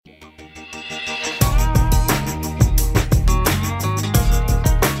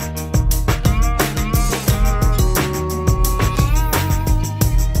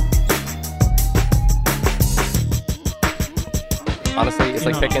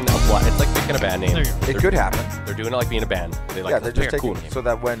picking it's like picking a band name. There you go. It could happen. They're doing it like being a band. They like, Yeah, they're just pick a taking cool name. so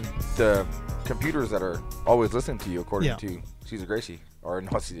that when the computers that are always listening to you, according Yeah. to Cesar Gracie or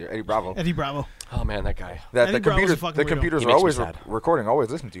no, Cesar, Eddie Bravo, Eddie Bravo. Oh man, that guy. that Eddie the Bravo's a computers fucking the weirdo. computers He are makes me always sad. recording, always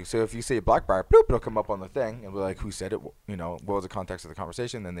listening to you. So if you say Blackbriar, bloop, it'll come up on the thing and be like, who said it? You know, what was the context of the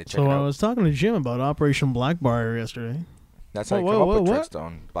conversation? Then they check So it I out. was talking to Jim about Operation Blackbriar yesterday. That's how you Whoa, come whoa, up with what?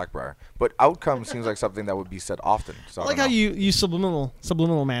 Treadstone, Blackbriar. But outcome seems like something that would be said often. So I I like don't how know. you use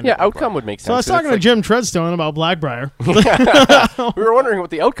subliminal man. Yeah, outcome would make sense. So I was 'cause talking to it's Jim Treadstone about Blackbriar. like, we were wondering what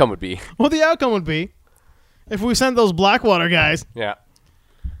the outcome would be. What the outcome would be if we sent those Blackwater guys Yeah.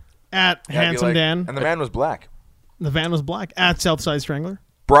 at Yeah, it'd be Handsome like- Dan. And the man was black. The van was black at Southside Strangler.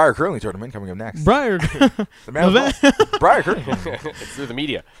 Briar Curling Tournament coming up next. Briar. The man was black. Briar Curling. It's through the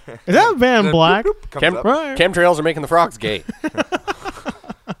media. Is that van Then black? bloop, bloop, comes Chem- up. Briar. Chemtrails are making the frogs gay. All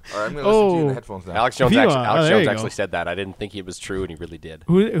right, I'm going to listen to you in Oh. the headphones now. Alex Jones you, actually, there Alex you Jones go. actually said that. I didn't think it was true, and he really did.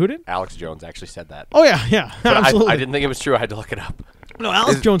 Who did? Alex Jones actually said that. Oh yeah, But absolutely. I didn't think it was true. I had to look it up. No,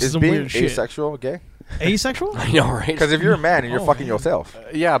 Alex Jones is some being weird shit. asexual gay? Asexual? I know, right? Because if you're a man and you're Oh, fucking man. yourself,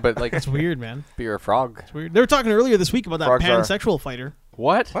 Yeah, but like, That's weird, man. you're a frog. It's weird. They were talking earlier this week about that Frogs are- pansexual fighter.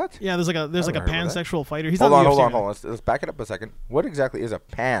 What? what? Yeah, there's like a I haven't heard of that. pansexual fighter. He's Hold not on, in the hold UFC on, now. hold on. Let's back it up a second. What exactly is a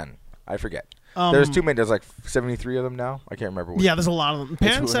pan? I forget. Um, There's too many. There's like 73 of them now. I can't remember. Which. Yeah, there's a lot of them.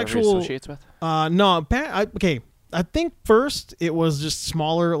 It's whoever he Pansexual. associates with. No, okay. I think first it was just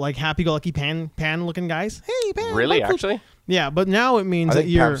smaller, like happy-go-lucky pan looking guys. Hey, pan. Really? my foot. Actually? Yeah, but now it means I that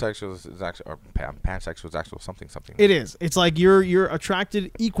think you're. pansexual is actually, or pansexual is actual something. It is. It's like you're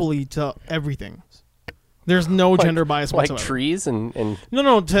attracted equally to everything. There's no gender bias Like whatsoever. trees and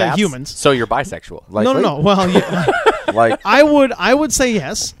No, to bats? humans. So you're bisexual. No. Well, yeah, Like I would say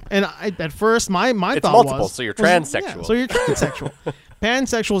yes. And at first, my It's thought multiple, was so you're was- transsexual. Yeah, so you're transsexual.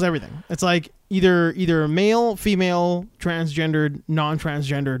 Pansexual is everything. It's like either male, female, transgendered,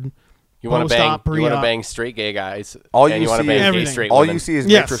 non-transgendered. You want to Post-op, bang? You want to pre-op. bang straight gay guys? all and you you want to see bang is gay everything. straight all women. you see is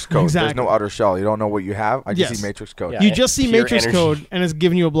Yes, matrix code. exactly. There's no outer shell. You don't know what you have. I just Yes. see matrix code. Yeah. You just see Pure matrix energy. code and it's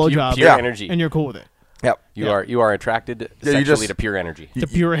giving you a blowjob. Pure Yeah. energy. And you're cool with it. Yep. You Yeah. are attracted you sexually just- to pure energy. To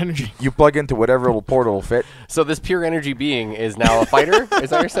pure energy. You plug into whatever little portal will fit. So this pure energy being is now a fighter.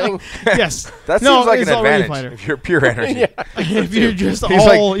 Is that what you're saying? Yes. That No, seems like an it's already a advantage fighter. if you're pure energy. If you're just He's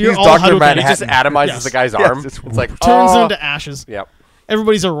all, like- you're he's all Dr. Hadouken. Manhattan. He just atomizes Yes. the guy's Yes, arm. it's- It's like Turns oh. them into ashes. Yep.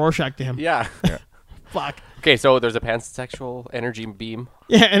 Everybody's a Rorschach to him. Yeah. Fuck. Okay, so there's a pansexual energy beam.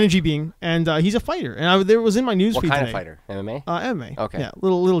 Yeah, energy being, and he's a fighter. And there was in my news What feed kind today. of fighter? MMA. MMA. Okay. Yeah,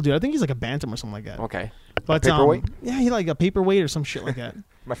 little dude. I think he's like a bantam or something like that. Okay. But paperweight? yeah, he like a paperweight or some shit like that.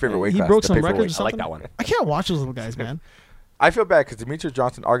 My favorite weight He class. broke the some paperweight. records or I like something. that one. I can't watch those little guys, man. I feel bad because Demetrius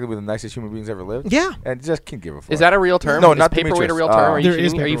Johnson, arguably the nicest human beings ever lived. Yeah. And just can't give a fuck. Is that a real term? No, Is not paperweight a Demetrius. real term? Are you There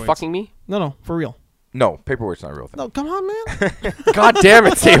is kidding me? Are you paperweights. fucking me? No, for real. No, paperweight's not a real thing. No, come on, man. God damn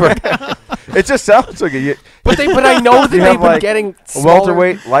it, Saber. It just sounds like it. But I know that You they've have been like getting smaller.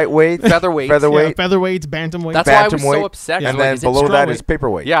 welterweight, lightweight, Featherweight. Yeah, featherweight, featherweights, bantamweight. That's why I was so bantamweight, upset. Yeah. and Like, then is it below that strawweight? is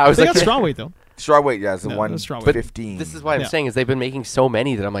paperweight. Yeah, I was they like, got strawweight though. Strawweight, yeah, is the No, one that's strawweight. 15. this is what I'm Yeah. saying is they've been making so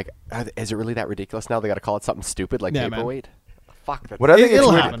many that I'm like, is it really that ridiculous now? They got to call it something stupid like Yeah, man. paperweight. Fuck that. What I think is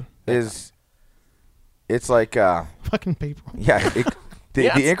It'll weird happen. is it's like Fucking paper. yeah, the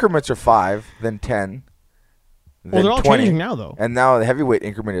Yes. increments are 5, then 10, then Well, they're all 20, changing now though. and now the heavyweight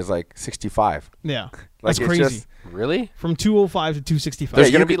increment is like 65. Yeah, Like that's it's crazy. just- Really? From 205 to 265. There's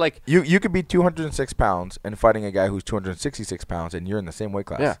Yeah, gonna you be could- like You could be 206 pounds and fighting a guy who's 266 pounds, and you're in the same weight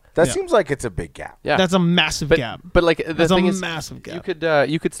class. Yeah. That Yeah. seems like it's a big gap. yeah. That's a massive but gap. but like the That's a thing is, massive gap.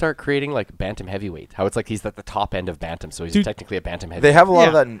 you could start creating like bantam heavyweight. How it's like he's at the top end of bantam, so he's Dude. technically a bantam heavyweight. They have a lot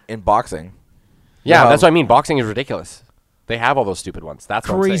of Yeah. that in boxing. yeah, Yeah. that's what I mean. Boxing is ridiculous. They have all those stupid ones. That's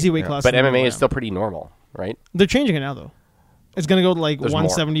what I'm Crazy saying. weight Yeah. class. But in MMA the is still pretty normal, right? They're changing it now though. It's gonna go to like There's more.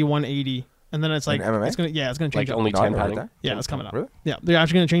 170, 180, and then it's like MMA? it's gonna it's gonna Like change. up. only No, I 10 never heard pounding. that. Yeah, it's coming up. Really? Yeah, they're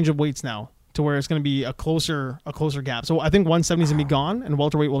actually gonna change the weights now to where it's gonna be a closer gap. So I think 170 is gonna be gone, and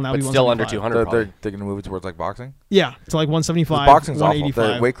welterweight will now But be still under 175. 200. They're, probably. they're going to move it towards like boxing. Yeah, to like 175, Boxing's awful.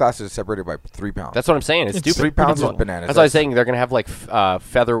 185. The weight class is separated by 3 pounds. That's what I'm saying. It's It's stupid. 3 pounds is ridiculous. bananas. That's what I was saying. They're gonna have like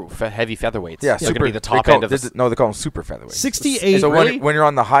heavy featherweights. Yeah, they're super, gonna be the top they call, end of this the. is- No, they call them super featherweight. 68. So Really? when you're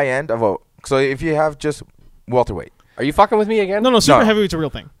on the high end of a, so if you have just welterweight, Are you fucking with me again? No, super No. heavyweight's a real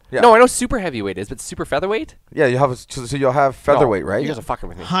thing. yeah, No, I know super heavyweight is, but super featherweight? yeah, you have so you'll have featherweight, No, right? You guys are fucking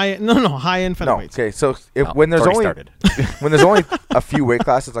with me. High end No, featherweights. okay. So if No, when there's it's already only started. when there's only a few weight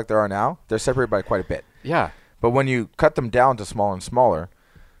classes like there are now, they're separated by quite a bit. Yeah. But when you cut them down to smaller and smaller,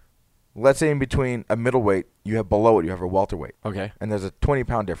 let's say in between a middleweight, you have below it, you have a welterweight, Okay. and there's a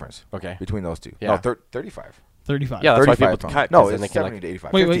 20-pound difference Okay. between those two. Yeah. No, 35. 35. Yeah, that's why 35 people pounds. cut. No, 'cause then it's they can 70 like. to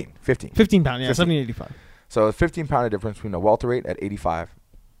 85. Wait, 15. 15. 15 pound, yeah, 15. 70 85. So a 15-pound difference between a welterweight at 85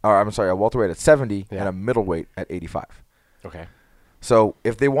 or I'm sorry, a welterweight at 70 Yeah. and a middleweight at 85. Okay. So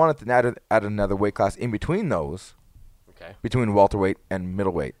if they wanted to add another weight class in between those, Okay. between welterweight and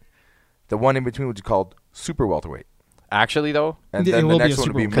middleweight, the one in between would be called super welterweight, Actually, though, and It then the will be next a one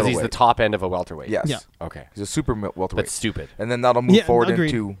would super be because he's the middleweight. top end of a welterweight. Yes. Yeah. Okay. He's a super welterweight. That's stupid. And then that'll move Yeah, forward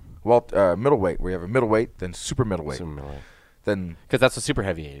agreed. into middleweight, where you have a middleweight, then super middleweight, then Because that's a super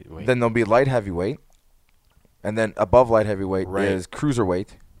heavy weight. then there'll be light heavyweight, and then above light heavyweight Right. is cruiserweight,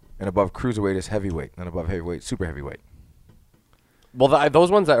 and above cruiserweight is heavyweight, and above heavyweight super heavyweight. well,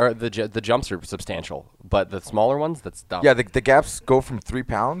 those ones that are the jumps are substantial, but the smaller ones, that's dumb. Yeah, the gaps go from 3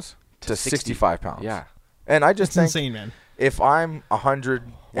 pounds to 60. 65 pounds. Yeah. And I just It's think insane, man. if I'm Why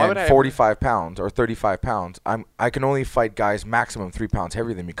would I 145 pounds or 35 pounds, I can only fight guys maximum 3 pounds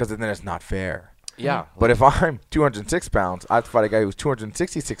heavier than me because then it's not fair. Yeah. But if I'm 206 pounds, I have to fight a guy who's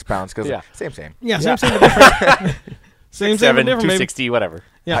 266 pounds because Yeah. same. Yeah, same, but different. same, 7, but different, baby. 260, whatever.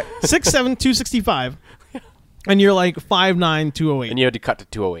 Yeah, 6'7", 265, and you're like 5'9", 208. And you had to cut to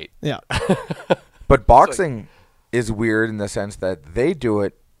 208. Yeah, But boxing is weird in the sense that they do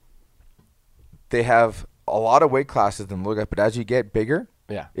it. They have a lot of weight classes to look at, but as you get bigger,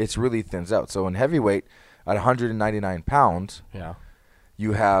 Yeah. it's really thins out. So in heavyweight, at 199 pounds, Yeah.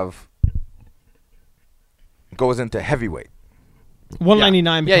 you have goes into heavyweight,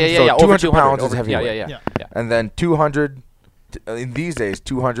 199. Yeah, yeah, becomes- yeah, So yeah. 200 Over 200 pounds is over- heavyweight. Yeah, yeah, Yeah. yeah. and then 200 in these days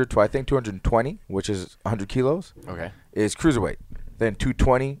 200 to I think 220, which is 100 kilos, Okay. is cruiserweight. Then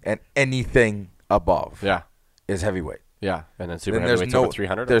 220 and anything above Yeah. is heavyweight. Yeah. And then super Then there's heavyweight's no over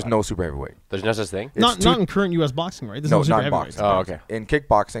 300? There's no super heavyweight. There's no such thing? It's Not two- not in current U.S. boxing, right? There's No, no super not in heavyweights. boxing. Oh, okay. In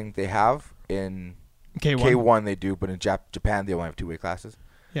kickboxing, they have. In K1. K1, they do, but in Japan, they only have 2 weight classes.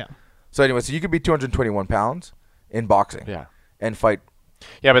 Yeah. So anyway, so you could be 221 pounds in boxing Yeah. and fight.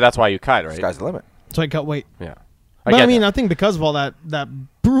 Yeah, but that's why you cut, right? Sky's the limit. So I cut weight. Yeah. But I get mean, that. I think because of all that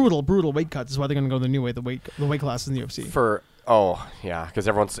brutal weight cuts is why they're going to go the new way, the weight classes in the UFC. Because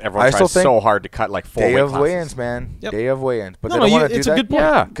everyone I still tries think so hard to cut like 4 Day weight of classes. weigh-ins, man. Yep. Day of weigh-ins. But No, they no, don't you- want to do it's a that. good point.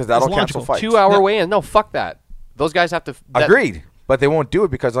 Yeah. Because that'll It's cancel logical. fights. 2-hour Yeah. weigh-ins. No, fuck that. Those guys have to. Agreed. But they won't do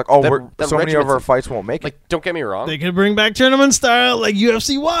it because, like, That so many of our regiment's- fights won't make it. Like, don't get me wrong. They could bring back tournament style like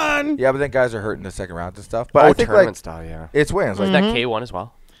UFC 1. Yeah, but then guys are hurt in the second rounds and stuff. But oh, I think, tournament like, style, yeah. it's weigh-ins. Like, Is that K1 as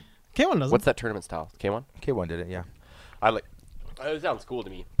well? K1 doesn't. What's that tournament style? K1? K1 did it, yeah. I like. It sounds cool to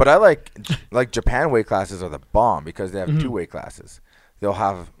me. But I like Japan weight classes are the bomb because they have 2 weight classes. They'll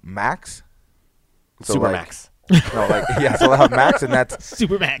have max. So Super like- max. No, like yeah, so they'll have max, and that's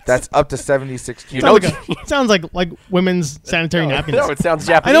Super max? up to 76 kilos. know- Sounds like women's sanitary napkins. No, it sounds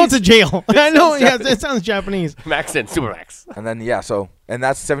Japanese. I know it's a jail. I know. Yeah, it sounds Japanese. Max and super max. And then and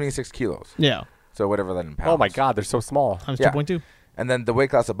that's 76 kilos. Yeah. So whatever that in pounds. Oh my God, they're so small. Times Yeah. 2.2. And then the weight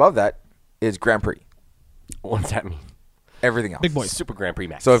class above that is Grand Prix. What does that mean? Everything else. Big boys. Super Grand Prix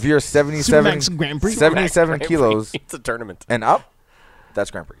max. So if you're Super 77 max Grand Prix. 77 Grand Prix. kilos It's a tournament. and up,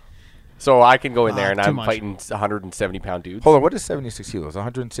 that's Grand Prix. So I can go in there and too I'm much. fighting 170-pound dudes. Hold on, what is 76 kilos?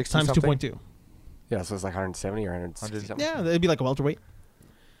 160 Times something? 2.2. Yeah, so it's like 170 or 160 something. Yeah, it'd be like a welterweight.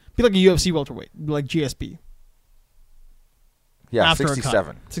 Be like a UFC welterweight, like GSP. Yeah, after a cut.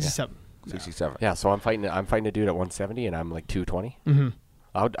 67. 67. 67. Yeah, so I'm fighting a dude at 170 and I'm like 220. Mm-hmm.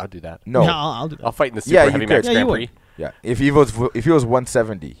 I'll do that. No. Yeah, I'll do that. I'll fight in the super Yeah, you heavy could. max Yeah, you Grand would. Prix. Yeah, if he was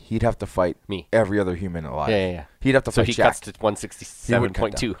 170, he'd have to fight Me. every other human alive. Yeah. He'd have to So fight he Shaq. cuts to He would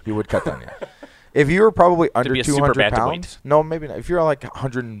cut 167.2. down. He would cut down. Yeah. If you were probably under be a super 200 bantamweight. pounds, no, maybe not. If you're like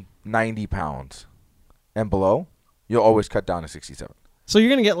 190 pounds and below, you'll always cut down to 67. So you're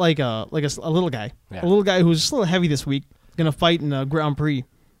gonna get like a little guy, Yeah. a little guy who's just a little heavy this week, gonna fight in a Grand Prix,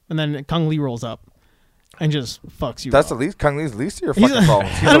 and then Kung Lee rolls up and just fucks you. That's up. the least. Kung Lee's least of your He's fucking a-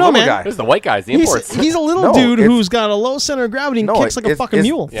 problems. He's I a don't know, little man. guy. This is the white guys, the imports. He's a little No, dude it's- who's got a low center of gravity and No, kicks like a it's- fucking it's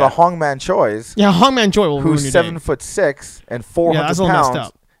mule. The Hong Man Choi's, Yeah, Hongman Choi will ruin who's your 7'6" and 400 that's a little messed pounds,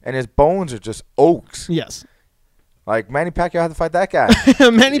 up. and his bones are just oaks. day. Yes. Like Manny Pacquiao had to fight that guy,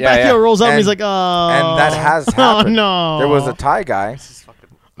 Manny Yeah, Pacquiao yeah. rolls up and And- he's like, oh. and that has Oh, happened. no. There was a Thai guy.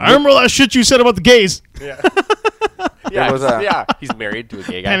 I remember that shit you said about the gays. Yeah, was a- yeah. He's married to a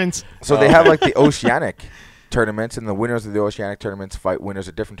gay guy. Penance. So they have like the Oceanic tournaments, and the winners of the Oceanic tournaments fight winners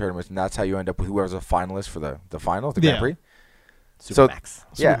of different tournaments, and that's how you end up with whoever's a finalist for the finals, the Grand Yeah. Prix. Super So- max.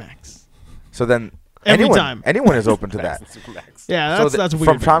 Yeah. Supermax. So then Every time. anyone is open to Max that. and super max. Yeah, So that's weird.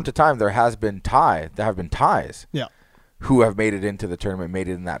 from time to time, there have been ties Yeah. who have made it into the tournament, made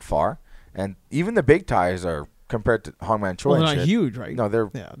it in that far, and even the big ties are compared to Hongman Choi. Well, they're and not shit. huge, right? No, they're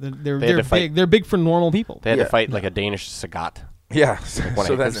Yeah, they're They had big. to fight- They're big for normal people. They had Yeah. to fight like a Danish Sagat. Yeah. When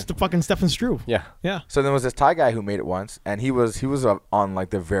So I- then, It's the fucking Stefan Struve. Yeah. Yeah. so there was this Thai guy who made it once, and he was on like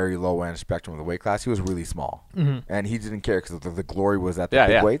the very low end spectrum of the weight class. He was really small, and he didn't care because the glory was at the Yeah,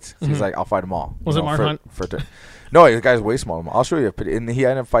 big yeah. weights. So he's like, I'll fight them all. Was You it know, Mark for- Hunt? No, the guy's way smaller. I'll show you. And he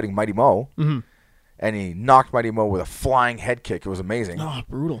ended up fighting Mighty Mo, and he knocked Mighty Mo with a flying head kick. It was amazing. Oh,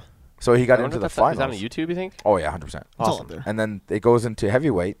 brutal. So he got I into wonder the if that- finals. Is that on YouTube, you think? Oh yeah, 100%. It's all Awesome. up there. And then it goes into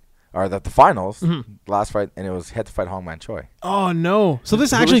heavyweight, or the finals, last fight, and it was had to fight Hong Man Choi. Oh no! So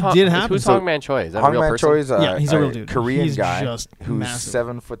this Who's actually Hong- did happen. Who's Hong Man Choi? Is that a Hong real Man person? Choi is Yeah, he's a real dude. Korean He's guy just who's massive.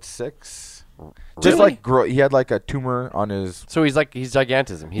 7'6". Really? Just like he had like a tumor on his. So he's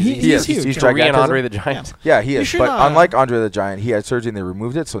gigantism. He is. huge. He's Korean gigantism. Andre the Giant. Yeah, he You is. should, But unlike Andre the Giant, he had surgery and they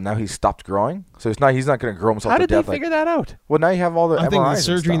removed it, so now he's stopped growing. So he's not going to grow himself How to did they death. figure that out? Well, now you have all the I MRIs think the and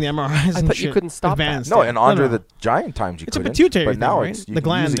surgery and the stuff. MRIs. I and thought you shit couldn't stop that. advanced No, it. and Andre no. the Giant times you It's a couldn't. pituitary but thing, now right? it's The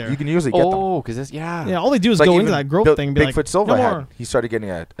gland usually, there. you can usually get them. Oh, because yeah. Yeah, all they do is It's like go into even that growth Bill- thing. And be Bigfoot like, Silva no had. more. He started getting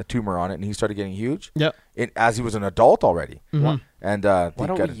a tumor on it, and he started getting huge. Yep. As he was an adult already. Mhm. And Why he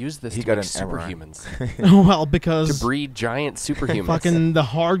don't got we use this he to got make an MRI. superhumans? Well, To because breed giant superhumans. fucking the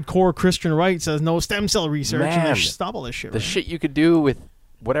hardcore Christian right says no stem cell research and Man, they stop all this shit. the right? shit you could do with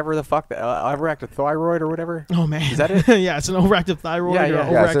whatever the fuck, the overactive thyroid or whatever. Oh man, Is that it? Yeah, it's an overactive thyroid Yeah, or yeah.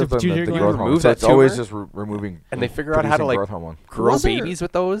 Yeah, it's overactive just pituitary the gland. growth hormone. Remove So that it's always tumor. just removing. And they figure out how to, producing like, growth hormone. Grow Was there- babies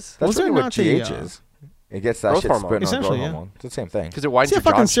with those? That's Was there really what not GH a, is. It gets that growth shit hormone. split on growth Essentially, yeah. hormone. It's the same thing. Because it winds See your that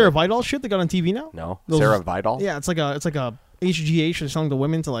fucking jaw Sarah shut. Vidal shit they got on TV now? No, Those- Sarah Vidal. Yeah, it's like a HGH or something to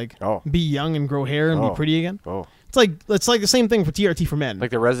women to like Oh. be young and grow hair and Oh. be pretty again. Oh, It's like the same thing for TRT for men. like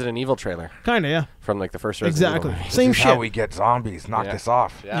the Resident Evil trailer Kinda, yeah. from like the first Resident Exactly. Evil movie. Same This is shit. how we get zombies. Knock Yeah. this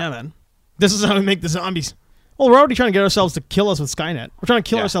off. Yeah, man. This is how we make the zombies. Well, we're already trying to get ourselves to kill us with Skynet. We're trying to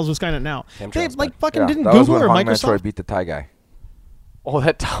kill Yeah. ourselves with Skynet now. Chemtrails, They like bud. fucking Yeah, didn't that was Google when or Hong Man Choi Microsoft. beat the Thai guy.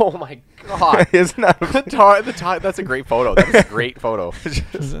 Oh, oh my god. Isn't that? the Thai, that's a great photo. That is a great photo.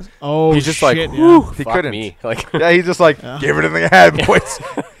 Oh, He's just shit, like, yeah. whew, He fuck couldn't. me. Like, Yeah, he's just like, Yeah. give it in the head, boys.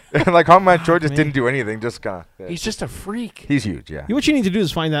 And like Hong Man Choi just man. didn't do anything. Just kind of. he's just a freak. He's huge. Yeah. What you need to do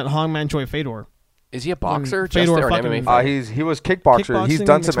is find that Hong Man Choi Fedor. Is he a boxer? Fedor Just or an fucking- MMA fighter? He was kickboxer. He's Kickboxing,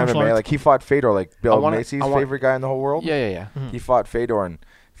 done some mixed martial MMA. arts. Like he fought Fedor, like Bill wanna- Macy's I want- favorite guy in the whole world. Yeah. He fought Fedor, and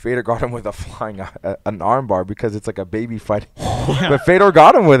Fedor got him with a flying an armbar because it's like a baby fight. But Fedor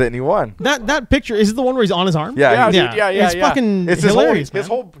got him with it, and he won. That picture is it the one where he's on his arm? Yeah, Yeah, he- dude, yeah, It's yeah. fucking It's hilarious. his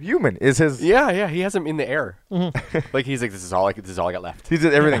whole human is his. Yeah. He has him in the air. Like he's like, this is all I got left. He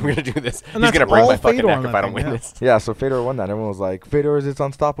did everything. I'm gonna do this. And He's that's gonna break all my fucking Fedor neck on if that I don't thing, win yeah. this. Yeah, so Fedor won that. Everyone was like, Fedor is this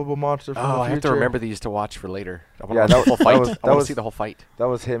unstoppable monster from the Oh, I have to future. remember these to watch for later. I want Yeah, to that the whole was- fight. that was- I that want to was- see the whole fight. That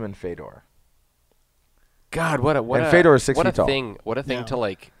was him and Fedor. God, what And a Fedor is 6 what feet a tall. thing! What a thing Yeah. to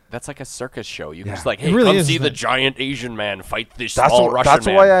like. That's like a circus show. You can Yeah. just like, It hey, really come is, see isn't the it? giant Asian man fight this That's small Russian that's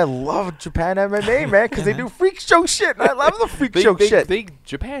man. why I love Japan MMA, man, because they do freak show shit, and I love the freak show shit.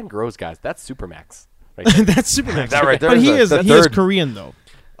 Japan grows guys. That's Supermax. Right there. That's Superman. That right there But is he the- is the he is third- Korean though.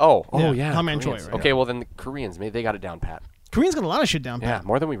 Oh Yeah, yeah. Hong Man Choi, Koreans. right? Okay, well then the Koreans, maybe they got it down pat. Koreans got a lot of shit down Yeah, pat.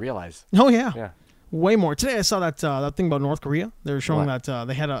 more than we realize. Oh yeah. Yeah. Way more. Today I saw that thing about North Korea. They were showing What? that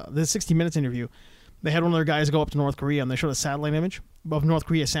they had the 60 Minutes interview. They had one of their guys go up to North Korea and they showed a satellite image of North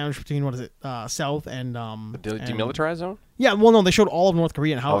Korea sandwiched between South and and- Demilitarized zone. Yeah, well no, they showed all of North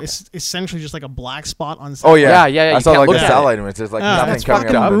Korea and how Okay. it's essentially just like a black spot on. Oh yeah, Yeah, I you saw can't like look the at satellite image. There's like Yeah, nothing that's coming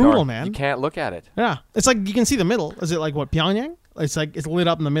fucking out of the brutal, north. man. You can't look at it. Yeah, it's like you can see the middle. Is it like what Pyongyang? It's like it's lit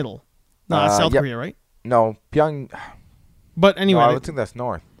up in the middle. No, that's South yep. Korea, right? No, Pyong. But No, anyway, I would think that's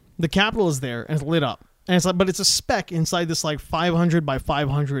north. the capital is there and it's lit up, and it's like, but it's a speck inside this like 500 by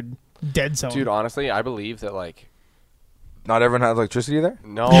 500 dead zone. Dude, honestly, I believe that like Not everyone has electricity there.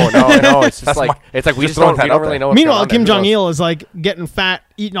 no. It's just That's like my- it's like we just just don't, throwing that we don't out really there. know. What's Meanwhile, going on Kim there. Who Jong knows? Il is like getting fat,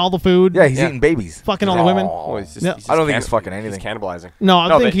 eating all the food. Yeah, he's Yeah. eating babies. Fucking all the women. Oh, he's just, Yeah. he's I don't just think he's fucking anything. He's cannibalizing. No,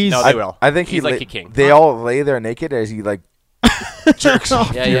 I think he's. no, they will. I think He's he like a king. They all lay there naked as he like jerks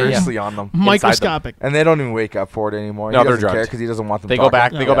off Yeah, yeah, yeah. furiously on them, Microscopic. and they don't even wake up for it anymore. No, he they're doesn't care drugged. because he doesn't want them. They go talking.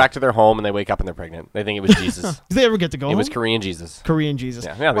 back. They Yeah. go back to their home and they wake up and they're pregnant. They think it was Jesus. Did they ever get to go? It was home? Korean Jesus. Korean Jesus.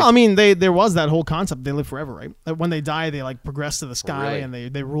 Yeah, yeah, well, I mean, there was that whole concept. They live forever, right? That when they die, they like progress to the sky Really?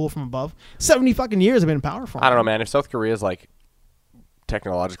 and they rule from above. 70 fucking years have been powerful. I don't know, man. If South Korea is like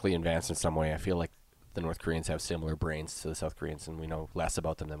technologically advanced in some way, I feel like the North Koreans have similar brains to the South Koreans, and we know less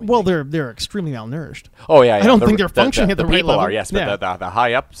about them than we. Well, think. they're extremely malnourished. Oh yeah, yeah. I don't think they're functioning at the right people level. are, yes, but Yeah. the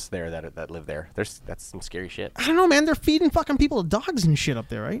high ups there that live there, that's some scary shit. I don't know, man. They're feeding fucking people to dogs and shit up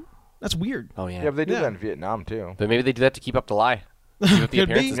there, right? That's weird. Oh yeah. Yeah, but they do Yeah. that in Vietnam too. But maybe they do that to keep up the lie. Keep up the Could be.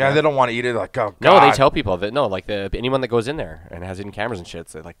 appearances, Yeah, man. they don't want to eat it. Like, oh, No, they God. tell people that no, like anyone that goes in there and has hidden cameras and shit,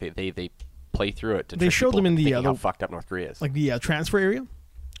 so like they play through it. To They trick showed people them in the, thinking how the- fucked up North Korea is. Like the transfer area.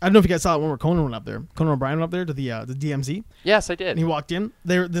 I don't know if you guys saw that one where Conan went up there. Conan O'Brien went up there to the DMZ. Yes, I And did. he walked in.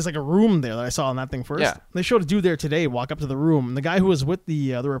 There's like a room there that I saw on that thing first. Yeah. They showed a dude there today walk up to the room. And the guy who was with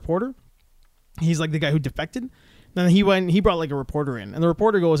the reporter, he's like the guy who defected. Then he brought like a reporter in. And the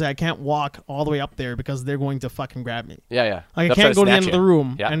reporter goes, I can't walk all the way up there because they're going to fucking grab me. Yeah, yeah. Like I They'll try can't go to the snatch end of you. the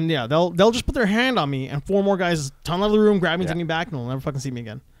room. Yeah. And yeah, they'll just put their hand on me and 4 more guys tunnel out of the room, grab me, Yeah. take me back, and they'll never fucking see me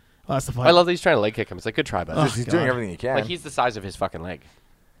again. Oh, that's the fight. I love that he's trying to leg kick him. It's like, good try, bud. Oh, He's doing God. everything he can. Like, he's the size of his fucking leg.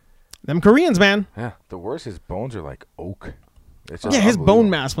 Them Koreans, man. Yeah. The worst, his bones are like oak. It's Yeah, just his bone unbelievable.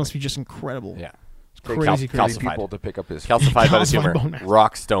 mass must be just incredible. Yeah. It's Takes crazy, three crazy. calcified. people to pick up his. Calcified by his Calcified humor. bone mass.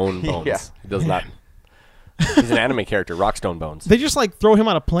 Rockstone bones. Yeah. He does not. He's an anime character. Rockstone bones. They just like throw him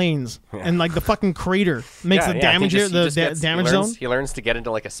out of planes, and like the fucking crater makes Yeah, the yeah, damage he just- he the just gets- damage he learns, zone. He learns to get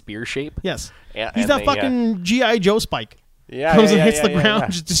into like a spear shape. Yes, Yeah, he's and that they, fucking GI Joe Spike. yeah, Comes yeah, and hits yeah, the yeah, ground, yeah.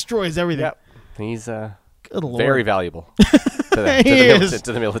 just destroys everything. Yep. He's Good Lord. very valuable to He the is.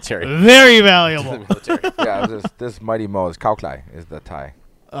 to the military. Very To the valuable. military. Yeah, this Mighty Mo is Kauklai is the Thai.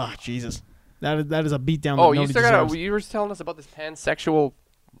 Oh Jesus, that is a beatdown. Oh, that you nobody still got. deserves. You were telling us about this pansexual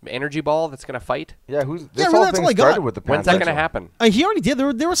energy ball that's gonna fight. Yeah, who's this Yeah, whole that's thing all I got. started with the When's that gonna pansexual. happen? He already did.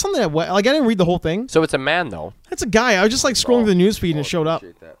 There was something that like I didn't read the whole thing. So it's a man though. That's a guy. I was just like scrolling through the newsfeed and it showed up,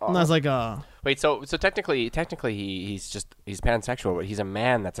 appreciate that. and I was like, Wait, so technically he's pansexual, but he's a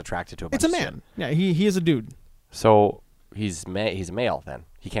man that's attracted to a bunch it's a of shit. man. Yeah, he is a dude. So he's a male then.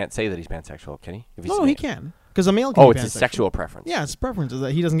 He can't say that he's pansexual, can he? If he's No, a he male. can because a male can. Oh, be it's his pansexual. sexual preference. Yeah, his preference is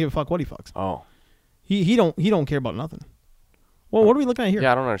that he doesn't give a fuck what he fucks. Oh. He don't care about nothing. Well, what are we looking at here?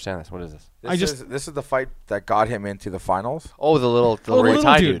 Yeah, I don't understand this. What is this? This is the fight that got him into the finals. Oh, the little little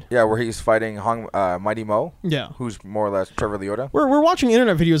Thai dude. dude. Yeah, where he's fighting Mighty Mo, Yeah. who's more or less Trevor Leota. We're watching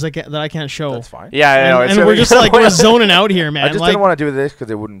internet videos that I can't show. That's fine. Yeah, I know. And, it's and we're just like we're zoning out here, man. I just like, didn't want to do this because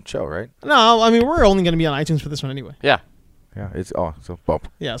it wouldn't show, right? no, I mean we're only going to be on iTunes for this one anyway. Yeah. Yeah, it's so bump.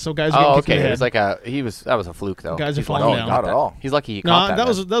 Yeah, so guys. Are Oh, getting okay. kicked in It the was head. like that was a fluke though. Guys are He's falling lucky he down. caught Not at that. all. He's lucky he no, caught that. that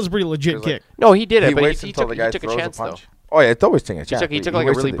was man. a pretty legit It was like- kick. No, he did it, He but waits he until took the guy a throws chance a though. punch. Oh yeah, it's always taking a chance. He took but like a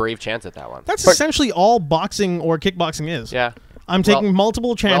wasted really it. brave chance at that one. That's But- essentially all boxing or kickboxing is. Yeah. I'm taking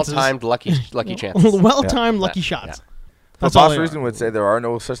multiple chances. Well-timed, lucky chances. Well-timed, Yeah. lucky Yeah. shots. But That's all Boss they are. Rutan would say there are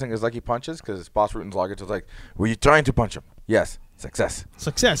no such thing as lucky punches because Boss Rutan's logic was like, "Were you trying to punch him? Yes, success.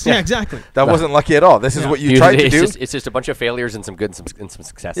 Success. Yeah, exactly. That wasn't lucky at all. This is Yeah. what you tried to do." It's just a bunch of failures and some good and some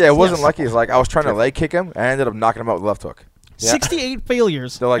successes. Yeah, it wasn't Yes. lucky. It's like I was trying to leg kick him, and I ended up knocking him out with a left hook. Yeah. 68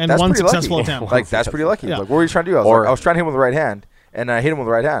 failures They're like, and "That's one pretty successful lucky." attempt. Like that's pretty lucky. Yeah. Like, what were you trying to do? I was trying to hit him with the right hand, and I hit him with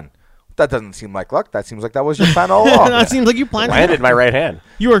the right hand. That doesn't seem like luck. That seems like that was your plan all along. That seems like you planned. Landed my right hand.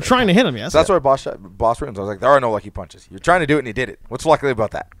 You were trying to hit him, yes. So that's why Boss Rutan. I was like, there are no lucky punches. You're trying to do it, and he did it. What's lucky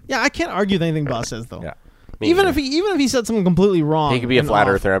about that? Yeah, I can't argue with anything Boss says though. Yeah. Me Even either. if he said something completely wrong, He could be a and flat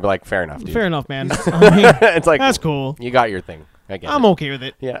off. earther. I'd be like, fair enough, dude. Fair enough, man. I mean, It's like that's cool. You got your thing. I get I'm it. okay with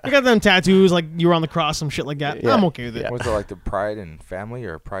it. Yeah. You got them tattoos like you were on the cross, some shit like that. Yeah. I'm okay with it. Yeah. Was it like the pride and family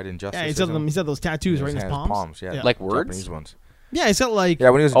or pride and justice? Yeah, he or said them. something? He said those tattoos right in his palms. Yeah. Yeah. Like words? Japanese ones. Yeah, he's got like Yeah,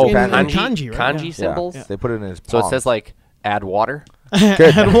 when he was in Oh, in Japan, kanji, right? kanji Yeah. symbols. They put it in his So palm. it says like add water.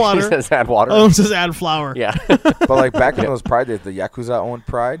 add water. It says add water. Oh, it says add flour. Yeah. But like back in those Pride days, the Yakuza owned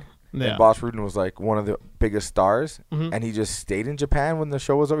Pride. Yeah. And Boss Rutan was like one of the biggest stars, Mhm. and he just stayed in Japan when the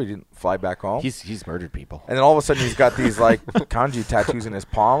show was over. He didn't fly back home. he's murdered people. And then all of a sudden, he's got these like kanji tattoos in his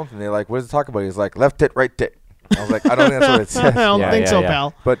palms, and they're like, "What does it talk about?" He's like, "Left tit, right tit." I was like, "I don't think that's what it I says." don't Yeah, think yeah, so, yeah.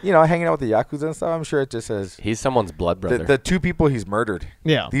 pal. But you know, hanging out with the Yakuza and stuff, I'm sure it just says He's someone's blood brother. the 2 people he's murdered.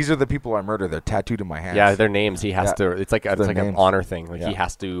 Yeah. These are the people I murdered. They're tattooed in my hands. yeah, their names. He has Yeah. to. It's like an names. honor thing. Like he Yeah.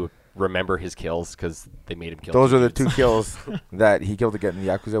 has to remember his kills because they made him kill. Those two are the dudes. 2 kills that he killed to get in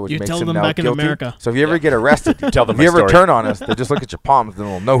the Yakuza, which You makes tell him them now back in guilty. America. So if you ever Yeah. get arrested, Tell them if you my ever story. turn on us, they just look at your palms, then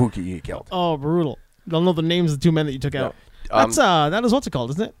they'll know who you killed. Oh, brutal. They'll know the names of the 2 men that you took out. That's that is what's it called,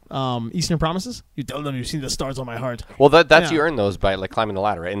 isn't it? Eastern Promises. You tell them you see the stars on my heart. Well, that's Yeah. you earn those by like climbing the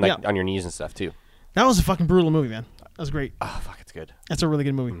ladder, right? And like Yeah. on your knees and stuff too. That was a fucking brutal movie, man. That was great. Oh fuck, it's good. That's a really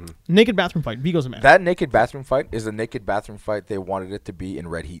good movie. Naked bathroom fight. Vigo's a man. That naked bathroom fight is the naked bathroom fight they wanted it to be in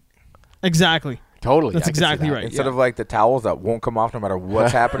Red Heat. Exactly. Totally. That's I can see exactly that. right. Instead yeah. of like the towels that won't come off no matter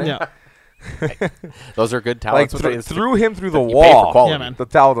what's happening. Yeah. Those are good Like talents. threw him through the You pay for wall. quality. Yeah, man. The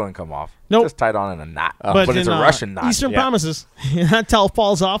towel doesn't come off. Nope. Just tied on in a knot. But it's in, a Russian knot. Eastern Yeah. Promises, that towel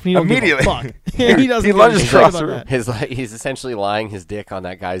falls off and he don't Immediately. give a fuck. he doesn't. He give a lunges shit across about the that. He's essentially lying his dick on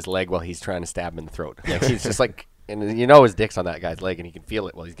that guy's leg while he's trying to stab him in the throat. Like he's just like and you know his dick's on that guy's leg, and he can feel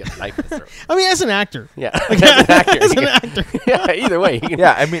it while he's getting a knife in his throat. I mean, as an actor. Yeah, as an actor. As an actor. Yeah, either way. He can,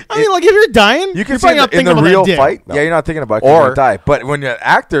 Yeah, I mean, like if you're dying, you can you're see probably not in thinking the about real that dick. fight. No. Yeah, you're not thinking about it. Or- You're gonna die. But when you're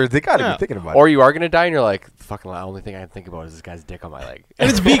actors, they gotta Yeah. be thinking about Or it. you are gonna die, and you're like, fucking. The only thing I can think about is this guy's dick on my leg. And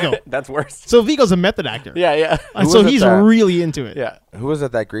it's Vigo. That's worse. So Vigo's a method actor. Yeah, yeah, And Who so was it he's that- really into it. yeah. Who was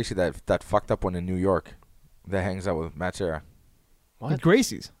it that Gracie that fucked up one in New York that hangs out with Matt Serra? What? With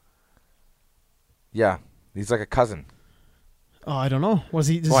Gracie's. Yeah, he's like a cousin. Oh, I don't know. Was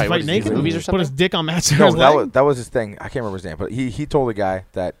he just Why, what, fight does he do naked? movies or Put something? his dick on Matt No, Serra's that leg? was his thing. I can't remember his name, but he told a guy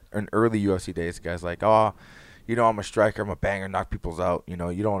that in early UFC days, the guy's like, oh, you know, I'm a striker, I'm a banger, knock people's out. You know,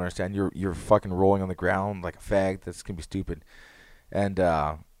 you don't understand. You're fucking rolling on the ground like a fag. That's gonna be stupid. And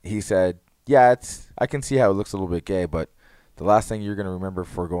he said, yeah, I can see how it looks a little bit gay, but the last thing you're gonna remember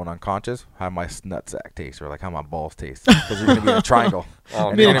for going unconscious, how my nutsack tastes, or like how my balls taste, because you're gonna be in a triangle. Oh,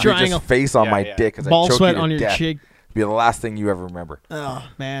 and Be in you're a gonna be triangle. just face on Yeah, my yeah. dick as I Ball choke sweat you to on your death. cheek. Be the last thing you ever remember. Oh,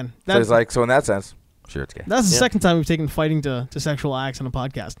 man. So he's like, so in that sense, sure, it's gay. That's the Yeah. second time we've taken fighting to sexual acts on a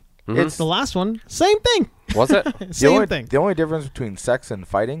podcast. Mhm. It's The last one, same thing. Was it? Same thing. The only difference between sex and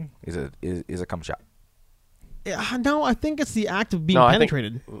fighting is a cum shot. Yeah, no, I think it's the act of being No, I think-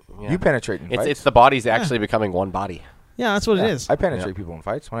 penetrated. Yeah. You penetrate in It's fights. the bodies actually becoming one body. Yeah, that's what Yeah, it is. I penetrate people in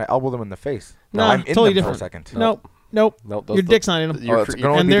fights when I elbow them in the face. No, I'm in totally them different. for a second. Nope. Nope. No, Your dick's not in them. You're, Oh, it's cre- gonna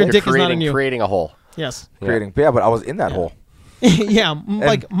only And be their there. dick is not in you. creating a hole. Yes. Creating, yeah, but I was in that Yeah. hole. Yeah,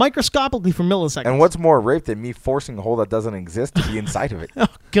 like microscopically for milliseconds. And what's more rape than me forcing a hole that doesn't exist to be inside of it? Oh,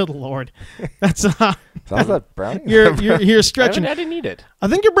 good lord. That's Sounds that brownie? you're stretching. I didn't eat it. I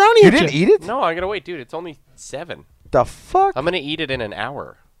think your brownie You hit didn't eat it? No, I gotta wait, dude. It's only 7. The fuck? I'm gonna eat it in an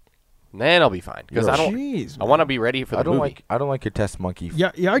hour. Then I'll be fine because You're I a don't. Jeez, I want to be ready for the I don't movie. like your test monkey.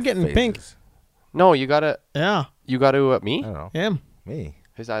 Yeah, you are getting pink. phases. No, you gotta. Yeah, You gotta me. I don't know. yeah. Me.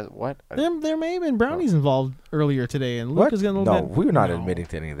 His eyes. What? There may have been brownies involved earlier today, and Luke What? is getting a little No, bit. we're not No. admitting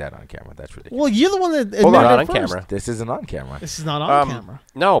to any of that on camera. That's ridiculous. Well, you're the one that Hold on. admitted Not it on first. camera. This isn't on camera. This is not on camera.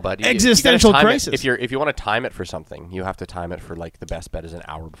 No, but Existential you gotta time it. crisis. If you want to time it for something, you have to time it for like the best bet is an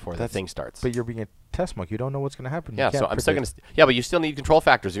hour before the thing starts. But you're being a test monkey. You don't know what's going to happen. Yeah, You can't so I'm still gonna. predict. Yeah, but you still need control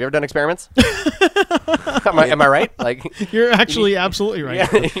factors. Have you ever done experiments? am I right? Like, You're actually absolutely right.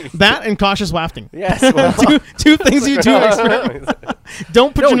 yeah. That and cautious wafting. Yes. Well, two things you do. Experiment.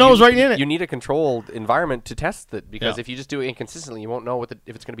 Don't put No, your nose you- right in it. You need a controlled environment to test it because Yeah. if you just do it inconsistently, you won't know if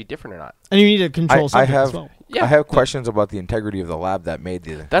it's going to be different or not. And you need to control I something have as well. Yeah. I have questions about the integrity of the lab that made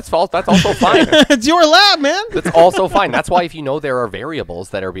the. That's false. That's also fine. It's your lab, man. That's also fine. That's why if you know there are variables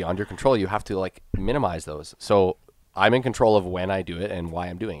that are beyond your control, you have to like minimize those. So I'm in control of when I do it and why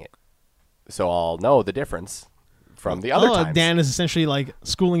I'm doing it. So I'll know the difference from the other times. Dan is essentially like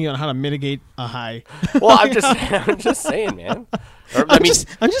schooling you on how to mitigate a high. Well, I'm just saying, man. Or, I'm just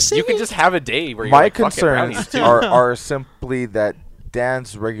saying. you can just have a day where you're My like, fuck it, brownies concerns too. are simply that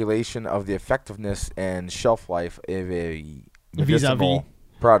Dan's regulation of the effectiveness and shelf life of a medicinal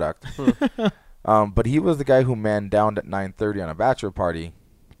product. But he was the guy who man downed at 9:30 on a bachelor party.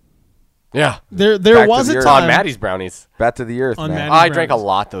 Yeah. There Back was to a the time. On Maddie's brownies. Back to the earth, On man. Maddie- I drank a brownies.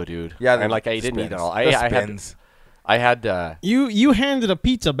 lot though, dude. Yeah, and like I didn't eat it all. The I had spins. I had You handed a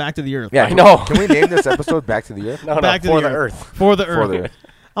pizza back to the earth. Yeah, I know. Can we name this episode "Back to the Earth"? no Back to for the the earth. earth. For the For earth. the Earth.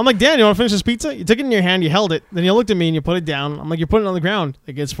 I'm like, Dan, you want to finish this pizza? You took it in your hand, you held it, then you looked at me and you put it down. I'm like, you're putting it on the ground.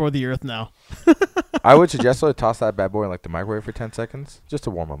 Like, it's for the earth now. I would suggest to toss that bad boy in like the microwave for 10 seconds just to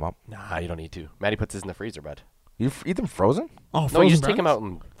warm them up. Nah, you don't need to. Maddie puts his in the freezer, bud. You eat them frozen? Oh, No, you just frozen take them brownies? out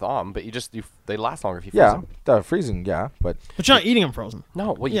and thaw them, but they last longer if you freeze Yeah, them. the freezing, yeah, but But you're not eating them frozen.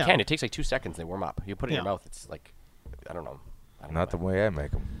 No, well you Yeah. can. It takes like 2 seconds. They warm up. You put it in your Yeah. mouth. It's like, I don't know. not the way I make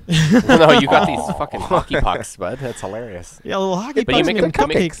them. No, you got these fucking hockey pucks, bud. That's hilarious. Yeah, little hockey But you pucks make and them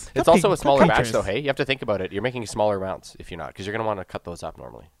cupcakes. It's also a smaller cupcake batch, trays. though. Hey, you have to think about it. You're making smaller amounts if you're not, because you're gonna want to cut those up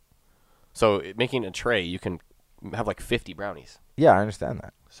normally. So making a tray, you can have like 50 brownies. Yeah, I understand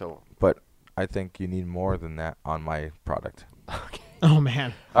that, So but I think you need more than that on my product. Oh,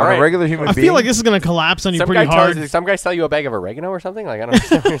 man. all on right. a regular human I being, feel like this is going to collapse on you pretty hard. Some guy sell you a bag of oregano or something. Like I don't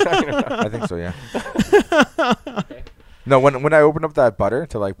understand what you're talking about. I think so, yeah. No, when I opened up that butter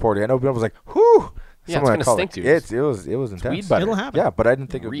to like pour it in, I was like, whew. Yeah, Someone it's called gonna stink, it. dude. It was intense. weed butter. It'll happen. Yeah, but I didn't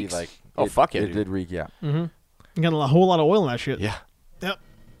think it would be Reeks. like. Oh, fuck yeah, It dude. did reek, yeah. Mm-hmm. You got a whole lot of oil in that shit. Yeah, Yep.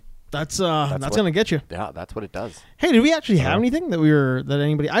 That's what- going to get you. yeah, that's what it does. Hey, did we actually have anything that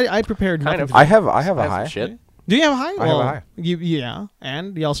anybody? I prepared Kind nothing. of. today. I have a I have some high. shit. Do you have a high? I have a high. Yeah,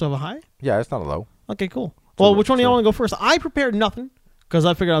 and you also have a high. Yeah, it's not a low. Okay, cool. Well, which one do you sure. want to go first? I prepared nothing because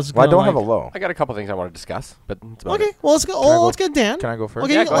I figured I was. Well, I gonna, don't have a like- low. I got a couple things I want to discuss, but that's about Okay, it. well let's go. Can I go- Let's get Dan. Can I go first?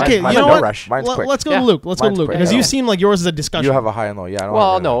 Okay, Yeah, go okay. ahead. Mine's You know no what? rush. Mine's quick. Let's go Yeah. to Luke. Let's go to Mine's Luke quick. because Yeah. you seem like yours is a discussion. You have a high and low. Yeah, I don't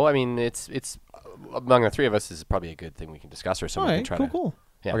Well, have a- no, I mean it's among the three of us is probably a good thing we can discuss, or All something we right, can try cool.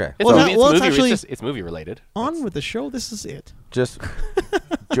 Yeah. Okay. It's, Well, movie, that- well, it's, that's movie, actually- it's movie related. On with the show. This is it. Just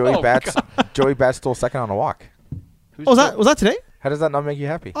Joey Oh, Bats. Joey Bats stole second on a walk. Who's Oh, Joe- was that today? How does that not make you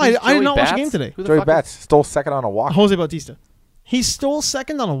happy? I Joey did not watch the game Bats? today. Who the Joey fuck Bats stole second on a walk. Jose Bautista. He stole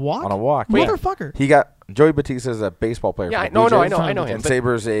second on a walk. On a walk. Wait. Motherfucker. He got Joey Batista is a baseball player. Yeah, for the Blue I Jays, know him. And But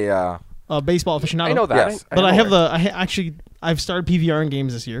Sabre's a. Baseball aficionado. I know that. Yes. But I know have her. I've started PVR in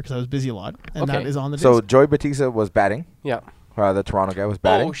games this year because I was busy a lot, and Okay. that is on the So disc. Joey Batista was batting. Yeah. The Toronto guy was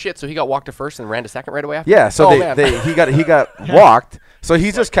batting. Oh shit! So he got walked to first and ran to second right away after. Yeah, so Oh, man. he got walked. So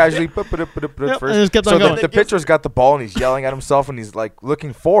he's just casually first. and just kept on So going. the pitcher's got the ball and he's yelling at himself and he's like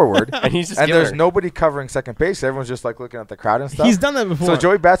looking forward. and he's just And giving there's her- nobody covering second base. Everyone's just like looking at the crowd and stuff. He's done that before. So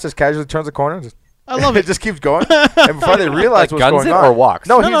Joey Bats just casually turns the corner. And just, I love it it. just keeps going. And before they realize Like what's guns going it on, or walks?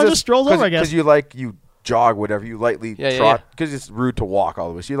 No, No, he no, just strolls over, I guess. Because you jog, whatever. You lightly Yeah, yeah, trot. Because it's rude to walk all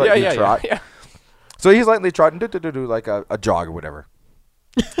the way. So you Yeah, lightly yeah, trot. yeah. So he's lightly trotting, like a jog or whatever.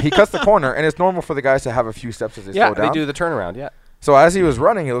 He cuts the corner, and it's normal for the guys to have a few steps as they Yeah, slow down. they do the turnaround. Yeah. So as he was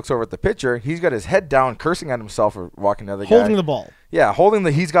running, he looks over at the pitcher. He's got his head down, cursing at himself for walking the other guy. Holding the ball. Yeah,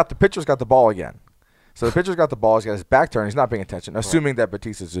 the pitcher's got the ball again. So the pitcher's got the ball. He's got his back turned. He's not paying attention, assuming that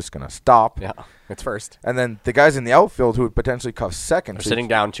Batista's just going to stop. Yeah. It's first. And then the guys in the outfield who would potentially cuff second. They're so sitting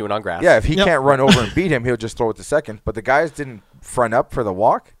down chewing on grass. Yeah, if he Yep. can't run over and beat him, he'll just throw it to second. But the guys didn't front up for the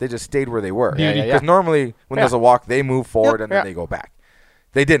walk. They just stayed where they were. Yeah, yeah, Because yeah. normally when Yeah. there's a walk, they move forward and then Yeah. they go back.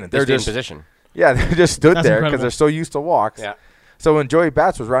 They didn't. They're They're just in just position. yeah, they just stood That's there incredible. because they're so used to walks. Yeah. So when Joey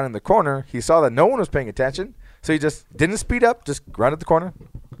Bats was rounding the corner, he saw that no one was paying attention. So he just didn't speed up, just rounded the corner.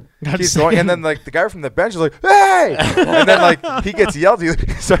 Gotta Keeps say- going, and then like the guy from the bench is like, "Hey!" and then like he gets yelled. He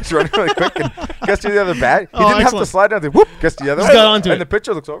starts running really quick and gets to the other bat. He Oh, didn't have excellent. to slide down. Whoop, gets to the other Just one. got onto and it. the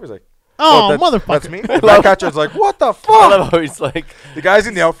pitcher looks over. He's like, Oh, that's motherfucker. me." The back catcher's like, "What the I fuck?" love how he's like. The guys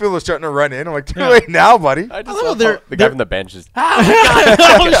in the outfield are starting to run in. I'm like, "Too late now, buddy." I just love love they're- how the guy they're- from the bench is.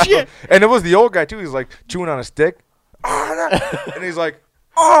 oh shit! And it was the old guy too. He's like chewing on a stick, and he's like,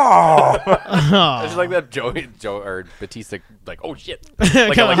 "Oh." It's just like that Joe or Batista, like, oh shit. Like,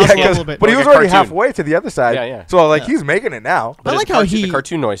 Kinda like, hustle Yeah, a 'cause- little bit. but he Like was a already cartoon. halfway to the other side. Yeah, yeah. So like he's making it now. I like the how cartoon, the he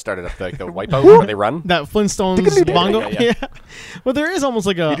cartoon noise started up like the wipeout where they run. that Flintstones bongo. Yeah, Yeah, yeah. Well, there is almost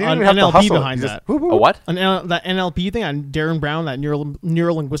like a He didn't an even have to NLP hustle. behind He just that. whoop, whoop, A what? That NLP thing on Darren Brown, that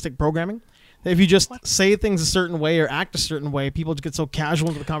neuro linguistic programming. If you just say things a certain way or act a certain way, people just get so casual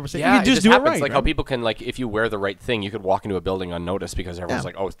into the conversation. Yeah, you just just do happens. it right. Like how right? people can, like, if you wear the right thing, you could walk into a building unnoticed because everyone's Yeah.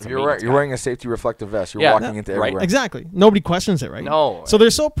 like, oh, it's a You're maintenance You're guy. wearing a safety reflective vest. You're Yeah. walking Yeah. into Right. everywhere. Exactly. Nobody questions it, right? No. So they're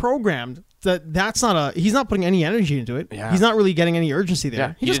so programmed that that's not a. He's not putting any energy into it. Yeah. He's not really getting any urgency there. Yeah,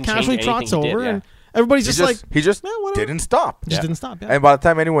 He he just didn't change casually anything trots he did, over, yeah. and everybody's just like, he just "Eh, whatever." didn't stop. just Yeah. didn't stop. Yeah. And by the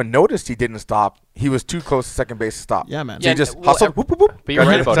time anyone noticed he didn't stop, he was too close to second base to stop. Yeah, man. So Yeah, he just well, hustled. Whoop, whoop, whoop, But you're got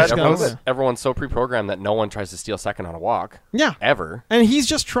right to about the it. side, and that was Everyone's so pre-programmed that no one tries to steal second on a walk. Yeah. Ever. And he's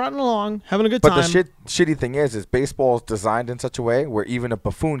just trotting along, having a good But time. the shitty thing is baseball is designed in such a way where even a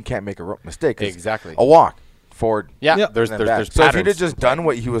buffoon can't make a mistake. 'Cause Exactly. A walk, forward. Yeah. Yep. There's and then there's back. So if he'd patterns. have just done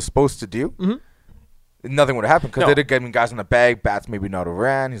what he was supposed to do, Mhm. nothing would have happened because No. they'd have given guys in the bag, bats maybe not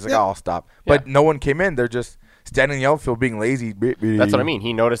overran. He's like, Yep. oh, I'll stop. But Yeah. no one came in. They're just standing in the outfield being lazy. That's what I mean.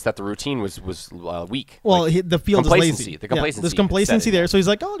 He noticed that the routine was weak. well, Like, the field is complacency. lazy. The Yeah, complacency there's complacency setting, there, yeah. so he's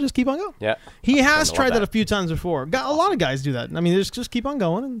like, "Oh, just keep on going." yeah. He has love tried that that. a few times before. A lot of guys do that. I mean, just keep on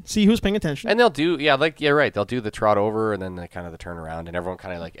going and see who's paying attention. And they'll do, you're right. They'll do the trot over and then the kind of the turnaround, and everyone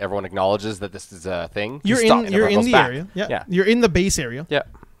kind of like everyone acknowledges that this is a thing. you're Stop, in and you're everyone in goes the back. area. Yeah. Yeah. You're in the base area. Yeah.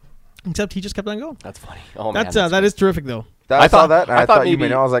 Except he just kept on going. That's funny. Oh man, That's that is terrific though. I saw thought- that, and I I thought thought you may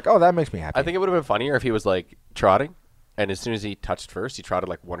maybe- know. I was like, oh, that makes me happy. I think it would have been funnier if he was like trotting, and as soon as he touched first, he trotted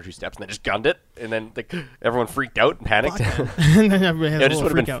like one or two steps and then just gunned it, and then like everyone freaked out and panicked. And then everybody has It a just little would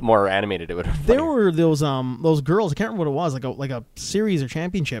have freak been out. more animated. It would have. There were those girls. I can't remember what it was. Like a series or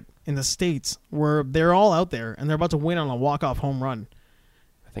championship in the States where they're all out there and they're about to win on a walk-off home run.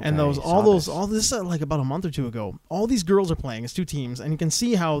 And all this like about a month or two ago. All these girls are playing. It's two teams, and you can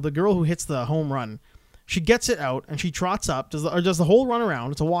see how the girl who hits the home run, she gets it out and she trots up, does the whole run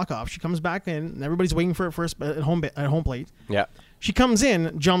around. It's a walk off. She comes back in, and everybody's waiting for it first at home plate. Yeah. She comes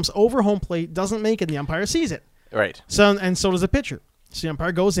in, jumps over home plate, doesn't make it. The umpire sees it. Right. So does the pitcher. So the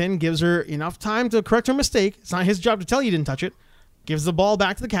umpire goes in, gives her enough time to correct her mistake. It's not his job to tell you didn't touch it. Gives the ball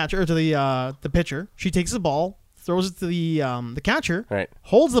back to the catcher or to the pitcher. She takes the ball, throws it to the catcher, Right.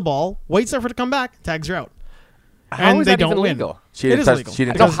 holds the ball, waits for it to come back, tags her out. How and is they that don't even win. legal? She It didn't is touch. legal. She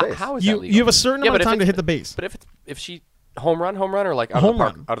didn't No, touch the base. how is You that legal? you have a certain Yeah, amount but of time if to it's- hit the base. But if she home run or like out Home of the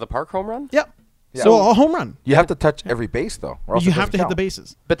park, run. out of the park home run. Yep. Yeah. So a home run. You have to touch every base though, or else You it have to doesn't hit the count.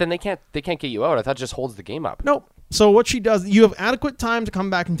 bases. But then they can't get you out. I thought it just holds the game up. Nope. So what she does, you have adequate time to come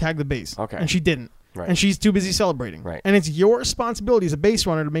back and tag the base. Okay. And she didn't. Right. and she's too busy celebrating. Right. And it's your responsibility as a base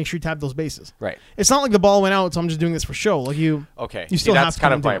runner to make sure you tap those bases. Right. It's not like the ball went out, so I'm just doing this for show. Like you. Okay. You still See, have that's to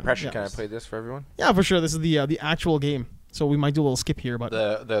kind come of my do it. impression. Yeah. Can I play this for everyone? Yeah, for sure. This is the actual game. So we might do a little skip here, but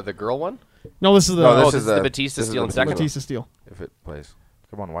The girl one? no, this is the No, this is the Batista steal in Batista. second. Batista steal. If it plays.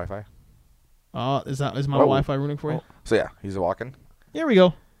 Come on, Wi-Fi. Is my Oh. Wi-Fi ruining for you? So yeah, he's walking. Here we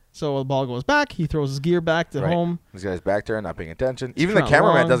go. So the ball goes back. He throws his gear back to Right. home. This guy's back there, not paying attention. Even the not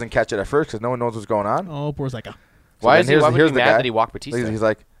cameraman long. doesn't catch it at first because no one knows what's going on. Oh, poor Zeka. Why then is he? here's- Why would he here's be the mad guy. that he walked Batista? He's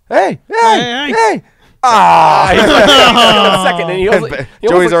like, hey, Hey, hey, hey. hey. Ah! He's on second, and he And almost, he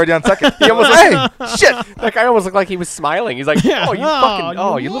Joey's almost already on second. He almost hey, shit. that guy almost looked like he was smiling. He's like, Yeah. "Oh, you Oh, fucking, you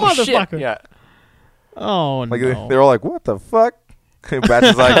oh, you little shit." motherfucker. Yeah. Oh Like no! they're all like, what the fuck? Bats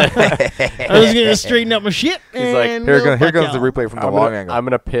is like, I was gonna straighten up my shit. He's like, and here we'll goes fuck the y'all. replay from the long angle. I'm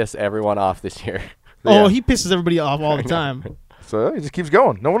gonna piss everyone off this year. Oh, Yeah. he pisses everybody off all the time. So he just keeps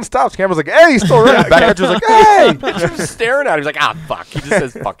going. No one stops. Camera's like, hey, he's still running. Backcatcher's like, hey. He's just staring at him. He's like, "Ah, fuck." He just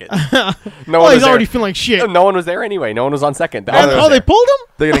says, "Fuck it." No Oh, one he's was already there. feeling like shit. No one was there anyway. No one was on second. The And- other was oh, they there. pulled him.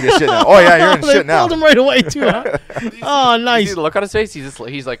 They're going to get shit now. Oh, yeah, you're in They shit now. pulled him right away too. Huh? Oh, You nice. see the look on his face.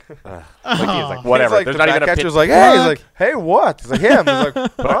 He's like, Ugh. Like, he's like, Oh. whatever. He's like, There's the not even a backcatcher's pitch. like, hey. He's Fuck. like, hey, what? He's like, him. He's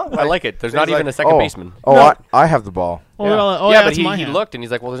like, huh? I like it. There's not He's even like, a second oh, baseman. Oh, No. I have the ball. Oh, yeah, yeah, yeah, but that's he my hand. looked and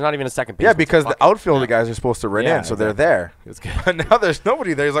he's like, "Well, there's not even a second baseman." Yeah, because Fuck the outfielder guys are supposed to run Yeah, in, so they're exactly. there. it. It's good. But now there's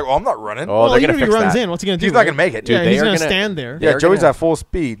nobody there. He's like, well, I'm not running. Oh, Well, they're even gonna if he fix runs that. in, what's he gonna do? He's not right? going to make it. Dude, Yeah, they he's are gonna gonna- stand there. Yeah, they're Joey's gonna- at full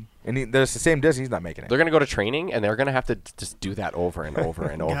speed, and there's the same distance. He's not making it. They're gonna go to training and they're gonna have to just do that over and over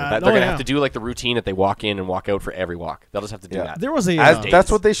and over. God. They're Oh, gonna yeah. have to do like the routine that they walk in and walk out for every walk. They'll just have to do Yeah. that. There was a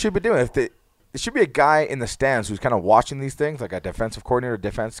That's what they should be doing. If there should be a guy in the stands who's kind of watching these things, like a defensive coordinator,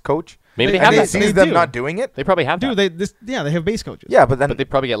 defense coach. Maybe they And have he that. sees They them do. not doing it. They probably have dude. that. They have base coaches. Yeah, but then But they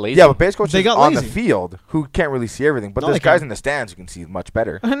probably get lazy. yeah, but base coaches They got on the lazy. field who can't really see everything. But No, there's they guys can. in the stands who can see much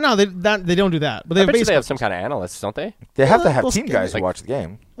better. No, they don't do that. But they I have bet you base they have coaches. some kind of analysts, don't they? They have Well, to have they'll team skip guys it. who Like- watch the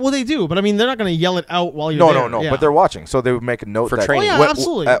game. Well, they do, but I mean, they're not going to yell it out while you're No, there. no, Yeah. but they're watching, so they would make a note For that training. Oh, yeah,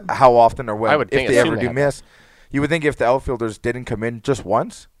 absolutely. How often or when I would if think they assume ever they do have miss. You would think if the outfielders didn't come in just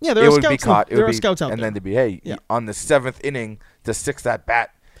once, Yeah, there it are would be scouts. caught. It There would are be, scouts out and there. then they'd be, hey, Yeah. on the 7th inning, the 6th at bat,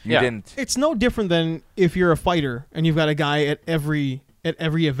 you Yeah. didn't. It's no different than if you're a fighter and you've got a guy at every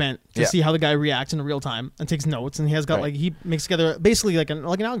event to Yeah. see how the guy reacts in real time and takes notes, and he has got Right. like he makes together basically like an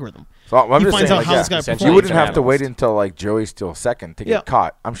algorithm. So I'm He just finds saying, out like, how yeah, this guy essentially you performs. wouldn't He's an have to wait analyst. until like Joey's still second to get Yeah.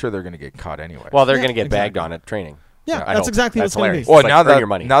 caught. I'm sure they're going to get caught anyway. Well, they're Yeah, gonna get bagged exactly. on at training. Yeah, I that's hope. exactly That's what's gonna hilarious. be. Oh, It's like, now earn that your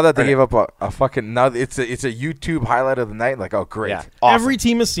money. now that they Earn gave it. up a fucking now it's a YouTube highlight of the night. Like, oh great, Yeah. awesome. Every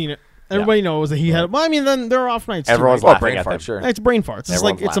team has seen it. Everybody knows that he had. Well, I mean, then there are off nights. Everyone's too, right? oh, laughing brain at fart, them. sure. It's brain farts. It's like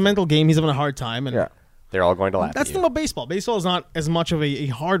Everyone's it's a laughing. mental game. He's having a hard time, and Yeah. They're all going to laugh. that's at the you. thing about baseball. Baseball is not as much of a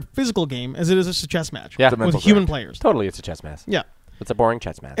hard physical game as it is just a chess match. Yeah. It's a with mental human grind. players. Totally, it's a chess match. Yeah, It's a boring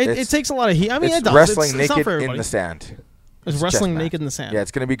chess match. it It's- takes a lot of heat. I mean, It's it does. wrestling it's not naked for in everybody. the sand. It's It's wrestling chess match. naked in the sand. Yeah,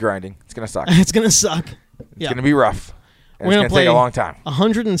 it's going to be grinding. It's going to suck. It's gonna suck. It's Yeah, going to be rough. And We're it's gonna going to take a play long time.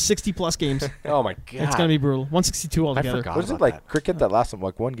 160 plus games. Oh my god. It's gonna be brutal. 162 altogether. forgot. Was it about like that. cricket that lasted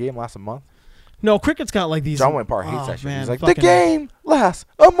like one game last a month? No, cricket's got like these. John Wayne Parr hates oh, that shit. man, He's like, the fucking- game lasts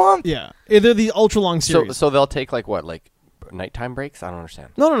a month. Yeah, they're the ultra long So series. so they'll take like what, like nighttime breaks? I don't understand.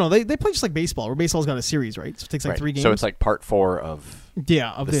 No. They play just like baseball, where baseball's got a series, right? So it takes like Right. 3 games. So it's like part 4 of of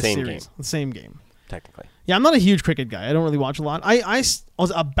the this same series, game. the same game. technically. Yeah, I'm not a huge cricket guy. I don't really watch a lot. I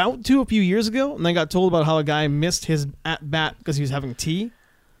was about to a few years ago, and then got told about how a guy missed his at bat because he was having tea,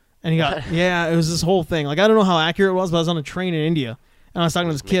 and he got it was this whole thing. Like I don't know how accurate it was, but I was on a train in India, and I was talking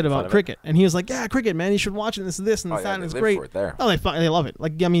to this kid making fun about of it. cricket, and he was like, "Yeah, cricket, man, you should watch it. This and this and Oh, this yeah, that, and they it's live great." for it there. Oh, they love it.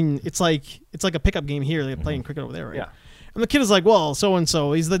 Like I mean, it's like a pickup game here. They're playing cricket over there, right? Yeah. And the kid is like, "Well, so and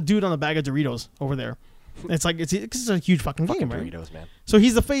so, he's the dude on the bag of Doritos over there." It's like it's a huge fucking Fucking game, right? Doritos, man. So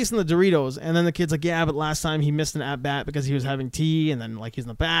he's the face in the Doritos, and then the kid's like, "Yeah, but last time he missed an at bat because he was having tea, and then like he's in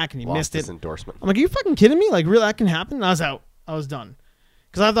the back and he Lost missed his it." endorsement. I'm like, "Are you fucking kidding me? Like, really, that can happen?" And I was out. I was done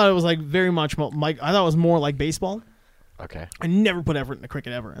because I thought it was like very much like I thought it was more like baseball. Okay. I never put effort into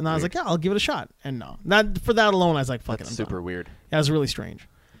cricket ever, and I was like, "Yeah, I'll give it a shot." And no, not for that alone. I was like, "Fuck That's it, I'm super done." weird. Yeah, it was really strange.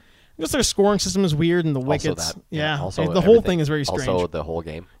 Just their scoring system is weird, and the Also wickets. that. Yeah, Also the whole everything. thing is very strange. Also the whole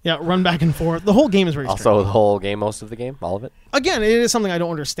game. Yeah, run back and forth. The whole game is very strange. Also the whole game, most of the game, all of it. Again, it is something I don't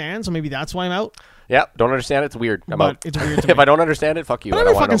understand, so maybe that's why I'm out. Yeah, don't understand it. It's weird. I'm But out. it's weird to If me. I don't understand it, fuck you. But I every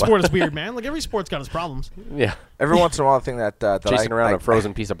don't wanna fucking know sport is weird, man. Like every sport's got its problems. Yeah, Every once in a while, I think that chasing around a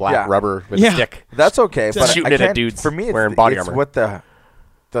frozen piece of black yeah. rubber with Yeah. a stick. That's okay, but Shooting I it at can't- dudes For me, it's, wearing body it's armor. what the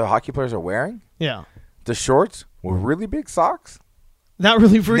hockey players are wearing. Yeah, The shorts with really big socks. that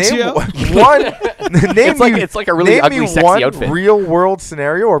really freaks you out. It's like a really name ugly, me sexy one outfit. real world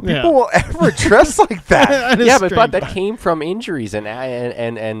scenario where people Yeah. will ever dress like that. That is Yeah, but strange. that came from injuries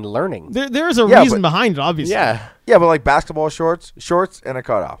and learning. There is a Yeah, reason but- behind it, obviously. Yeah. Yeah, but like basketball shorts and a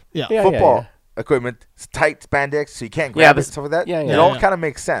cutoff. Yeah. Yeah. Football equipment, tight spandex, so you can't Yeah, grab it, this- stuff like that. yeah, It yeah. all Yeah. kind of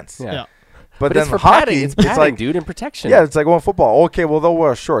makes sense. Yeah. Yeah. But, But then it's for hockey, padding. It's padding, like, dude, and protection. yeah, it's like well, football. Okay, well they'll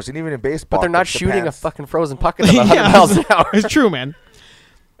wear shorts, and even in baseball, But they're not the shooting pants- a fucking frozen puck at 100 Yeah, miles an hour. It's true, man.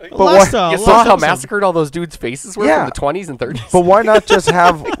 But Last, what- You last saw how episode, massacred all those dudes' faces were Yeah. from the 20s and 30s. But why not just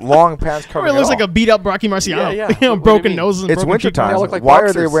have long pants Where covering it looks it like all? a beat up Rocky Marciano. Yeah, yeah. You know, What do you broken mean? noses. And It's broken winter cheekbones. time. They look like Why are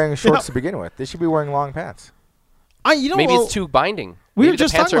they boxers. wearing shorts Yeah. to begin with? They should be wearing long pants. Maybe well, it's too binding. we Maybe were the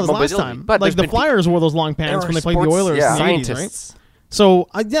just pants talking about are this last mobility. time. But Like there's the been Flyers wore those long there pants are when they played the sports Oilers in the 80s, right? scientists. So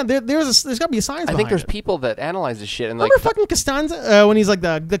yeah, there's got to be a science. I think behind there's it. people that analyze this shit and like Remember fucking Costanza when he's like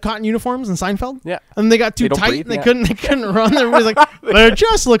the cotton uniforms in Seinfeld? Yeah. And they got too They don't tight breathe, and they yeah. couldn't run. Everybody's like, they're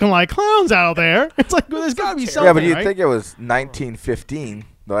just looking like clowns out there. It's like, well, there's got to be something. Yeah, but you'd right? think it was 1915.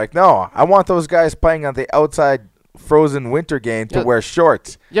 They're like, no, I want those guys playing on the outside frozen winter game to Yeah. wear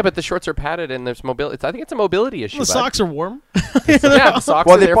shorts. Yeah, but the shorts are padded and there's mobility. I think it's a mobility issue. the bud. socks are warm. Yeah, the socks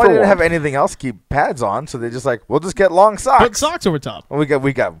Well, are they there probably for didn't have warmth. anything else to keep pads on, so they just like, we'll just get long socks. Put socks over top. Well,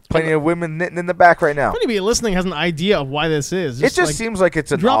 we got plenty of women knitting in the back right now. If anybody listening has an idea of why this is, It just like, seems like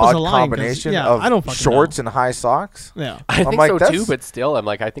it's an drop us odd a line, 'cause, combination yeah, of I don't fucking shorts and high socks. yeah. I think like, so too, that's- but still, I'm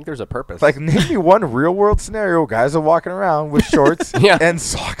like, I think there's a purpose. Like, name me one real world scenario. Guys are walking around with shorts Yeah. and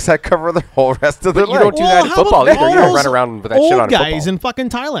socks that cover the whole rest of their But you don't leg. do that in how about football either. You all don't those run around with that shit old on guys football. in fucking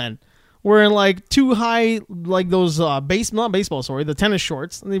Thailand wearing like too high, like those not baseball, sorry, the tennis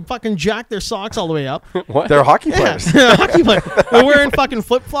shorts, and they fucking jack their socks all the way up. What? They're hockey Yeah, players. hockey players. They're wearing fucking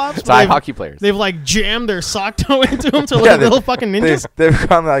flip flops. Thai hockey players. They've like jammed their sock toe into them to look Yeah, like they- little fucking ninjas. They've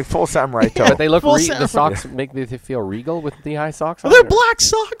gone like full samurai toe. But they look Full the samurai. socks make they feel regal with the high socks on. They're or- black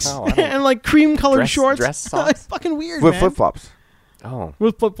socks Oh, I don't- and like cream colored Dress- shorts. dress socks? It's fucking weird, with man. flip flops. Oh,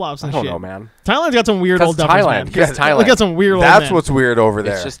 With flip flops I and don't shit. know, man. Thailand's got some weird Because old duffers, Thailand. man. Because Yeah, We Thailand. got some weird old That's men. what's weird over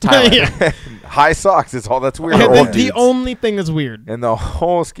there. It's just Thailand. Yeah. High socks is all that's weird. And Old then the dudes. only thing that's weird. In the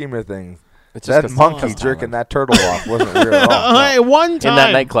whole scheme of things, It's just that 'cause monkey it's jerking Thailand. that turtle off wasn't weird at all. No. Hey, one time. in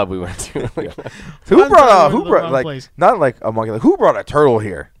that nightclub we went to. Who One brought time a, we who went to the brought wrong like place. not like a monkey? Like, who brought a turtle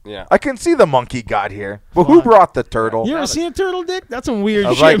here? Yeah. I can see the monkey got here, but who Fuck. brought the turtle? You ever seen a turtle dick? That's some weird I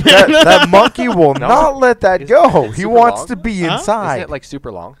was shit, like, man. that monkey will No. not let that Is go. it He super wants long? to be Huh? inside. Isn't it like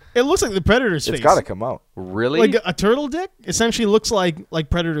super long? It looks like the predator's face. It's got to come out. Really? Like a turtle dick essentially looks like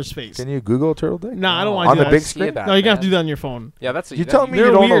predator's face. Can you Google turtle dick? Nah, I don't want On to do the that. big See screen? that, No, you're gonna have man. to do that on your phone. Yeah, that's. You tell me They're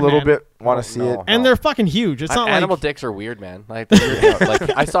you don't weird, a little man. bit want Oh, to see no. it. And they're fucking huge. It's not animal like dicks are weird, man. Like, they're weird.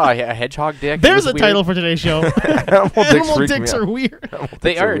 Like I saw a hedgehog dick. it there's was a weird. title for today's show. Animal Animal freak me dicks out. are weird.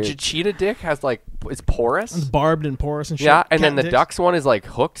 They Dicks are. weird. Cheetah dick has like it's porous. It's barbed and porous and shit. Yeah, and Cat then the dicks. duck's one is like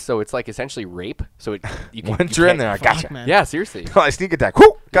hooked, so it's like essentially rape. So it you can Once you you're in can't- there, I Fuck, gotcha. man. Yeah, seriously. I sneak attack.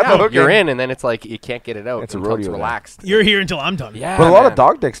 Whoo! Got Yeah, the hook you're in, and then it's like you can't get it out. It's a until it's rodeo then. relaxed. You're here until I'm done. Yeah, But a lot man. of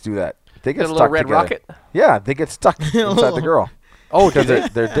dog dicks do that. They get Get a stuck little red together. rocket. Yeah, they get stuck inside the girl Oh, because does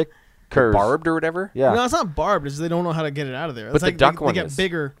it their dick curves. barbed or whatever? Yeah, No, it's not barbed. It's they don't know how to get it out of there. But It's the like duck they one get is.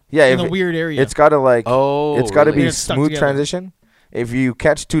 bigger yeah. in If a it- weird area. It's got to like. Oh, It's got to really? be It's stuck smooth together. transition. If you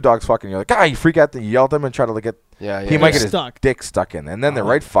catch two dogs fucking, you're like, you freak out, then you yell at them and try to get. Yeah, yeah. He might They're get his stuck. dick stuck in, and then they're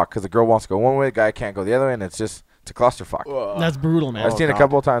right fucked because the girl wants to go one way, the guy can't go the other way, and it's a clusterfuck. That's brutal, man. I've seen a God.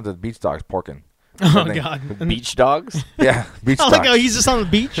 couple of times with beach dogs porking. Oh And they- god. And beach dogs. Yeah, beach I dogs. like how he's just on the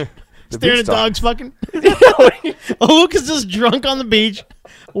beach, staring beach at dog. dogs fucking. Luke is just drunk on the beach,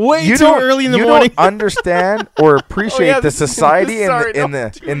 way you too don't, early in the you morning. don't understand or appreciate yeah, the this is- society sorry, in no,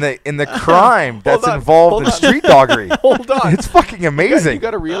 the crime that's on, involved hold in on. street doggery. Hold on. It's fucking amazing. You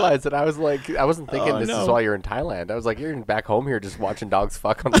got to realize that I was like, I wasn't thinking Oh, this no. is why you're in Thailand. I was like, you're back home here just watching dogs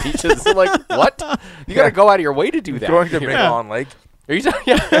fuck on beaches. I'm like, what? You got to go out of your way to do that. Going to You're- Big Yeah. Lawn Lake. Are you talking?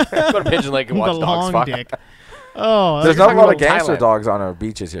 Yeah. Go to Pigeon Lake and the watch dogs long fuck. dick. Oh, There's that's- not a talking lot of about gangster Thailand. dogs on our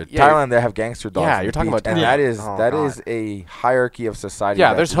beaches here. Yeah, Thailand, they have gangster dogs. Yeah, on you're the talking beach, about and Thailand. that Oh, is God. a hierarchy of society. Yeah,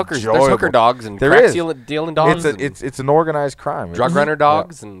 that's there's hookers. enjoyable. There's hooker dogs and There crack is. dealing dogs. and It's an organized crime. drug It's- runner yeah.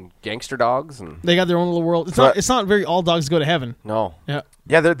 dogs and gangster dogs and they got their own little world. It's So- not. It's not very. All dogs go to heaven. no. Yeah.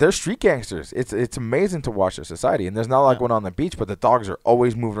 Yeah, they're street gangsters. It's amazing to watch their society, and there's not like Yeah. one on the beach, but the dogs are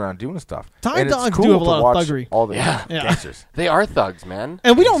always moving around doing stuff. Thai and it's dogs do cool have a to lot of watch thuggery. All the Yeah. Yeah. gangsters. They are thugs, man.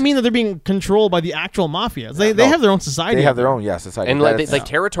 And we don't mean that they're being controlled by the actual mafia. They No. have their own society. They have their own society. And like, That's- like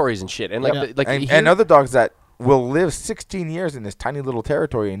territories and shit. And like Yeah. like and, here- and other dogs that will live 16 years in this tiny little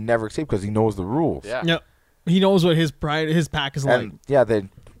territory and never escape because he knows the rules. yeah. Yeah. He knows what his pack is like. And yeah,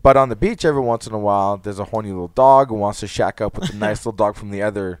 but on the beach every once in a while, there's a horny little dog who wants to shack up with the nice little dog from the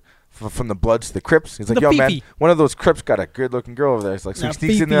other from the Bloods to the Crips. He's like, The yo, man, Fifi. one of those Crips got a good-looking girl over there. It's like, so he Now,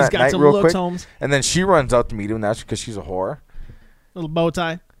 sneaks in there Fifi's at got night some real looks, quick, Holmes. and then she runs out to meet him. That's because she's a whore. Little bow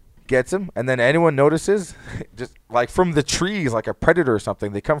tie. Gets him, and then anyone notices, just like from the trees, like a predator or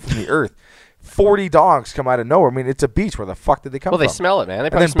something, they come from the earth. 40 dogs come out of nowhere. I mean, it's a beach. Where the fuck did they come Well, from? they smell it, man. They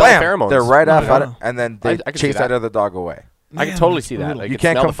And probably then smell the blam, pheromones. they're right off Yeah. at it, and then they I can see chase that. that other dog away. I can Man, totally that's see that. brutal. Like, You could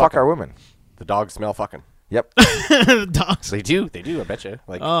can't smell come the fuck fucking- our women. The dogs smell fucking. Yep. The dogs. They do. They do. I bet you.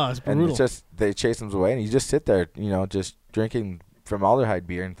 Like, Oh, it's And brutal. it's just they chase them away, and you just sit there, just drinking formaldehyde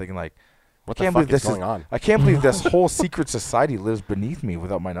beer and thinking like, what I the can't fuck believe is this going on? I can't believe this whole secret society lives beneath me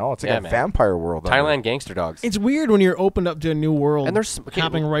without my knowledge. It's like Yeah, a man. vampire world. out Thailand gangster dogs. It's weird when you're opened up to a new world And they're okay,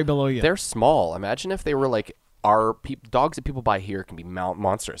 happening right below you. They're small. Imagine if they were like our dogs that people buy here can be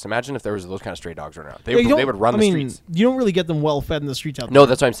monstrous. Imagine if there was those kind of stray dogs running around. Yeah, you They don't- would run I the mean, streets. you don't really get them well fed in the streets out there. No,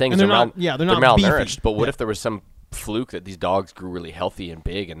 that's what I'm saying. And is they're not- they're not beefy. malnourished. But what Yeah. if there was some fluke that these dogs grew really healthy and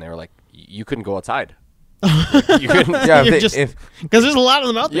big, and they were like, you couldn't go outside. You couldn't. Yeah, You're if just- they, if because there's a lot of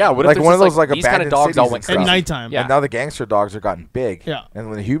them out there. Yeah, what if Like there's one of just, those, like, these kind of abandoned dogs all cities went and at stuff. crazy. nighttime. Yeah. and now the gangster dogs are gotten big. Yeah. And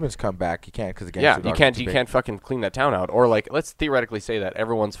when the humans come back, you can't because the gangster Yeah, dogs you are can't too you big. can't fucking clean that town out. Or like, let's theoretically say that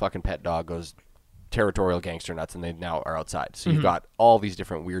everyone's fucking pet dog goes territorial gangster nuts, and they now are outside. So Mm-hmm. you've got all these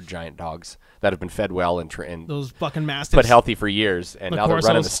different weird giant dogs that have been fed well and Those fucking mastiffs. put healthy for years, and The now they're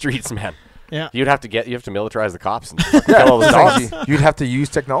running the Corsos. streets, man. Yeah. You have to militarize the cops and fucking kill all those dogs. You'd have to use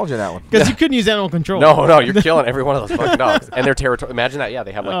technology in that one. Because you couldn't use animal control. No, you're killing every one of those fucking dogs, and they're territorial. Imagine that. Yeah,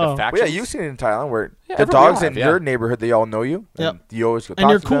 they have like Oh. the factions. Well, yeah, you've seen it in Thailand where Yeah, the everybody dogs have, in yeah. your neighborhood, they all know you. Yep. And you always go And talk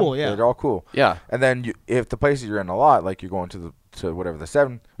you're to them. cool, yeah. They're all cool. Yeah. And then if the places you're in a lot, like you're going to whatever the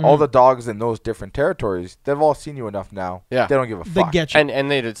 7, all the dogs in those different territories, they've all seen you enough now. Yeah. They don't give a They fuck. get you. And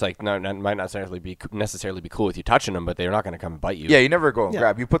they it's like no, might not necessarily be cool with you touching them, but they're not going to come and bite you. Yeah, you never go and Yeah.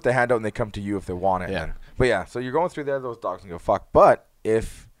 grab. You put the hand out and they come to you if they want it. Yeah. And but yeah, so you're going through there, those dogs can go fuck. But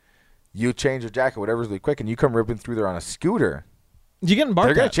if you change your jacket, whatever's really quick, and you come ripping through there on a scooter, You getting barked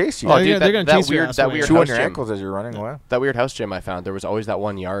they're gonna at. chase you. Oh, They're dude, gonna that chase your weird- ass that away. weird chew on house your gym. ankles as you're running away. That weird house gym I found, there was always that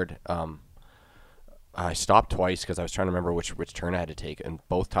one yard. I stopped twice because I was trying to remember which turn I had to take, and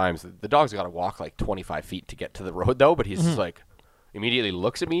both times the dog's got to walk like 25 feet to get to the road though. But he's just like immediately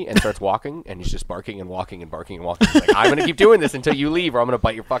looks at me and starts walking, and he's just barking and walking and barking and walking. He's like, I'm gonna keep doing this until you leave, or I'm gonna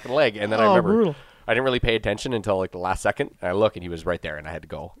bite your fucking leg. And then I Oh, remember brutal. I didn't really pay attention until like the last second. And I look, and he was right there, and I had to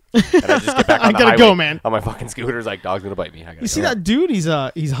go. And I just get back on I the gotta highway go, man. On my fucking scooter, it's like dog's gonna bite me. I gotta You see go. that dude? He's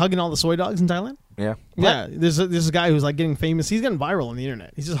hugging all the soy dogs in Thailand. Yeah. Yeah, there's a guy who's like getting famous. He's getting viral on the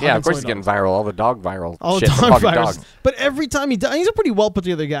internet. He's just hugging Yeah, of course soy he's getting dogs. viral. All the dog viral All shit the from dog hugging virus. dogs. But every time he does, he's a pretty well put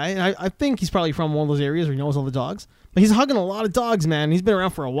together guy. And I think he's probably from one of those areas where he knows all the dogs. But he's hugging a lot of dogs, man. He's been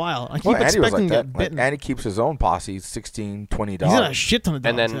around for a while. I keep Well, Andy was expecting like to that. get Like, bitten. Andy keeps his own posse, 16, 20 dogs. He's got a shit ton of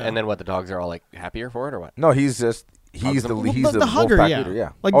dogs. And then what? The dogs are all like happier for it, or what? No, he's the Well, he's the hugger, Wolfpack yeah. leader,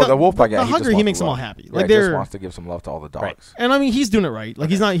 yeah. Like oh, the- the Wolfpack the guy. hugger, just he wants makes to them all love. happy. Yeah, Like, he just they're- wants to give some love to all the dogs. Right. And I mean, he's doing it right. Like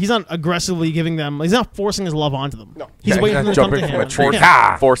he's not aggressively giving them. He's not forcing his love onto them. No. He's Yeah, waiting he's for not them to come jumping to from him. a tree.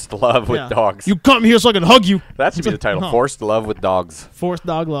 Yeah. Forced love with Yeah. dogs. You come here so I can hug you. That should be the title. No. Forced love with dogs. Forced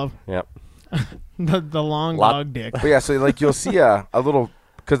dog love. Yep. The long Lot- dog dick. But yeah, so like you'll see a little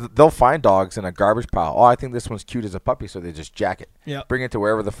because they'll find dogs in a garbage pile. Oh, I think this one's cute as a puppy, so they just jack it, Yeah. bring it to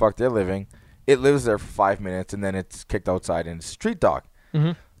wherever the fuck they're living. It lives there for 5 minutes, and then it's kicked outside, and it's a street dog.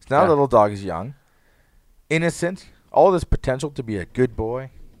 Mhm. So now Yeah. the little dog is young, innocent, all this potential to be a good boy,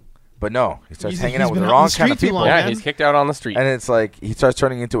 but no, he starts He's- hanging he's out with been the out in wrong the kind of street too people. long, Yeah, man. he's kicked out on the street. And it's like he starts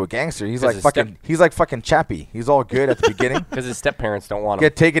turning into a gangster. He's 'Cause like his fucking. He's like fucking Chappie. He's all good at the beginning. Because his step parents don't want him.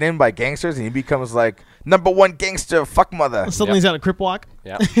 Get taken in by gangsters, and he becomes like #1 gangster. Fuck mother. Suddenly he's got a crip walk.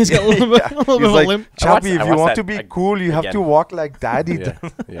 Yeah. He's got a little bit, Yeah. a little bit He's of like, a limp. I watched- Chappie, if I you watched want that to be ag- cool, you have again. to walk like daddy. Yeah.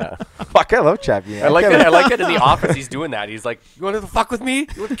 Yeah. Fuck, I love Chappie. I like it. I like it in the office. He's doing that. He's like, "You want to fuck with me?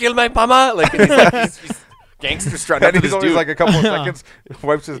 You want to kill my mama?" Like he's gangster strutting up And to he's this only dude. like a couple of seconds,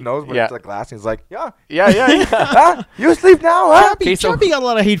 wipes his nose, but Yeah. it's like glass. And he's like, yeah, yeah. huh? You sleep now, huh? Okay, so- Chappie got a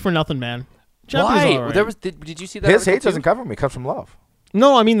lot of hate for nothing, man. Chappie's Why? all right. There was. Did you see that? His article hate too? doesn't come from me. It comes from love.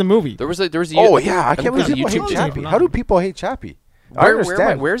 No, I mean the movie. There was a. Oh, yeah. I think can't believe there people was a hate YouTube channel. Chappie. How do people hate Chappie? I Where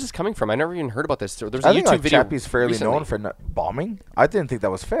understand. is this coming from? I never even heard about this. There's a I think YouTube like video. Chappie's fairly recently. known for bombing. I didn't think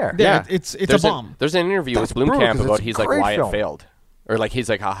that was fair. Yeah, it's There's a bomb. There's an interview That's with brutal, Bloomkamp 'cause about it's a he's like great why film. it failed, or like he's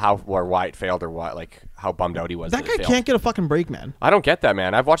like how or why it failed, or why like how bummed out he was. That it guy failed. can't get a fucking break, man. I don't get that,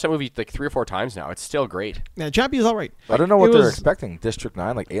 man. I've watched that movie like 3 or 4 times now. It's still great. Yeah, Chappie's all right. I don't know what it they're was- expecting. District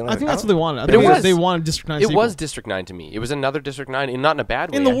 9, like Alien. I think that's what they wanted. I But it think was- they wanted District 9 It sequel. was District 9 to me. It was another District 9, and not in a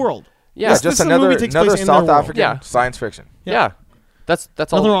bad way. in the world. Yeah, Just This movie another takes another place in South their world. African Yeah. science fiction. yeah. That's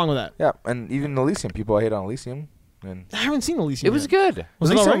all. Nothing wrong with that. Yeah, and even Elysium. People hate on Elysium. And I haven't seen Elysium. It was yet. good.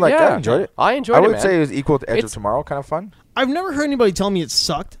 Was it Elysium, alright? like, I enjoyed it. I enjoyed I it, would man. say it was equal to Edge of It's- Tomorrow, kind of fun. I've never heard anybody tell me it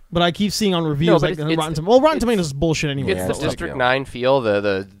sucked, but I keep seeing on reviews No, but like it's- Rotten Tomatoes. Well, Rotten it's- Tomatoes is bullshit anyway. It's Yeah, the it's like, District you know. 9 feel, the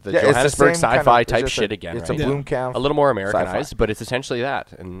Yeah, it's the Johannesburg same kind sci-fi of, it's type just shit a, again, It's right? a Blomkamp. A little more sci-fi. Americanized, but it's essentially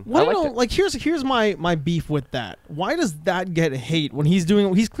that. And Well, I liked you know, it. like here's my beef with that. Why does that get hate when he's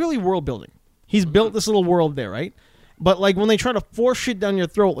clearly world building? He's built this little world there, right? But like when they try to force shit down your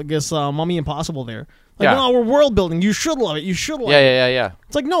throat, like this Mummy Impossible there. Like, Yeah. no, we're world building. You should love it. You should like it. Yeah.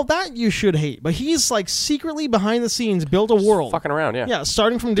 It's like, no, that you should hate. But he's like secretly behind the scenes built a world. Fucking around, yeah. Yeah,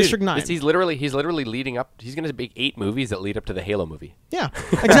 starting from Dude, District 9. He's literally leading up. He's going to make 8 movies that lead up to the Halo movie. Yeah,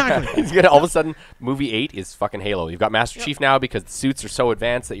 exactly. He's gonna all of a sudden movie 8 is fucking Halo. You've got Master Chief now because the suits are so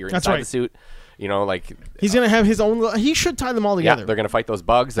advanced that you're That's inside right. the suit. You know, like He's going to have his own... He should tie them all yeah, together. they're gonna fight those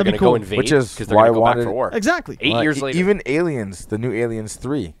bugs. They're That'd gonna be go cool. invade, Which is because they're why gonna I go back wanted- for war. Exactly. 8 Like, years later. Even Aliens, the new Aliens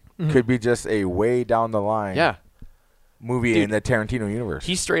 3, could be just a way down the line Yeah, movie Dude, in the Tarantino universe.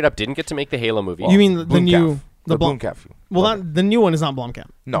 he straight up didn't get to make the Halo movie. You mean the new... The Blom- Blomkamp. Well, not, the new one is not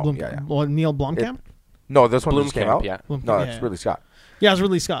Blomkamp. No, yeah. Well, Neil Blomkamp? No, this one just came Blomkamp, out. yeah. Blomkamp, No, yeah, it's yeah. Ridley Scott. Yeah, it's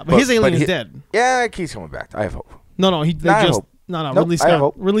Ridley Scott. But his alien is dead. Yeah, he's coming back. I have hope. No, they I just... hope. No, Nope, Ridley I have Scott.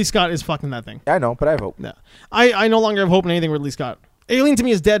 hope. Ridley Scott is fucking that thing. I know, but I have hope. No. I no longer have hope in anything Ridley Scott. Alien to me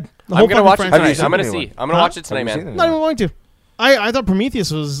is dead. The I'm whole gonna fucking watch it franchise. Have you tonight. seen I'm gonna the new see. one? I'm gonna Huh? watch it tonight, Have you seen man. it? Not even going to. I thought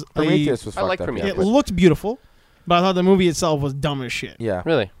Prometheus was... Prometheus was I like fucked up. Prometheus. It looked beautiful, but I thought the movie itself was dumb as shit. Yeah.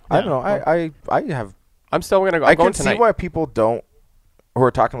 Really? I don't know. I have. I'm still gonna go. I I'm going can see tonight. why people don't, who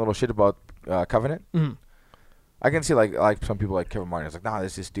are talking a little shit about Covenant. Mhm. I can see like some people like Kevin Martin is like, nah,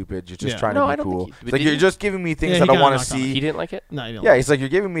 this is stupid. You're just Yeah. trying No, to I be don't cool. think he- It's but like you're didn't- just giving me things Yeah, that he I got want to knocked off. see. He didn't like it. No, you don't. Yeah, he's like, you're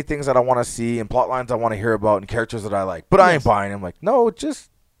giving me things that I want to see and plot lines I want to hear about and characters that I like, but I ain't Yes. buying. I'm like, no, just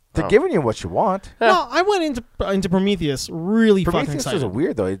they're Oh. giving you what you want. No, I went into Prometheus really fucking Prometheus excited. was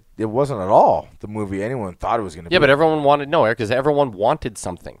weird though. It wasn't at all the movie anyone thought it was going to be. Yeah, but everyone wanted because everyone wanted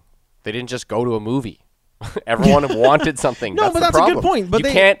something. They didn't just go to a movie. Everyone wanted something. No, that's but the that's a problem. good point. But you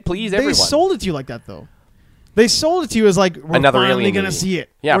they can't please They everyone. sold it to you like that, though. They sold it to you as like, we're Another finally alien gonna movie. see it.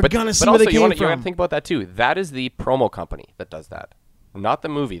 Yeah, we're but gonna see but where also they you came want to from. think about that too. That is the promo company that does that, not the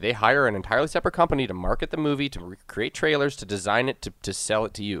movie. They hire an entirely separate company to market the movie, to create trailers, to design it, to sell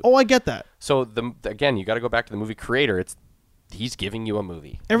it to you. Oh, I get that. So again, you got to go back to the movie creator. He's giving you a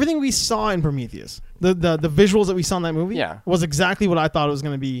movie. Everything we saw in Prometheus, the visuals that we saw in that movie, Yeah. was exactly what I thought it was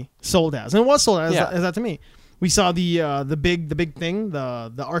going to be sold as, and it was sold as, Yeah. as that to me. We saw the big thing,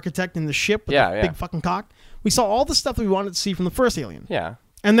 the architect in the ship with the big fucking cock. We saw all the stuff that we wanted to see from the first Alien, Yeah,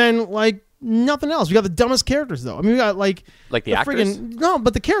 and then like nothing else. We got the dumbest characters though. I mean, we got like the actors. no,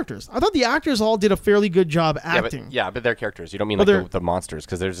 but the characters. I thought the actors all did a fairly good job acting. But they're characters. You don't mean But like the monsters,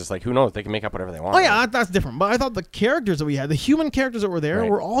 because there's just like, who knows? They can make up whatever they want. Oh yeah, right? that's different. But I thought the characters that we had, the human characters that were there,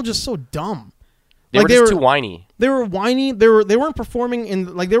 Right. were all just so dumb. they were just too whiny. They were whiny. They weren't performing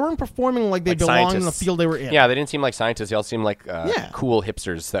like they Like belonged in the scientists. field they were in. Yeah, they didn't seem like scientists. They all seemed like cool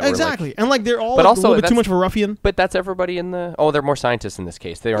hipsters that were exactly. like, And like they're all But like, also a little bit too that's- much of a ruffian. but that's everybody in the. Oh, they're more scientists in this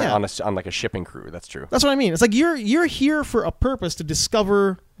case. They aren't Yeah. on like a shipping crew. That's true. That's what I mean. It's like you're here for a purpose to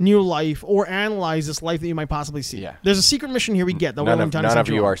discover new life or analyze this life that you might possibly see. Yeah. There's a secret mission here we get that None we're of, trying none to of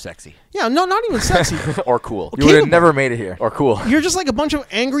send you on. are sexy Yeah, no, not even sexy. or cool you would have capable. never made it here. or cool. You're just like a bunch of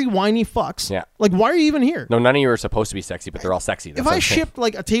angry, whiny fucks. Yeah. Like, why are you even here? No, none of you are supposed to be sexy, but they're all sexy. That's If what I I'm saying. shipped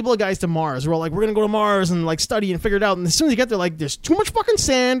like a table of guys to Mars, we're all like, we're gonna go to Mars and like study and figure it out. And as soon as you get there, like, there's too much fucking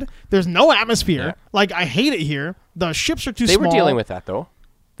sand. There's no atmosphere. Yeah. Like, I hate it here. The ships are too They small. were dealing with that though.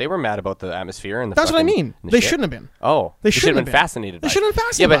 They were mad about the atmosphere and the. That's what I fucking- mean. and the They shit. shouldn't have been. Oh, They should shouldn't have have been been. fascinated. They by should it. have been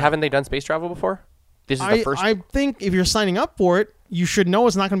fascinated Yeah, by but it. haven't they done space travel before? This is the first. I think if you're signing up for it, you should know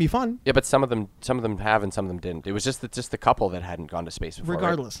it's not going to be fun. Yeah, but some of them have and some of them didn't. It was just the couple that hadn't gone to space before. right?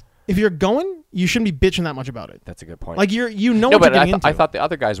 Regardless, if you're going, you shouldn't be bitching that much about it. That's a good point. Like you know no, what you're but getting into. I thought the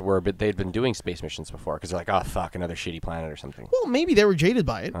other guys were, but they'd been doing space missions before because they're like, oh fuck, another shitty planet or something. Well, maybe they were jaded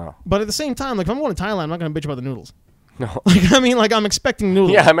by it, Oh. but at the same time, like if I'm going to Thailand, I'm not going to bitch about the noodles. No. Like I mean, like I'm expecting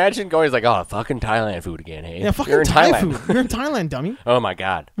noodles. Yeah, imagine going it's like, oh fucking Thailand food again. Hey, Yeah, fucking you're in Thai Thailand. food. You're in Thailand, dummy. Oh my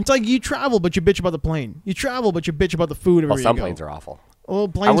god. It's like you travel, but you bitch about the plane. You travel, but you bitch about the food everywhere Well, some you go. planes are awful. Well,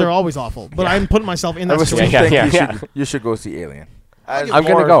 planes would- are always awful, but I'm putting myself in I that was situation. think Yeah. you should go see Alien. As I'm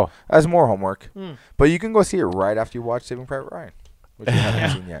gonna more- go. as more homework, Hmm. but you can go see it right after you watch Saving Private Ryan, which you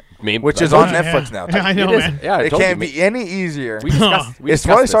haven't seen yet, Maybe, which I is told on you. Netflix now. Yeah, I know, It is. man. Yeah, I It told can't you. be any easier. We discussed. we It's discussed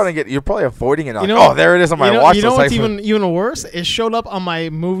probably this. starting to get. You're probably avoiding it. Like, You know- oh, there it is on my you watch know list. what's Like, even worse? It showed up on my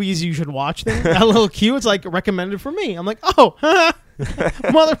movies you should watch thing. That little cue, it's like recommended for me. I'm like, oh,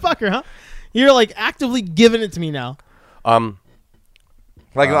 motherfucker, huh? You're like actively giving it to me now.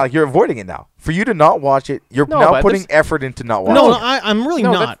 like you're avoiding it now. For you to not watch it, you're No, now but putting there's- effort into not watching No, it. I'm really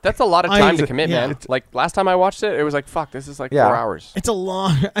No, not. that's a lot of I- time to commit, yeah. man. Like last time I watched it, it was like, fuck, this is like Yeah. 4 hours. It's a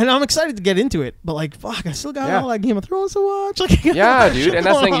long, and I'm excited to get into it, but like, fuck, I still got Yeah. all that Game of Thrones to watch. Like, Yeah, dude. And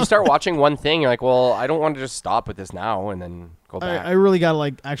that's the thing. You start watching one thing, you're like, well, I don't want to just stop with this now and then go back. I really gotta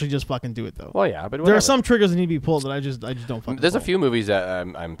like actually just fucking do it though. Well, yeah, but there whatever. are some triggers that need to be pulled that I just don't fucking. There's a pull. few movies that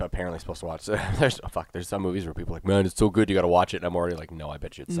I'm apparently supposed to watch. There's some movies where people are like, man, it's so good, you got to watch it. And I'm already like, no, I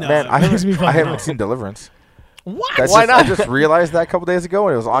bet you it's No. Man, that makes me I fucking haven't mad. seen Deliverance. What? That's Why just, not? I just realized that a couple days ago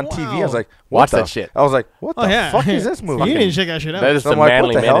when it was on TV. I was Wow. like, what Watch the that shit. I was like, what Oh the yeah, fuck is this movie? You need to check that shit out. That is So I'm some like,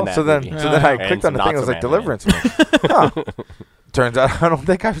 manly what the men hell? in that So then, movie. so then I And clicked on the some thing. I was not like, so manly men. Deliverance. Huh. Turns out I don't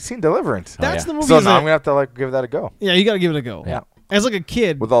think I've seen Deliverance. That's yeah. the movie. So that- now I'm gonna have to like give that a go yeah, you gotta give it a go. Yeah. As like a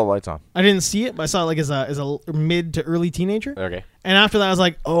kid, with all the lights on. I didn't see it, but I saw it like as a mid to early teenager. Okay. And after that, I was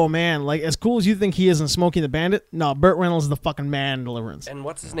like, oh man, like as cool as you think he is in Smokey and the Bandit, no, Burt Reynolds is the fucking man in Deliverance. And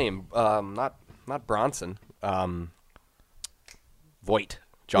what's his name? Not Bronson. Voight.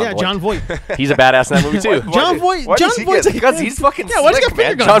 Yeah, John Voight. He's a badass in that movie too. John Voight. why John does he Voight's get- Because he's fucking Yeah, why's he slick, got man.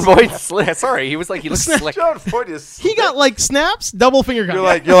 finger John guns? Voight's slick. Sorry, he looks slick. John Voight is. He got like snaps, double finger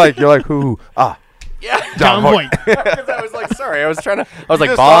guns. You're like who? Yeah. John Voight. Because I was like, sorry, I was like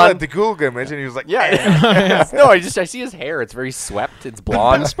Just saw Bond. that the Google image and he was like, Yeah. No, I see his hair. It's very swept. It's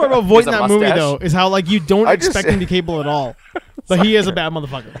blonde. The best part about Voight He in has a that movie mustache. though is how like you don't I just- expect him to be capable at all, but he is a bad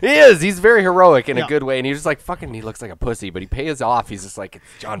motherfucker. He is. He's very heroic in Yeah. a good way, and he's just like fucking. He looks like a pussy, but he pays off. He's just like, it's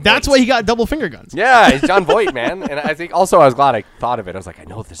John. That's Voight. why he got double finger guns. Yeah, he's John Voight, man. And I think also I was glad I thought of it. I was like, I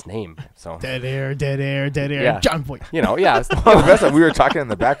know this name, so Dead air, dead air, dead air. Yeah. John Voight. you know, yeah. the best that we were talking in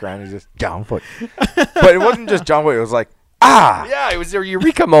the background. He's just John Voight, but it wasn't just John Voight. It was like Yeah, it was a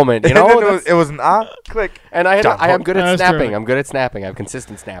eureka moment, you And then know. it was an click. And I John am Voight. good at That's snapping. terrific. I'm good at snapping. I have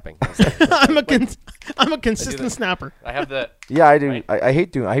consistent snapping. I'm a consistent that. snapper. I have the. Yeah, I do. Right. I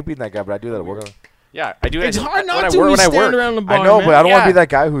hate being that guy, but I do that at work. Yeah, I do. It's it hard when not I to work, when you when I stand work. around the bar. I know, man. but I don't want to Yeah. be that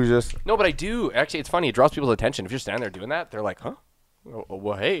guy who's just. No, but I do. Actually, it's funny. It draws people's attention. If you're standing there doing that, they're like, "Huh?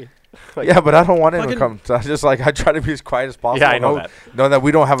 Well, hey." Like, Yeah, but I don't want him to Fucking- come. So I just like I try to be as quiet as possible. I know that. Know that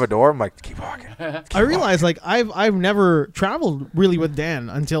we don't have a door. I'm like, keep walking. I realize like I've never traveled really with Dan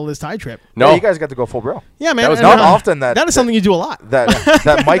until this Thai trip. No, Yeah, you guys got to go full barrel. Yeah, man. That was and, Not uh, often that That is something you do a lot. that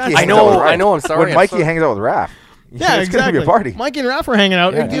Mikey. I hangs out with know. Raph. I know. I'm sorry. When I'm Mikey so- hangs out with Raph, Yeah, it's exactly. gonna be a party. Mike and Raph were hanging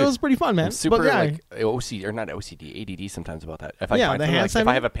out. Yeah, it dude. was pretty fun, man. I'm super but yeah, like OCD or not OCD, ADD sometimes about that. If I Yeah, find the something, hand like, if sign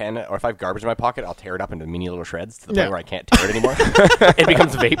I have a pen or if I have garbage in my pocket, I'll tear it up into mini little shreds to the Yeah. point where I can't tear it anymore. It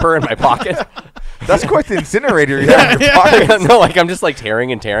becomes vapor in my pocket. That's quite the incinerator you have in your pocket. No, like I'm just like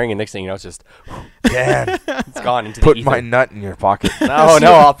tearing, and next thing you know, it's just Dan, it's gone into put the my ether. nut in your pocket. No,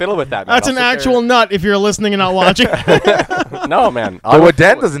 I'll fiddle with that. Man. that's I'll an sit there- actual nut if you're listening and not watching. No, man. But what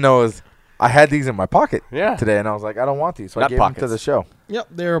Dan doesn't know is I had these in my pocket Yeah. today, and I was like, I don't want these, so I Nut gave them to pockets. the show. Yep,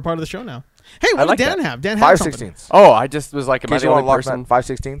 they're a part of the show now. Hey, what like did Dan that. have? Dan had something. 5/16. Oh, I just was like, In am I case the you want only to lock person?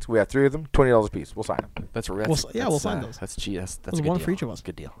 that 5/16s, we have 3 of them, $20 a piece. We'll sign them. That's we'll sign those. That's cheap. That's There's a good one deal. for each of us.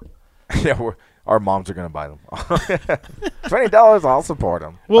 Good deal. Yeah, our moms are gonna buy them. $20, I'll support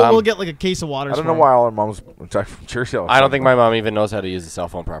them. We'll get like a case of water. I don't know why all our moms. Churchill. I don't think my mom even knows how to use a cell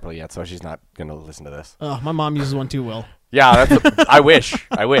phone properly yet, so she's not gonna listen to this. My mom uses one too, Will. Yeah, I wish.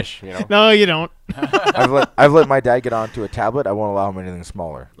 You know. No, you don't. I've let my dad get onto a tablet. I won't allow him anything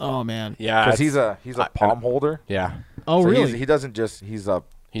smaller Oh man. Yeah, because it's- he's a palm holder. yeah. Oh So really? He doesn't just he's a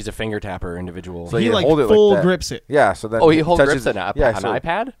He's a finger tapper individual. So he you like hold it like full that. grips it. yeah. So then Oh, he touches grips an iPad. Yeah, an so-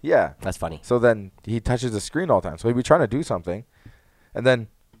 iPad. Yeah. That's funny. So then he touches the screen all the time. So he'll be trying to do something, and then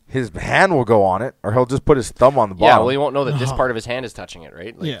his hand will go on it, or he'll just put his thumb on the Yeah, bottom. well, you won't know that this Oh. part of his hand is touching it,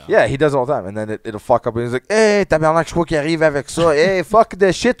 right? Like, Yeah. Yeah, he does it all the time, and then it'll fuck up, and he's like, "Hey, tabarnak, je crois qu'il arrive avec ça. Hey, fuck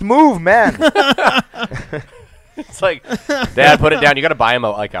the shit, move, man." It's like, Dad, put it down. You got to buy him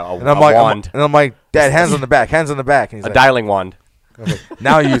a And I'm like, wand, Dad, hands on the back, hands on the back. And he's a like, dialing wand. okay,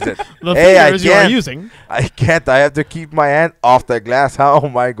 now use it. The Hey, I fingers you are can't. using. I can't. I have to keep my hand off the glass. How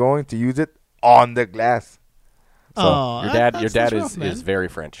am I going to use it on the glass? So Oh, Your that- dad that's is rough, man. is very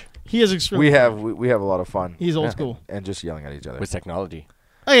French He is extremely. we have a lot of fun. He's old Yeah. school. And just yelling at each other. with technology.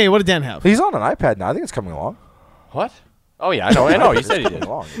 Okay, what did Dan have? He's on an iPad now. I think it's coming along. What? Oh yeah, I know. He said he Coming did.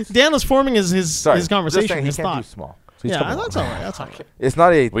 along. Dan was forming his Sorry, his just conversation, saying, his he can't thought. do small. So he's Yeah, coming that's along. all right. That's all right. It's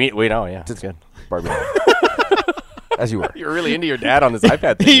not a We know. Yeah, that's good. Barbie. As you were. You're really into your dad on this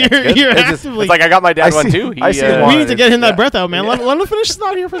iPad thing. That's good. You're It's just- actively. It's like I got my dad I one see- too. I see him we on need to get him that yeah. breath out, man. Let him finish his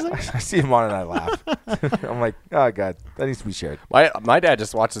thought here for a second. I see him on and I laugh. I'm like, oh god, that needs to be shared. My dad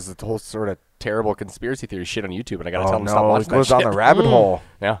just watches the whole sort of terrible conspiracy theory shit on YouTube, and I gotta tell him to stop no, watching it goes that down shit. the rabbit hole.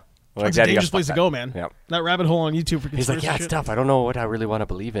 Yeah. Like, That's a Daddy, you dangerous gotta place to fuck go, that. man. Yep. That rabbit hole on YouTube for He's like, conspiracy yeah, it's shit. tough. I don't know what I really want to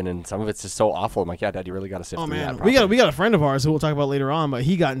believe in, and some of it's just so awful. I'm like, yeah, Dad, you really got to sift Oh through man, that. we got a friend of ours who we'll talk about later on, but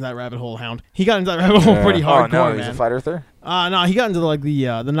he got into that rabbit hole. Hound. He got into that rabbit hole pretty Oh hardcore, no, he's man. a flat earther. No, he got into like the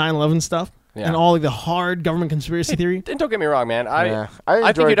 9/11 stuff Yeah. and all like the hard government conspiracy theory. And don't get me wrong, man. Yeah. I I think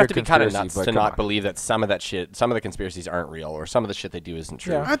enjoy you'd a have to good be kind of conspiracy, nuts but to come not on. believe that some of that shit, some of the conspiracies aren't real, or some of the shit they do isn't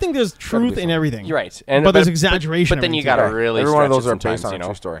true. Yeah. I think there's truth in some. everything. You're right, and But there's exaggeration But then you everything. got to really Every one of stretch those it are based sometimes, on you a know?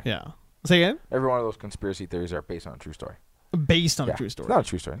 true story. Yeah. Say again. Every one of those conspiracy theories are based on a true story. Based on Yeah. a true story. It's not a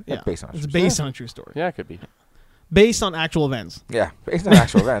true story. Yeah. It's based on a It's true based story. on a true story. Yeah, it could be. Based on actual events. Yeah, based on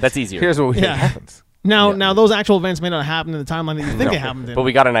actual events. That's easier. Here's what we think Yeah. happens. Now, Yeah. now those actual events may not happen in the timeline that you think No. they happened in. But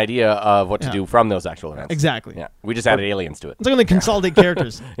we got an idea of what to Yeah. do from those actual events. Exactly. Yeah, we just added aliens to it. It's like when they consolidate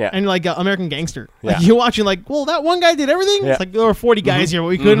characters. Yeah. And like American Gangster. Like Yeah. you're watching like, well, that one guy did everything. Yeah. It's like there were 40 guys here, but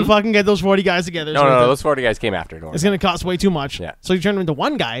we couldn't fucking get those 40 guys together. So No, those 40 guys came after. Don't it's worry. going to cost way too much. Yeah. So you turn him into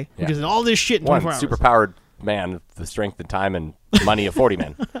one guy who Yeah. does all this shit in One 24 hours. superpowered man with the strength and time and money of 40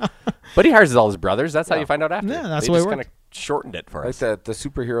 men. But he hires all his brothers. That's how you find out after. Yeah, that's they the way it just kind worked. of shortened it for Like us. the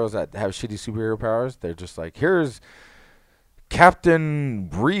superheroes that have shitty superhero powers, they're just like, here's Captain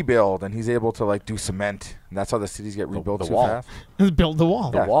Rebuild, and he's able to like do cement, and that's how the cities get rebuilt the so wall. fast. Build the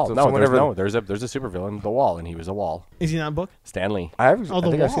wall. The Yeah, wall. so No, whenever- there's a supervillain, the wall, and he was a wall. Is he in that book? Stanley. I have. Oh, I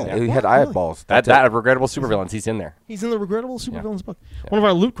the think I've wall. seen it. He What? had Really? eyeballs. That That's it. regrettable supervillains. He's in there. He's in the regrettable supervillains book. One of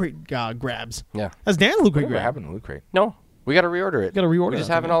our loot crate grabs. Yeah. That's Dan loot crate What grab. happened to Loot Crate? No, we got to reorder it. Gotta reorder We just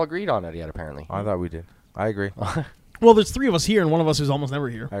that haven't thing. all agreed on it yet. Apparently. I thought we did. I agree. Well, there's 3 of us here, and one of us is almost never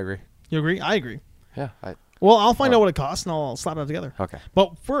here. I agree. You agree? I agree. Yeah. Well, I'll find out what it costs, and I'll slap it together. Okay.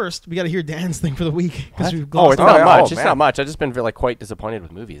 But first, we got to hear Dan's thing for the week. 'cause we've Oh, glossed it's over not it. much. Oh, It's man. not much. I've just been like quite disappointed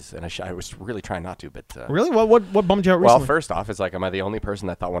with movies, and I was really trying not to. But Really? What bummed you out well, recently? first off, it's like, am I the only person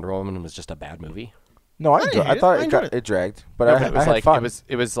that thought Wonder Woman was just a bad movie? No, I didn't enjoyed. hate I it. thought I enjoyed it. it dragged, but No, I it was had like fun.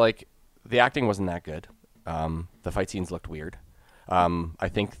 it was like the acting wasn't that good. The fight scenes looked weird. I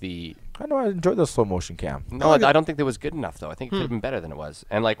think I know I enjoyed the slow motion cam. I don't think that was good enough though. I think it could have been better than it was.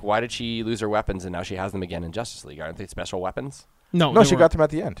 And like, why did she lose her weapons and now she has them again in Justice League? Aren't they special weapons? No, No, they she weren't. got them at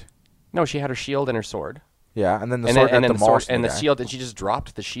the end. No, she had her shield and her sword. Yeah, and then the and sword then, and got then the sword demolished and the guy. shield, and she just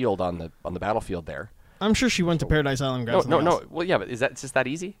dropped the shield on the battlefield there. I'm sure she went to Paradise Island and No, grabbed no, something no. else. Well, yeah, but is that just that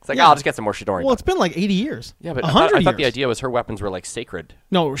easy? It's like, Yeah. I'll just get some more Shidori. Well, it's been like 80 years. yeah, but 100 I thought the years. idea was her weapons were like sacred.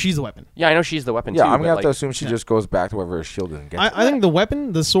 No, she's the weapon. Yeah, I know she's the weapon Yeah, too. I'm but, gonna have like, to assume she just goes back to wherever her shield isn't getting. I think the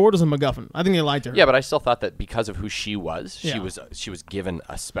weapon, the sword, is a MacGuffin. I think they lied to her. Yeah, but I still thought that because of who she was, Yeah. she was given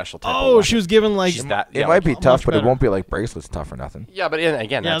a special type. of Oh, weapon. she was given like. She's that. It yeah, might be much tough, but it better. won't be like bracelets tough or nothing. Yeah, but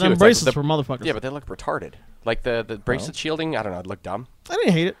again, Yeah, that too. them It's bracelets like were motherfuckers. Yeah, but they look retarded. Like the bracelet shielding. I don't know. It looked dumb. I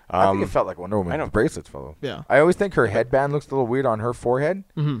didn't hate it. I think it felt like Wonder Woman. I with know. the bracelets, fellow. Yeah. I always think her headband looks a little weird on her forehead.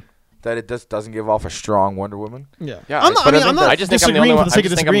 Mm-hmm. That it just doesn't give off a strong Wonder Woman. Yeah. Yeah, I'm not, but I I mean, I'm think not I just think I'm the disagreeing only for one. the I sake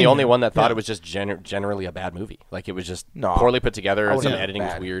just of think I'm the disagreeing. only one that thought Yeah. it was just generally a bad movie. Like it was just No. poorly put together. I Some wouldn't editing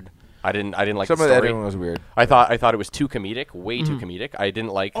was bad. weird. I didn't like Some the of the story. editing was weird. I thought it was too comedic, way too comedic. I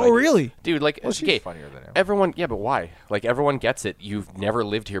didn't like. Oh, like- really? Dude, like, Well, she's okay, funnier than him. everyone. Yeah, but why? Like, everyone gets it. You've never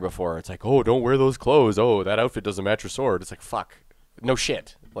lived here before. It's like, oh, don't wear those clothes. Oh, that outfit doesn't match your sword. It's like, fuck, no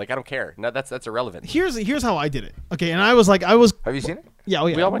shit. Like, I don't care. No, that's irrelevant. Here's how I did it. Okay, and I was like, I was. Have you seen it? Yeah, oh,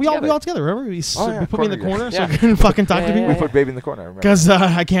 yeah. We all went we together. all together. Remember, we yeah, put me in the corner, corner yeah. so I couldn't fucking talk to Yeah, people. We put baby in the corner. I remember. Because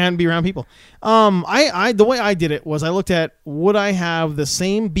I can't be around people. I the way I did it was I looked at would I have the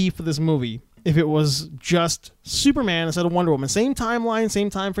same beef with this movie if it was just Superman instead of Wonder Woman, same timeline, same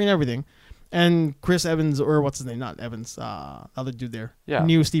time frame, everything, and Chris Evans or what's his name? Not Evans, other dude there. Yeah.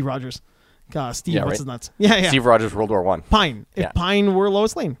 New Steve Rogers. Steve, Yeah, what's right. his nuts? Yeah. Steve Rogers, World War One. Pine. If Yeah. Pine were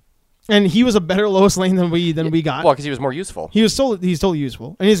Lois Lane, and he was a better Lois Lane than we got. Well, because he was more useful. He's totally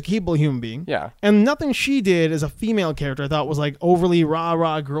useful, and he's a capable human being. Yeah. And nothing she did as a female character I thought was like overly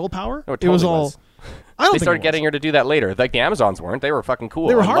rah girl power. No, it it was totally all. was. I don't They think started it getting was. her to do that later. Like the Amazons weren't. They were fucking cool.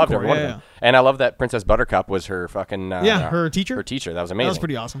 They were I loved hardcore, every one yeah, of them. yeah. And I love that Princess Buttercup was her fucking her teacher. Her teacher. That was That amazing. was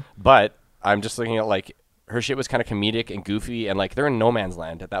pretty awesome. But I'm just looking at like her shit was kind of comedic and goofy, and like they're in no man's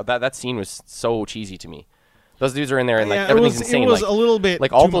land. That scene was so cheesy to me. Those dudes are in there, and like Yeah, everything's it insane. was like, a little bit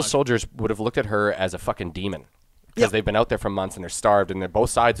like all too those much. soldiers would have looked at her as a fucking demon because Yeah. they've been out there for months and they're starved, and they're both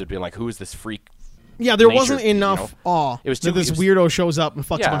sides would be like, "Who is this freak?" Yeah, there nature, wasn't you enough awe It was that too- this it was- weirdo shows up and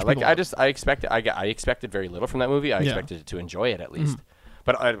fucks a Yeah, bunch of like people up. I expected very little from that movie. I Yeah. expected to enjoy it at least.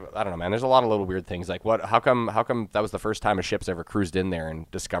 But I don't know, man. There's a lot of little weird things. Like how come that was the first time a ship's ever cruised in there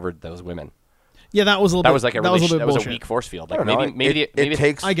and discovered those women? Yeah, that was a little. That bit, was like a that was really a that little was a bullshit. weak force field. I Like don't know. maybe it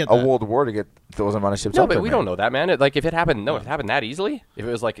takes I get a that. world war to get those amount of ships no, out but there, we man. don't know that, man. Like if it happened, if it happened that easily, if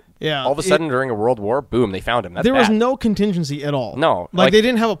it was like Yeah, all of a sudden during a world war, boom, they found him. That's There was bad. no contingency at all. No, like like- they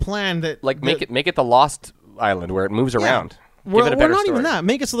didn't have a plan that like make it the Lost Island where it moves around. Well, it a or better not even story. that.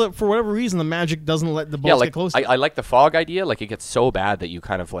 Make it so that for whatever reason the magic doesn't let the boats Yeah, get like close. I like the fog idea. Like it gets so bad that you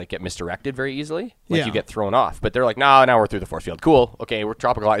kind of like get misdirected very easily. Like Yeah. you get thrown off. But they're like, nah, now we're through the force field. Cool. Okay, we're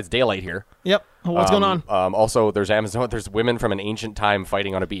tropical. It's daylight here. Yep. What's going on? Also, there's Amazon. There's women from an ancient time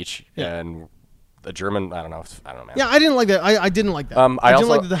fighting on a beach, Yeah. and the German. I don't know, man. Yeah, I didn't like that. I didn't like that. I I didn't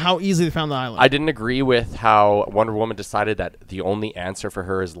also- like how easily they found the island. I didn't agree with how Wonder Woman decided that the only answer for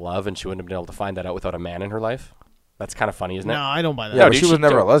her is love, and she wouldn't have been able to find that out without a man in her life. That's kind of funny, isn't it? No, I don't buy that. Yeah, No, but dude, she she was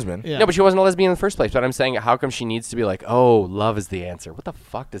never a don't- lesbian. Yeah. No, but she wasn't a lesbian in the first place. But I'm saying, how come she needs to be like, oh, love is the answer? What the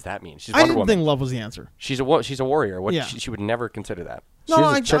fuck does that mean? She's I Wonder didn't Woman. think love was the answer. She's a warrior. What Yeah. she would never consider that. No, She's a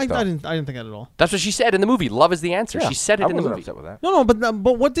I chick, though. didn't think that at all. That's what she said in the movie. Love is the answer. Yeah, She said it I in the wasn't movie. upset with that. No,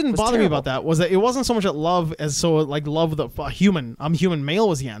 but what didn't was bother me terrible. about that was that it wasn't so much that love as so like love the human. I'm human male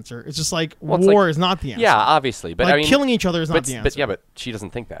was the answer. It's just like Well, it's war like- is not the answer. Yeah, obviously, but like I mean, killing each other is not the answer. but she doesn't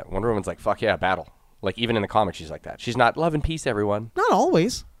think that. Wonder Woman's like, fuck yeah, battle. Like even in the comics, she's like that. She's not love and peace, everyone. Not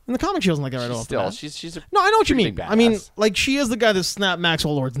always. In the comic, she wasn't like that right She's off the still, bat. she's a No, I know what you pretty mean. big I mean, badass. like she is the guy that snapped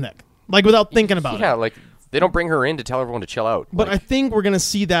Maxwell Lord's neck, like without thinking about yeah, it. like they don't bring her in to tell everyone to chill out. But I Like, think we're gonna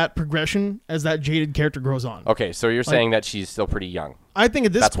see that progression as that jaded character grows on. okay, so you're saying that she's still pretty young. I think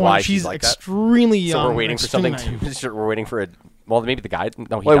at this That's why point she's she's like that? extremely young. So we're waiting and for extremely something. naive. We're waiting for a. Well, maybe the guy.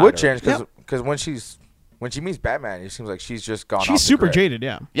 No, he Well, it died would already. change because when she meets Batman, it seems like she's just gone. off She's the super grid. jaded,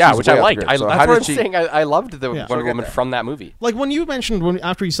 yeah. Yeah, She's which way I off the liked. grid. So That's how what did I'm she- saying. I loved the Yeah. Wonder So I get Woman that. from that movie. Like when you mentioned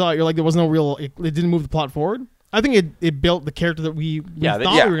after you saw it, you're like there was no real. It didn't move the plot forward. I think it built the character that we Yeah,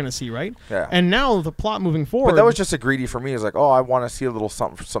 thought yeah. we were gonna see, right? Yeah. And now the plot moving forward. But that was just a greedy for me. It's like, oh, I want to see a little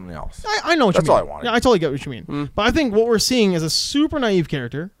something for something else. I know what That's you mean. all I wanted. Yeah, I totally get what you mean. Hmm. But I think what we're seeing is a super naive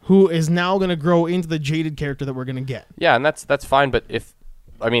character who is now going to grow into the jaded character that we're going to get. Yeah, and that's fine. But if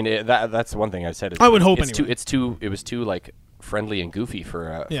I mean that's one thing I said. Is I would hope it's anyway. It was too like friendly and goofy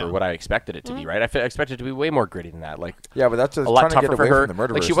for Yeah. what I expected it to be. Right? I expected it to be way more gritty than that. Like Yeah, but that's just a lot trying to tougher get for away her. from the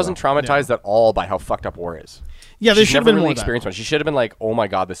murderers. Like she wasn't though. traumatized at all by how fucked up war is. Yeah, there She's should have never been really more of that. experienced one. She should have been like, "Oh my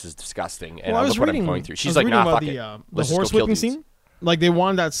god, this is disgusting," and Well, I was look what reading. I'm going through. I She's was like, reading "Nah, about fuck the, it. the Let's just go horse kill whipping dudes." scene. Like they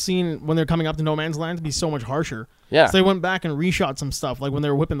wanted that scene when they're coming up to No Man's Land to be so much harsher. Yeah. So they went back and reshot some stuff, like when they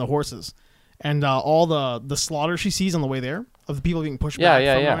were whipping the horses, and all the slaughter she sees on the way there of the people being pushed Yeah, back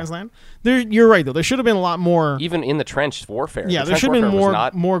yeah, from yeah. No Man's Land. You're right though. There should have been a lot more. Even in the trench warfare, Yeah, the there trench should have been warfare was more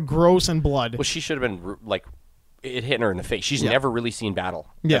not. more gross and blood. Well, she should have been like, it hitting her in the face. She's Yeah. never really seen battle.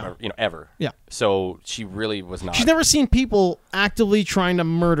 Yeah. ever. Yeah. So she really was not. She's never seen people actively trying to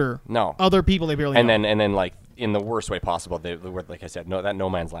murder No. other people they barely and know. then like in the worst way possible. They were, like I said, that no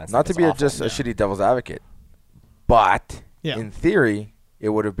man's land. Not to stuff be is awful. just a shitty devil's advocate, but Yeah. in theory, it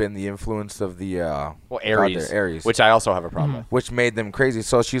would have been the influence of the well god Ares, there, Ares, which I also have a problem Mm-hmm. with. which made them crazy.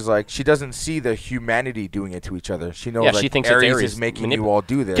 So she's like, she doesn't see the humanity doing it to each other. She knows Yeah, like she thinks it's Ares Ares is making manip- you all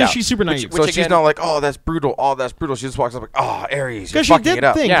do this. Because she's super naive. So Which she's again- not like, oh, that's brutal. Oh, that's brutal. She just walks up like, oh, Ares, you're Because she fucking did it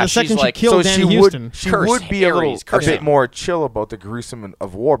up. think Yeah, the she's second she like- killed so Dan she Houston. would, she Curse would be a Ares, curse bit him. more chill about the gruesome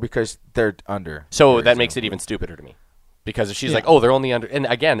of war because they're under. So Ares, that you makes know. it even stupider to me. Because she's Yeah. like, oh, they're only under. And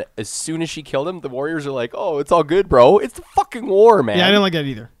again, as soon as she killed him, the Warriors are like, oh, it's all good, bro. It's the fucking war, man. Yeah, I didn't like that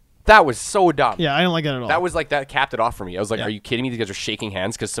either. That was so dumb. Yeah, I didn't like that at all. That was like that capped it off for me. I was like, Yeah. "Are you kidding me? These guys are shaking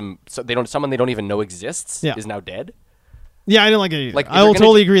hands because someone they don't even know exists Yeah. is now dead." Yeah, I didn't like it either. Like, if I you're will gonna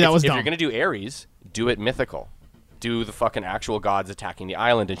totally do- agree if, that was if dumb. you're gonna do Ares, do it mythical. Do the fucking actual gods attacking the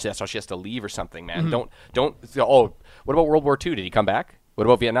island, and that's how she has to leave or something, man. Mm-hmm. Don't. Oh, what about World War II? Did he come back? What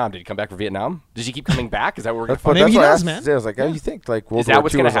about Vietnam? Did he come back for Vietnam? Does he keep coming back? Is that what we're gonna That's what, find? Maybe that's he what I does, asked man. today. I was like, how do you think like World that War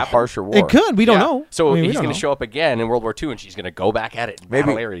what's II gonna was a happen? harsher war? It could. We don't know. So I mean, we he's don't going know. to show up again in World War II, and she's going to go back at it. And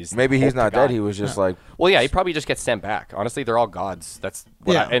battle Maybe Ares. maybe he's Hope to not God. dead. He was just like, Well, yeah, he probably just gets sent back. Honestly, they're all gods. That's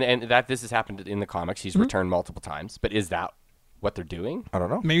what Yeah. and that this has happened in the comics. Mm-hmm. He's returned multiple times. But is that what they're doing? I don't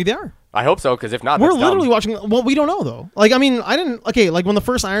know. Maybe they are. I hope so, because if not, We're that's literally dumb. watching. Well, we don't know though. Like, I mean, I didn't. Okay, like when the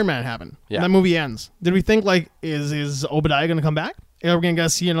first Iron Man happened, Yeah. and that movie ends. Did we think like, is Obadiah going to come back? Are we going to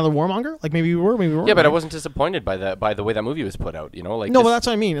see another warmonger? Like maybe we were, maybe we weren't. Yeah, but I right? wasn't disappointed by the way that movie was put out. You know, like No, this- but that's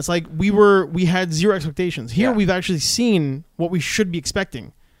what I mean. It's like we had zero expectations. Here Yeah. we've actually seen what we should be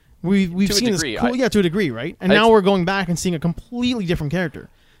expecting. We've To a seen degree, this cool, to a degree, right? And I- now we're going back and seeing a completely different character.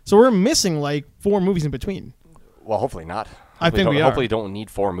 So we're missing like 4 movies in between. well, hopefully not. I think we are. Hopefully, don't need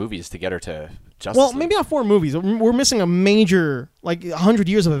 4 movies to get her to Justice Well, League. maybe not 4 movies. We're missing a major, like 100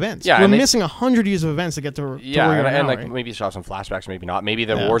 years of events. Yeah, we're and they- missing 100 years of events to get to Yeah, where we are and now, like right? maybe she'll have some flashbacks, maybe not. Maybe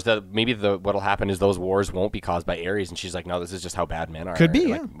the Yeah. wars what'll happen is those wars won't be caused by Ares, and she's like, no, this is just how bad men are. Could be,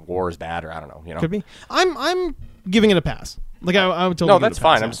 like, yeah. war is bad, or I don't know. You know, Could be. I'm giving it a pass. Like I would totally. No, give it that's a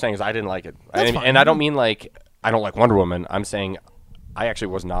fine. pass, I'm yeah. just saying 'cause I didn't like it, That's and, fine. and I don't mean like I don't like Wonder Woman. I'm saying I actually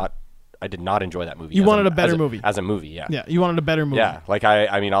was not. I did not enjoy that movie. You as wanted a better as movie. as a movie. Yeah. Yeah, you wanted a better movie. Yeah. Like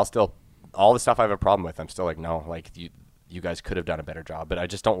I mean, I'll still all the stuff I have a problem with. I'm still like, no, like you you guys could have done a better job. But I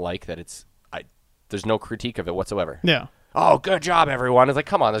just don't like that there's no critique of it whatsoever. Yeah. Oh, good job, everyone. It's like,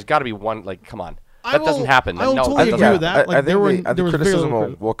 come on, there's got to be one. Like, come on, that doesn't happen. I will No, totally that agree doesn't with happen. that. Like, I there think were very criticism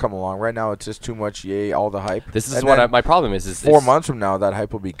little will come along. Right now, it's just too much. Yay, all the hype. This is And what then my problem is. 4 months from now, that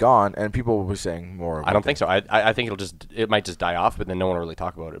hype will be gone, and people will be saying more. I don't think so. I think it might just die off, but then no one will really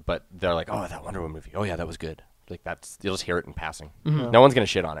talk about it. But they're like, oh, that Wonder Woman movie. Oh yeah, that was good. Like you'll just hear it in passing. No one's gonna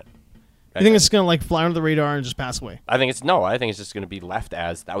shit on it. You think it's gonna like fly under the radar and just pass away? I think it's just going to be left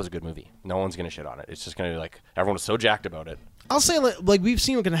as that was a good movie. No one's going to shit on it. It's just going to be like everyone was so jacked about it. I'll say like we've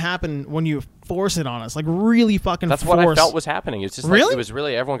seen what can happen when you force it on us, like really fucking. That's force. what I felt was happening. It's just Really? like, it was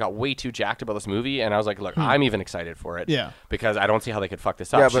really everyone got way too jacked about this movie, and I was like, look, I'm even excited for it. Yeah. Because I don't see how they could fuck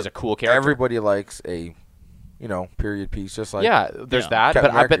this up. Yeah, She's but a cool character. everybody likes a, period piece, just like yeah, there's that,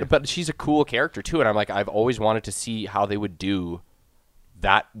 Captain America. but she's a cool character too, and I'm like, I've always wanted to see how they would do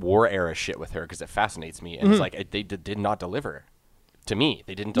that war era shit with her because it fascinates me, and it's like they did not deliver. To me,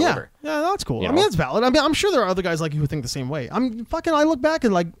 they didn't deliver. Yeah, that's cool. You I mean, know? that's valid. I mean, I'm sure there are other guys like you who think the same way. I look back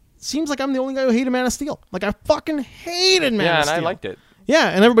and like, seems like I'm the only guy who hated Man of Steel. Like, I fucking hated Man Yeah, of and Steel. I liked it. Yeah,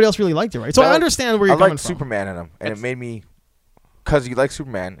 and everybody else really liked it, right? So But I understand where you're I coming liked from. Superman in him, and it made me, because you like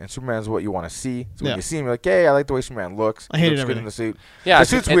Superman, and Superman is what you want to see. So when Yeah. you see him, you're like, hey, I like the way Superman looks. I He hated looks good everything. in the suit. Yeah, the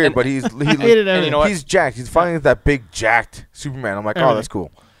suit's weird, but he's hated everything. you know what? he's jacked. He's finally that big jacked Superman. I'm like, Everything. oh, that's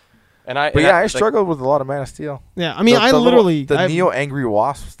cool. And I, But and yeah, I like, struggled with a lot of Man of Steel. Yeah, I mean, The I little- literally the I- Neo Angry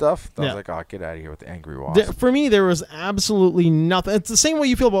Wasp stuff. I Yeah. was like, oh, get out of here with the Angry Wasp. For me, there was absolutely nothing. It's the same way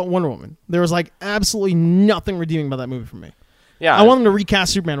you feel about Wonder Woman. There was like absolutely nothing redeeming about that movie for me. Yeah, I want them to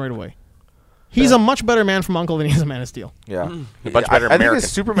recast Superman right away. He's a much better Man from U.N.C.L.E. than he is a Man of Steel. Yeah, A much better I think American.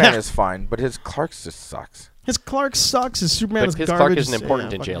 his Superman Yeah. is fine, but his Clark just sucks. His Clark sucks. His Superman but is his garbage. Clark isn't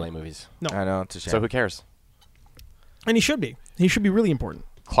important Yeah, in fucking- JLA movies, No, I know, it's a shame. so who cares? and he should be. He should be really important.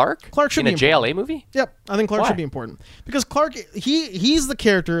 Clark? Clark should in be a JLA movie? Yep, I think Clark Why? should be important because Clark he's the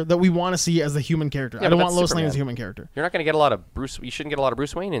character that we want to see as the human character. Yeah, I don't but want that's Lois Lane as a Superman. human character. You're not going to get a lot of Bruce. You shouldn't get a lot of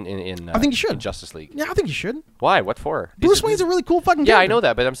Bruce Wayne in I think you should. in Justice League. Yeah, I think you should. Why? What for? Bruce Wayne's a really cool fucking Yeah, character. I know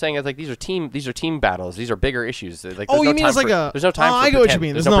that, but I'm saying it's like these are team battles. These are bigger issues. Like, Oh, there's you no mean time it's like for, a? There's no time. Oh, for I get what you pretend.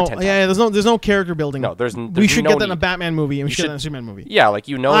 mean. There's There's no no, pretend yeah, time. there's no character building. No, there's we should no get that in a need. Batman movie, and we should should- get that in a Superman movie. Yeah, like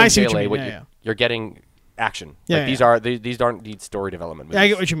you know I in see what you JLA mean, what yeah. you're getting action. Yeah, Like yeah. these aren't need story development movies. Yeah, I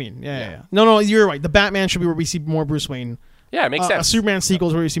get what you mean. Yeah. No, you're right. The Batman should be where we see more Bruce Wayne. Yeah, it makes A sense. Superman sequel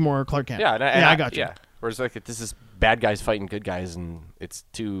is where we see more Clark Kent. Yeah, and I got you. Yeah, whereas like this is bad guys fighting good guys, and it's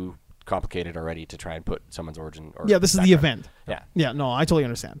too complicated already to try and put someone's origin. Or Yeah, this is the background. event. Yeah, Yeah, no, I totally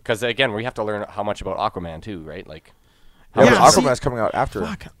understand. because again, we have to learn how much about Aquaman too, right? Like, Yeah, Yeah, but see- Aquaman's coming out after.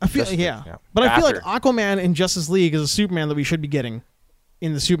 Fuck. I feel Justice yeah. League, yeah. But I feel like After. Aquaman in Justice League is a Superman that we should be getting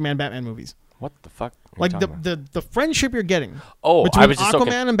in the Superman Batman movies. what the fuck? are you Like talking about? the friendship you're getting Oh, between I was just so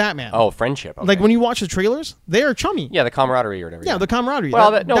Aquaman and Batman. Oh, friendship. Okay. Like when you watch the trailers, they are chummy. yeah, the camaraderie or whatever. Yeah, the camaraderie.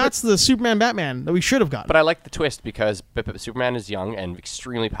 Well, That- no, but- that's the Superman Batman that we should have gotten. But I like the twist because Superman is young and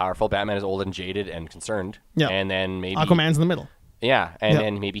extremely powerful. Batman is old and jaded and concerned. Yeah. And then maybe Aquaman's in the middle. Yeah, and Yeah.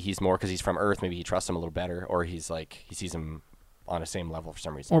 then maybe he's more because he's from Earth. Maybe he trusts him a little better, or he's like he sees him on the same level for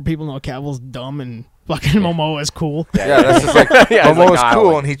some reason. Or people know Cavill's dumb and fucking Momoa is cool. Yeah, that's just like Yeah, it's Momoa's like, ah, cool,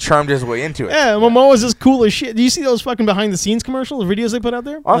 like- and he charmed his way into it. Yeah, Momoa's just cool as shit. Do you see those fucking behind the scenes commercials, videos they put out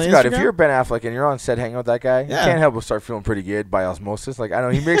there? Honestly, on God, if Instagram? you're Ben Affleck and you're on set hanging out with that guy, Yeah. you can't help but start feeling pretty good by osmosis. Like, I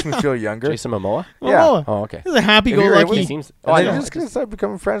don't know, he makes me feel younger. Jason Momoa. Yeah. Momoa. Oh, okay. He's a happy If go you're- lucky. He seems. And Oh, I then know. you're just going to start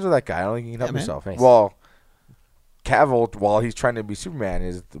becoming friends with that guy. I don't think you can help Yeah, man. yourself. Nice. Well, Cavill, while he's trying to be Superman,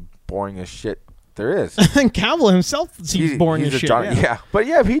 is the boringest shit there is. And Cavill himself seems boring he's as a shit. Johnny- yeah. But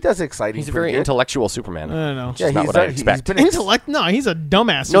yeah, he does exciting. He's a pretty very good. intellectual Superman. I don't know. Which is not what I expect. been Intellect? No, he's a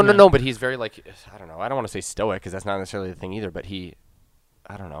dumbass. No, Superman. but he's very like I don't know. I don't want to say stoic because that's not necessarily the thing either. But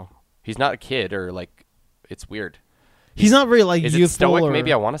I don't know. He's not a kid or like it's weird. He's not very like Is it youthful. stoic? Or,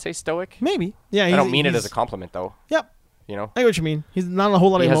 Maybe I want to say stoic. Maybe. Yeah. I don't mean it as a compliment though. Yep. You know, I get what you mean. He's not a whole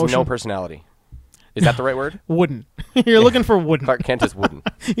lot he of has emotion. no personality. Is that the right word? Wooden. You're looking for wooden. Clark Kent is wooden.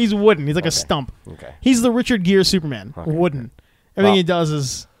 He's wooden. He's like a Okay. stump. Okay. He's the Richard Gere Superman. Okay. Wooden. Everything Well- he does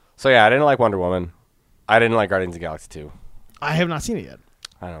is. So yeah, I didn't like Wonder Woman. I didn't like Guardians of the Galaxy 2. I have not seen it yet.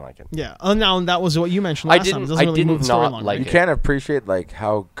 I don't like it. Yeah. Now that was what you mentioned I last time. It didn't- doesn't I really did move the not storyline, like You right? it. can't appreciate like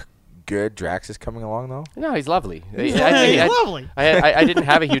how good Drax is coming along though. No, he's lovely. He's lovely. I didn't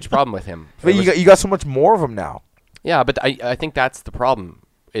have a huge problem with him. But It was- you got so much more of him now. Yeah, but I think that's the problem.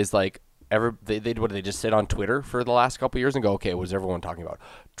 Is like they what did they just sit on Twitter for the last couple of years and go, okay, what is everyone talking about?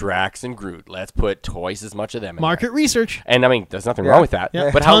 Drax and Groot. Let's put twice as much of them in Market there. research. And I mean, there's nothing Yeah. wrong with that.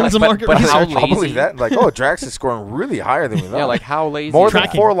 Yeah. But how Tons of but, market but how research. lazy? I'll believe that. Like, oh, Drax is scoring really higher than we thought. Yeah, like how lazy? more is than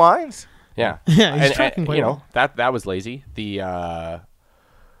that? 4 lines. Yeah, Yeah, he's and, tracking quite you well. know that was lazy. The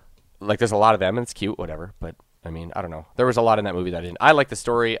like, there's a lot of them and it's cute, whatever. But I mean, I don't know. There was a lot in that movie that I didn't. I like the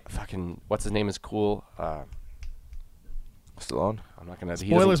story. Fucking what's his name is cool. Stallone. I'm not gonna.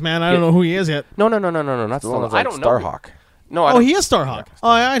 Spoilers, man. I don't know who he is yet. No, not Stallone. Stallone's I like don't know. Starhawk. No, I Oh, don't, he is Starhawk. Oh,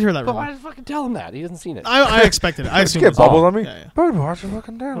 I'd heard that But wrong. why did fucking tell him that? He hasn't seen it. I expected it. I assumed Get it. bubbles on me. Yeah, yeah. Bird watch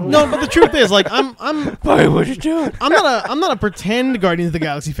fucking down. No, but the truth is, like, I'm Why would you do it? I'm not a pretend Guardians of the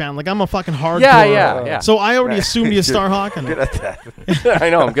Galaxy fan. Like, I'm a fucking hardcore. Yeah. So I already assumed he is Starhawk. And Good at that. I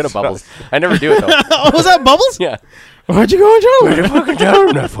know. I'm good at bubbles. I never do it though. oh, was that Bubbles? Yeah. Where'd you go, What are John? you fucking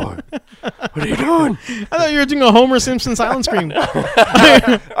telling that for? What are you doing? I thought you were doing a Homer Simpson silent scream.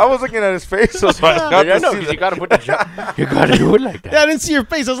 I was looking at his face, so I got Yeah, to no, see because the you gotta put the you gotta do it like that. Yeah, I didn't see your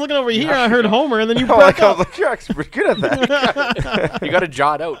face. I was looking over here. I heard Homer, and then you I broke was up. like, you're actually pretty good at that. You gotta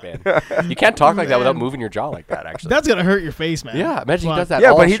jaw it out, man. You can't talk like that without moving your jaw like that. Actually. That's gonna hurt your face, man. Yeah. Imagine Fuck. he does that. Yeah,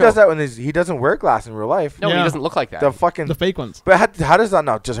 all but he show. does that when he doesn't wear glass in real life. No, Yeah. he doesn't look like that. The fucking. The fake ones. But how does that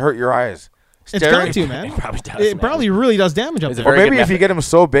not just hurt your eyes? It's got to, man. It probably does. It man. probably really does damage up It's a there. Or very maybe good if you method. get him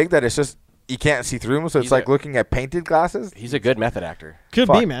so big that it's just you can't see through him, so it's He's like a- looking at painted glasses. He's a good method actor. Could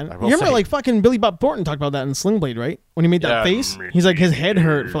Fuck, be, man. I You will remember, say. like, fucking Billy Bob Thornton talked about that in Sling Blade, right? When he made that Yeah. face, he's like, his head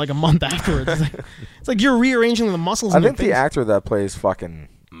hurt for like a month afterwards. It's like you're rearranging the muscles I in your think the face. actor that plays fucking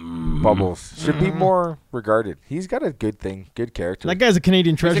Bubbles should be more regarded. He's got a good thing, good character. That guy's a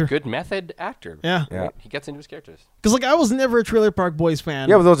Canadian He's a treasure. good method actor. Yeah. Yeah. He gets into his characters. Because, like, I was never a Trailer Park Boys fan.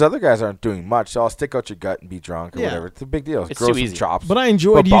 Yeah, but those other guys aren't doing much. So I'll stick out your gut and be drunk or Yeah. whatever. It's a big deal. It's Grow too some easy. chops. But I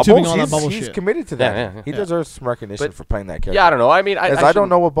enjoyed But YouTubing all that he's, Bubble he's shit. committed to that. Yeah, yeah. He Yeah. deserves some recognition But- for playing that character. Yeah, I don't know. I mean, As I don't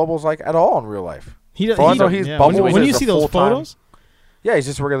know what Bubbles like at all in real life. He does. For all I know, He, he's yeah. Bubbles When you is a see those full-time- photos, Yeah, he's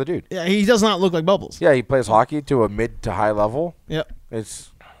just a regular dude. yeah, he does not look like Bubbles. Yeah, he plays hockey to a mid to high level. Yep. It's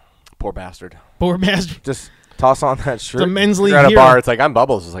Poor bastard. Poor bastard. just toss on that shirt. The men's league You're at a hero. bar. It's like I'm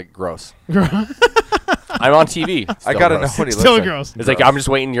Bubbles. It's like gross. I'm on TV. I Still gotta know gross. what he Still looks gross. It's like I'm just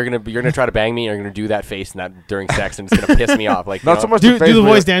waiting. You're gonna try to bang me. You're gonna do that face and that during sex, and it's gonna piss me off. Like Not you so know? much Do- the face, do the but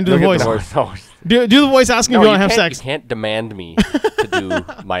voice, Dan, do the look at voice. No, Do the voice asking if you no, want to have can't- sex. You can't demand me to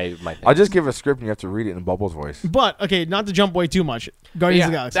do my thing. I'll just give a script and you have to read it in Bubbles' voice. But, okay, not to jump way too much. Guardians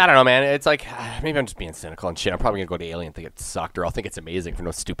of the Yeah, Galaxy. I don't know, man. It's like maybe I'm just being cynical and shit. I'm probably gonna go to Alien and think it sucked, or I'll think it's amazing for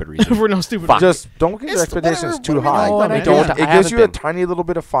no stupid reason. For no stupid Fuck. reason. Just don't get your It's expectations whatever- too whatever high. you like, and I man. don't. It I gives haven't you a been. tiny little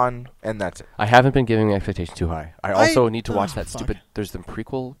bit of fun, and that's it. I haven't been giving my expectations too high. I also need to oh, watch that fuck. stupid. There's some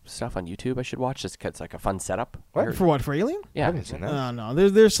prequel stuff on YouTube I should watch. Just 'cause it's like a fun setup. What? I heard- For what? For Alien? I Yeah, haven't seen that. No.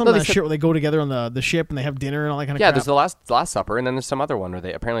 There's some No, of they that said- shit where they go together on the ship and they have dinner and all that kind of yeah. crap. There's the Last Supper, and then there's some other one where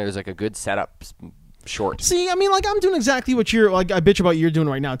they apparently there's like a good setup short. See, I mean, like, I'm doing exactly what you're, like, I bitch about you're doing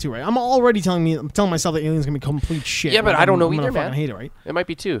right now, too, right? I'm already telling myself that Alien's going to be complete shit. Yeah, but Like, I don't know I'm gonna either, man. fucking hate it, right? It might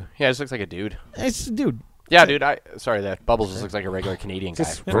be too. Yeah, it just looks like a dude. It's, dude. Yeah, dude. Sorry, that Bubbles just looks like a regular Canadian guy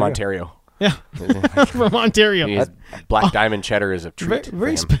Just from regular. Ontario. Yeah. From Ontario. He has black diamond cheddar is a Very, treat. for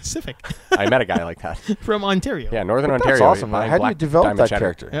very him. specific. I met a guy like that. From Ontario. Yeah, Northern That's Ontario. awesome, man. buying How do you black develop diamond that cheddar.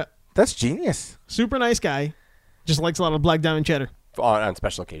 character? Yeah. That's genius. Super nice guy. Just likes a lot of black diamond cheddar On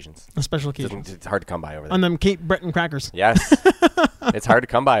special occasions. on special occasions. It's hard to come by over there. On them Cape Breton crackers. Yes. It's hard to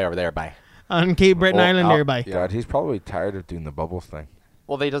come by over there. By. On Cape Breton Well, Island I'll- nearby. God, he's probably tired of doing the Bubbles thing.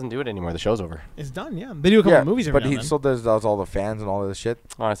 Well, they doesn't do it anymore. The show's over. It's done, yeah. They do a couple of movies every but now he and then. still does all the fans and all of this shit.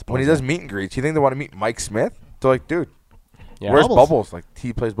 Oh, I suppose. When he does meet and greets, you think they want to meet Mike Smith? They're like, dude, yeah. where's Bubbles. Bubbles? Like,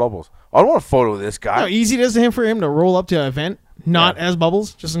 he plays Bubbles. I don't want a photo of this How guy. easy it is for him to roll up to an event, not Yeah. as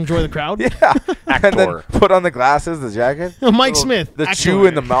Bubbles, just enjoy the crowd. Yeah. And then Actor. put on the glasses, the jacket. Mike Little- Smith, The actor. chew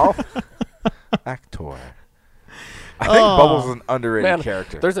in the mouth. Actor. I think Oh. Bubbles is an underrated Man,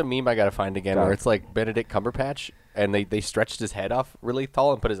 character. there's a meme I gotta find again God. where it's like Benedict Cumberbatch and they stretched his head off really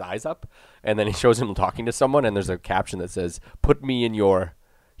tall and put his eyes up, and then he shows him talking to someone, and there's a caption that says, "Put me in your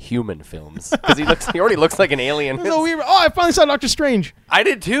human films," because he already looks like an alien. It's so weird. Oh, I finally saw Doctor Strange. I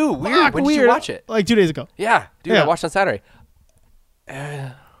did too. Weird. Fuck, When did weird. you watch it? Like 2 days ago. Yeah, dude, Yeah. I watched on Saturday.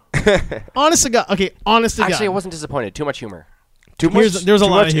 Honest to God. Okay, honest to Actually, I God. wasn't disappointed. Too much humor. Too there's a too lot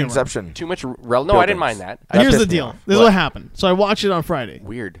of much humor. Inception. Too much. No, I didn't mind that. Here's the pissed me deal. off. This is What? what happened. So I watched it on Friday.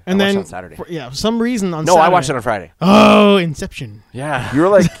 Weird. And I then watched it on Saturday. For some reason on No, Saturday. I watched it on Friday. Oh, Inception. Yeah. You were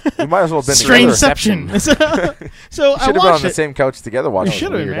like, you might as well have been Strange together. Inception. so I Should have been on watched the it. same couch together watching. We it.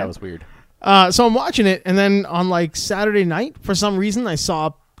 should've been, Weird. man. That was weird. So I'm watching it, and then on like Saturday night, for some reason, I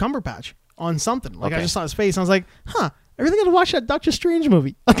saw Cumberbatch on something. Like I Okay. just saw his face, and I was like, "Huh, I really got to watch that Doctor Strange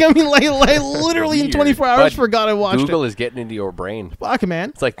movie." Like I mean, like literally in Weird. 24 hours, But forgot I watched Google it. is getting into your brain. Fuck, man.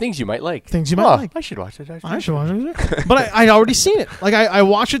 It's like things you might like. Things you might Huh, like. I should watch it. I should watch it. But I'd already seen it. Like I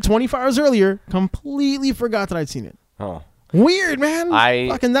watched it 24 hours earlier, completely forgot that I'd seen it. Oh. Weird, man.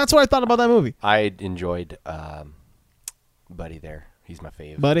 Fucking that's what I thought about that movie, I enjoyed Buddy there. He's my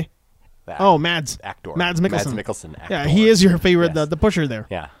fave. buddy. The Oh, Mads. actor. Mads Mikkelsen. Mads Mikkelsen. Actor. Yeah, he is your favorite, Yes. the pusher there.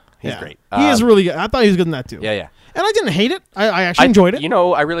 Yeah. He's great. He is really good. I thought he was good in that too. Yeah, yeah. And I didn't hate it. I actually enjoyed it. You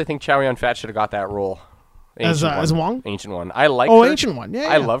know, I really think Chow Yun-fat should have got that role. As Wong? Ancient One. I like Oh, her. Ancient One. Yeah,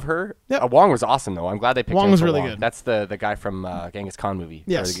 I yeah. love her. Yep. Wong was awesome, though. I'm glad they picked Wong him was for really Wong. good. That's the guy from Genghis Khan movie.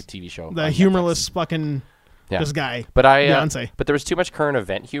 Yes. Or the TV show. The on humorless Netflix. fucking Yeah. this guy. But Beyonce. but there was too much current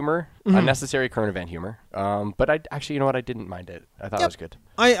event humor, Mm-hmm. unnecessary current event humor. But I actually, you know what? I didn't mind it. I thought it was good.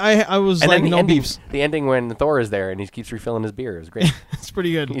 I was And like, then no beefs. the ending when Thor is there and he keeps refilling his beer. It was great. It's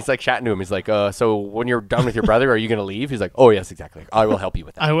pretty good. He's like chatting to him. He's like, so when you're done with your brother, are you going to leave? He's like, oh, yes, exactly. I will help you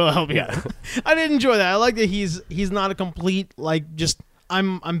with that. I will help you. I did enjoy that. I like that he's not a complete like just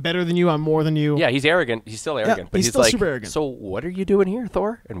I'm better than you. I'm more than you. Yeah, he's arrogant. He's still arrogant. But he's he's still like, super arrogant. so what are you doing here,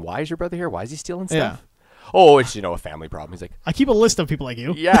 Thor? And why is your brother here? Why is he stealing Yeah. stuff? Oh, it's, a family problem. He's like, I keep a list of people like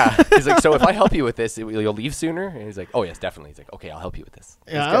you. yeah. He's like, so if I help you with this, you'll leave sooner? And he's like, oh, yes, definitely. He's like, okay, I'll help you with this.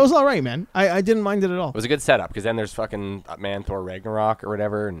 It's Yeah, good. that was all right, man. I didn't mind it at all. It was a good setup because then there's fucking Thor Ragnarok or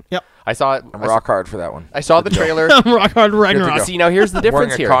whatever. And Yep. I saw it. I'm rock hard for that one. I saw the trailer. Rock hard Ragnarok. See, now here's the Wearing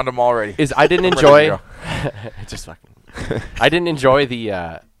difference a here. condom already. Is I didn't Ready to enjoy. go. Just fucking. I didn't enjoy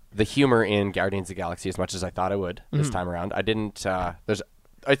the humor in Guardians of the Galaxy as much as I thought I would this time around. I didn't.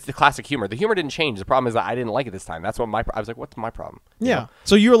 It's the classic humor. The humor didn't change. The problem is that I didn't like it this time. That's what I was like, what's my problem? You Yeah. know?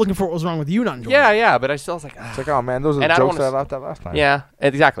 So you were looking for what was wrong with you not enjoying it. Yeah, but I still was like, It's like, oh man, those are And the I don't jokes that I wanna laughed at last time. yeah,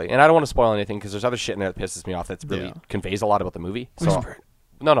 exactly. And I don't want to spoil anything because there's other shit in there that pisses me off that's really Yeah. conveys a lot about the movie. So, Whisper.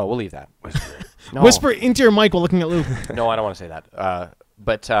 no, we'll leave that. No. Whisper into your mic while looking at Luke. No, I don't want to say that.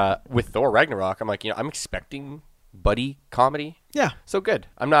 But with Thor Ragnarok, I'm like, I'm expecting buddy comedy. Yeah. So good.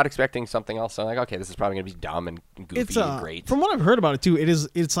 I'm not expecting something else. I'm like, okay, this is probably gonna be dumb and goofy It's and great. from what I've heard about it too,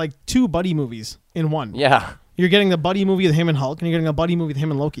 it's like two buddy movies in one. Yeah. You're getting the buddy movie with him and Hulk, and you're getting a buddy movie with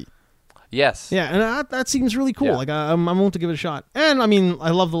him and Loki. Yes. Yeah, and that seems really cool. Yeah. Like I'm willing to give it a shot. And I mean,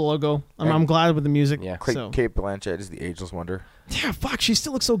 I love the logo. I'm glad with the music. Yeah. So. Kate Blanchett is the ageless wonder. Yeah, fuck, she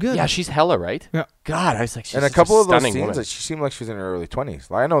still looks so good. Yeah, she's hella right. Yeah. God, I was like, she's And a such couple of those stunning scenes, woman. that she seemed like she was in her early 20s.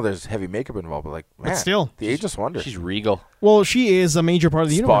 Like, I know there's heavy makeup involved, but like, man, still. the ageless wonder. She's regal. Well, she is a major part of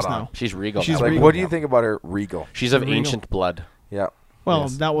the Spot universe on. now. She's regal. She's now. like, regal. what do you think about her regal? She's of Regal. ancient blood. Yeah. Well,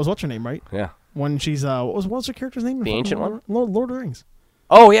 Yes. that was what's her name, right? Yeah. When she's what was her character's name? The ancient one? Lord of the Rings.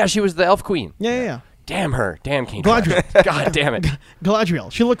 Oh yeah, she was the elf queen. Yeah. Damn her. Damn King. Galadriel. God damn it. Galadriel.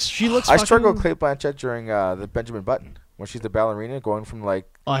 She looks. I struggled with Kate Blanchett during the Benjamin Button when she's the ballerina, going from like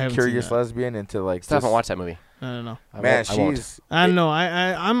Oh, I haven't curious seen that. lesbian into like. Still haven't this- watched that movie. I don't know. Man, I won't. she's. I don't know.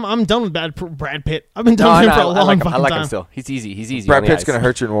 I'm done with Brad Pitt. I've been No, done with him for a I long like him. fucking I like time. him still. He's easy. He's easy. Brad on the Pitt's ice. gonna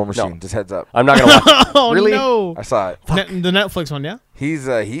hurt you in War Machine. No. Just heads up. I'm not gonna watch. Oh Really? no! I saw it. The Netflix one, yeah.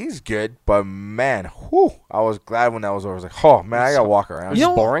 He's good, but man, whew, I was glad when that was over. I was like, oh man, I gotta walk around. It's You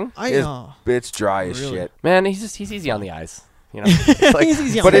just know, boring. It's dry as Really? shit. Man, he's easy on the eyes. You know. It's like, He's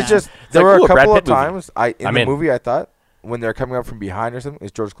easy on But the it's eye. just It's there like, were ooh, a a Brad couple of Pitt movie. times in I'm the in. movie I thought when they're coming up from behind or something,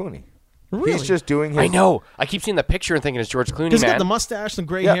 it's George Clooney. Really? He's just doing his. I know. I keep seeing the picture and thinking it's George Clooney, He's got man. the mustache, the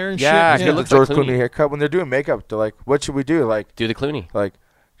gray Yeah. hair, and Yeah, shit. he looks George like Clooney. Clooney haircut. When they're doing makeup, they're like, "What should we do?" Like, Do the Clooney. do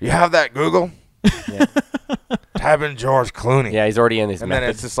you have that Google? Yeah. Type in George Clooney. Yeah, he's already in his And then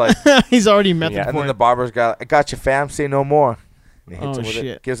methods. it's just like, He's already method Yeah, and for then the it. barber's got, "I got you, fam. Say no more." And he hits Oh, him with shit.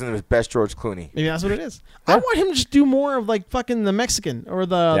 it. Gives him his best George Clooney. Maybe that's what it is. I want him to just do more of like fucking the Mexican or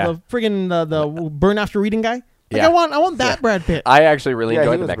the friggin' the burn after reading guy. Like Yeah. I want that Brad Pitt. I actually really Yeah, he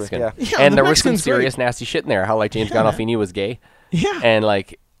enjoyed the was Mexican. good, yeah. And the there was some Mexican's great. serious nasty shit in there. How like James Yeah, man. Gandolfini was gay. Yeah. And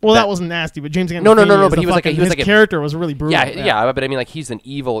like Well, that that- wasn't nasty, but James Gandolfini. No, is but the he was like a- fucking- he was his like a- character was really brutal. yeah, but I mean like he's an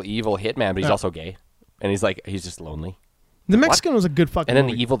evil hitman, but he's Yeah. also gay. And he's just lonely. The Mexican was a good fucking. And then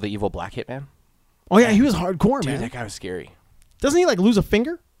movie. the evil black hitman. Oh yeah, he was hardcore, Dude, man. that guy was scary. Doesn't he like lose a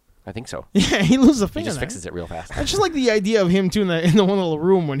finger? I think so. Yeah, he loses a He finger. just in that. fixes it real fast. I just like the idea of him too in the one little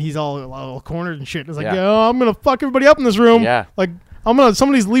room when he's all cornered and shit. It's like, Yeah. yo, I'm gonna fuck everybody up in this room. Yeah. Like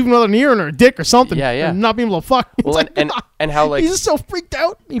somebody's leaving another ear in her dick or something. Yeah, yeah. And not being able to fuck. It's Well, like, and how like he's just so freaked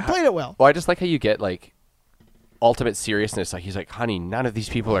out. He played it well. well, I just like how you get like ultimate seriousness. Like he's like, honey, none of these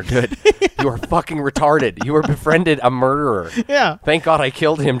people are good. You are fucking retarded. You were befriended a murderer. Yeah. Thank God I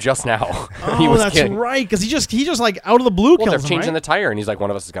killed him just now. Oh, that's killing- right. Because he just like out of the blue Well, they're kills him, changing right? the tire, and he's like, one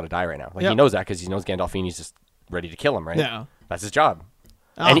of us has got to die right now. Like Yep. he knows that because he knows Gandolfini's just ready to kill him, right? Yeah. That's his job.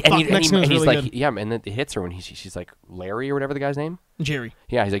 Oh, and fuck, he's Mexican was really like, good. yeah, and then it hits her when she's like Larry or whatever the guy's name. Jerry.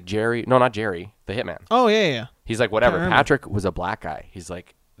 Yeah, he's like Jerry. No, not Jerry. The hitman. Oh yeah. He's like whatever. remember. Patrick was a black guy. He's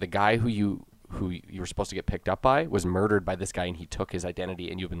like the guy who you were supposed to get picked up by was murdered by this guy, and he took his identity,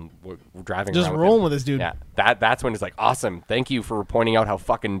 and you've been driving Just around rolling him. with this dude. Yeah, that's when it's like awesome. Thank you for pointing out how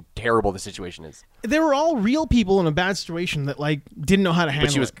fucking terrible the situation is. They were all real people in a bad situation that like didn't know how to handle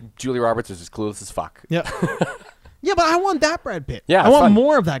But she was it. Julia Roberts was as clueless as fuck. Yeah. Yeah, but I want that Brad Pitt. Yeah, I it's want fun.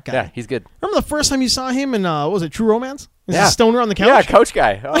 more of that guy. Yeah, he's good. Remember the first time you saw him in what was it, True Romance? Is Yeah. a stoner on the couch? Yeah, couch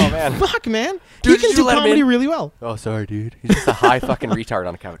guy. Oh man. Fuck, man. Dude, He can did do you let him comedy in? really well. Oh, sorry, dude. He's just a high fucking retard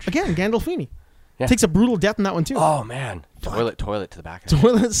on a couch. Again, Gandolfini. Yeah. Takes a brutal death in that one, too. Oh man. Toilet to the back. Of the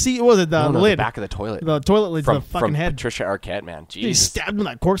Toilet seat, what was it? The no, lid. the back of the toilet. The toilet lid to from the fucking from head. Patricia Arquette, man. He Jesus. stabbed him with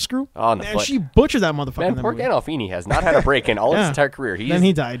that corkscrew. On the Man, foot. she butchered that motherfucker in Man, that poor movie. Gandolfini has not had a break in all Yeah. his entire career. Then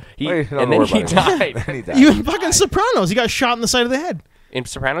he died. Wait, don't And then worry he about it. died. Then he died. Even fucking Sopranos, he got shot in the side of the head. In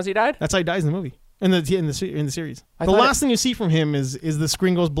Sopranos, he died. That's how he dies in the movie. In the series. I The thought last thing you see from him is the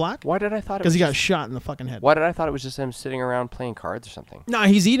screen goes black Why did I thought it because was he got just- shot in the fucking head. Why did I thought it was just him sitting around playing cards or something? Nah,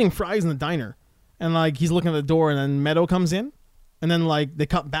 he's eating fries in the diner, and like he's looking at the door, and then Meadow comes in, and then like they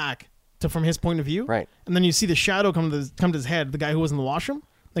cut back to from his point of view, Right. And then you see the shadow come to his head, the guy who was in the washroom.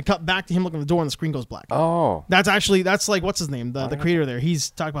 They cut back to him looking at the door, and the screen goes black. Oh. That's like what's his name, the creator there. He's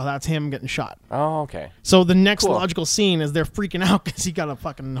talking about that's him getting shot. Oh, okay. So the next Cool. logical scene is they're freaking out because he got a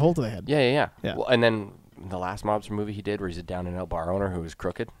fucking hole to the head. Yeah. Yeah. Well, and then the last mobster movie he did, where he's a down and out bar owner who was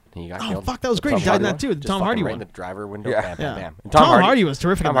crooked, and he got Oh killed. fuck, that was great. Tom He died in Hardy that one. too. The Just Tom fucking Hardy right one. in the driver window. Yeah. Bam, Yeah. bam, bam. And Tom Hardy was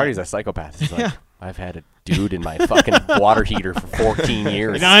terrific. Tom in that. Hardy's a psychopath. He's like, Yeah. I've had a dude in my fucking water heater for 14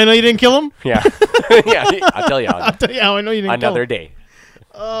 years. Like, I know you didn't kill him. Yeah. Yeah. I'll tell you on I'll tell you how I know you didn't another kill him. day.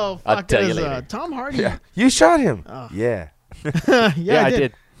 Oh I'll fuck, tell that you is, later. Tom Hardy. Yeah. You shot him. Oh. Yeah. yeah, I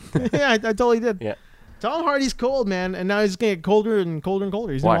did. yeah, I totally did. Yeah. Tom Hardy's cold, man, and now he's gonna get colder and colder and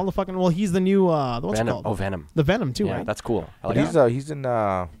colder. He's Why? in all the fucking. Well, he's the new what's it Venom. called? Oh, Venom. The Venom too, Yeah, right? that's cool. I But like he's in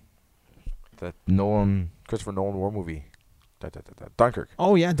the Christopher Nolan war movie. Dunkirk.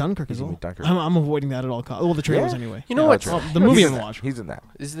 Oh yeah, Dunkirk He's as in well. Dunkirk. I'm avoiding that at all costs. Well, the trailers Yeah. anyway. You know Yeah, what's that's the right. movie He's I'm in gonna that. watch. He's in that.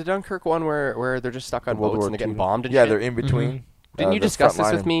 Is the Dunkirk one where they're just stuck on World boats War and they're getting II. bombed and Yeah, shit? they're in between. Didn't you the discuss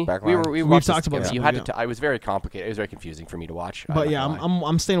front this with line, me? back We line. were we We've watched talked this about together. this You had movie, to. It was very complicated. It was very confusing for me to watch. But yeah,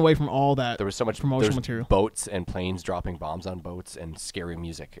 I'm staying away from all that. There was so much promotional there's material. boats and planes dropping bombs on boats and scary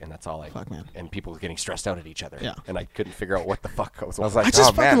music, and that's all I. Fuck, man. And people getting stressed out at each other. Yeah. And I couldn't figure out what the fuck was. I was like, I just oh,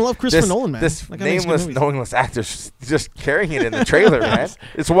 fucking man, love Christopher this, Nolan, man. This That guy makes good nameless, movies. knowingless actor just carrying it in the trailer, man.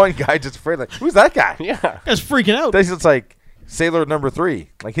 It's one guy just afraid, like, who's that guy? yeah. Guy's freaking out. This is like Sailor number 3.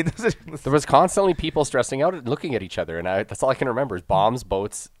 Like he doesn't. There was constantly people stressing out and looking at each other, and that's all I can remember is bombs,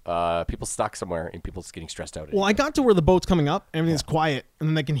 boats, people stuck somewhere, and people just getting stressed out. At Well, each I got to where the boat's coming up, everything's quiet, and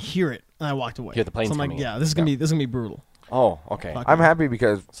then they can hear it, and I walked away. Hear the planes so I'm like, coming yeah, in. this is gonna be brutal. other. Oh, okay. Fuck. I'm happy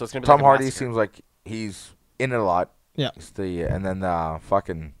because So it's gonna be Tom like a Hardy massacre. seems like he's in it a lot. Yeah. It's and then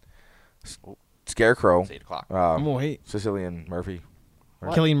fucking Scarecrow, It's 8 o'clock. Oh wait, Sicilian Murphy.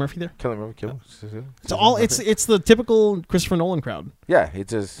 What? Cillian Murphy there. Killing Murphy, kill Sicilian. It's all it's the typical Christopher Nolan crowd, Yeah,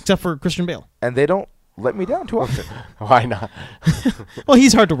 it's just, except for Christian Bale. and they don't let me down too often. Why not? Well,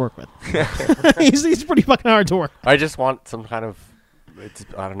 he's hard to work with. he's pretty fucking hard to work. I just want some kind of.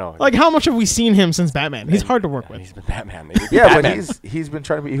 I don't know. Like, how much have we seen him since Batman? He's hard to work Yeah, with. He's been Batman. Maybe Yeah, Batman. but he's been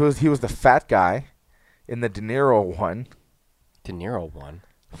trying to be. He was the fat guy in the De Niro one. De Niro won.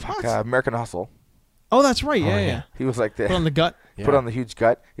 Fuck, What? American Hustle. Oh, that's right. Yeah, yeah. yeah. He was like Put on the the gut. Yeah. put on the huge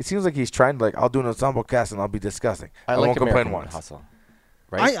gut. It seems like he's trying to Oh, I'll do an ensemble cast and I'll be disgusting. I like won't complain American once. Hustle.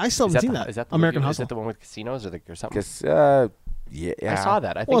 Right? I still Is haven't seen the- that. Is that the American movie? Hustle. Is that the one with casinos or something? Cause yeah, I saw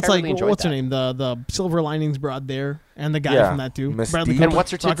that. I think Well, it's I like really enjoyed what's that. her name? The Silver Linings broad there, and the guy Yeah, from that too. Mystique. Bradley And And Cooper,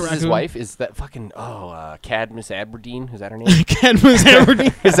 what's her tits Rocket is his Raccoon. wife? Is that fucking Cadmus Aberdeen? Is that her name? Cadmus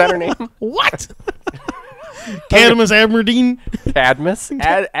Aberdeen. Is that her name? What? Cadmus Aberdeen. Cadmus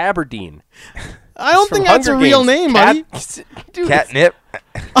Aberdeen. I don't From think that's a Hunger real Games. name, buddy. Dude, Catnip.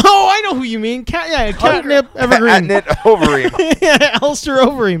 Oh, I know who you mean. Catnip Evergreen. Catnip Overeem. Yeah, Alistair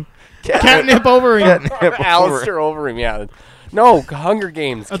Overeem. Catnip Overeem. Catnip Alistair Overeem. Yeah. No, Hunger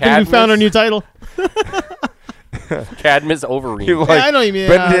Games. I think we found our new title. Cadmus Overeem. You Yeah, like I know you mean.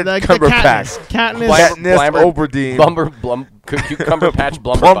 Benedict The Cumberbatch. Katniss. Blam- Katniss Oberdeen. Cucumber Patch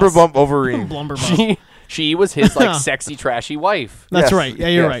Blumberbus. Blumberbump Overeem. Blumberbus. She was his like sexy trashy wife. That's Yes, right. Yeah,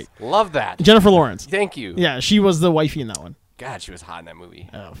 you're yes. right. Love that. Jennifer Lawrence. Thank you. Yeah, she was the wifey in that one. God, she was hot in that movie.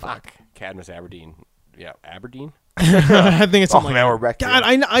 Oh, fuck. Cadmus Aberdeen. Yeah, Aberdeen. I think it's Oh, something man, we're like wrecked that.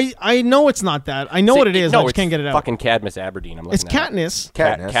 here. God, I know it's not that. I know what it is. No, I just it's can't get it out. Fucking Cadmus Aberdeen. I'm looking It's at it. Katniss.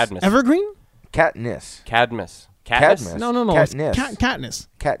 Katniss. Cadmus. Evergreen? Katniss. Cadmus. Cadmus. No. It's Katniss. Katniss.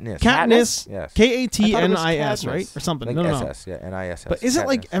 Katniss. Katniss. Yes. Katnis, right? Cadmus. Or something. Like No. SS. Yeah, NISS. But is it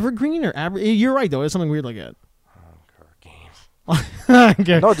like Katniss. Evergreen or You're right, though. It's something weird like that. Games.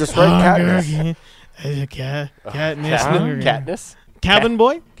 Okay. No, just write Katniss. Katniss. Katniss. Cabin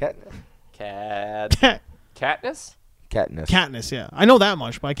boy? Katniss. Katniss. Katniss. Katniss, yeah. I know that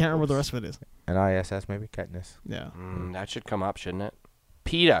much, but I can't remember what the rest of it is. NISS maybe? Katniss. Yeah. That should come up, shouldn't it?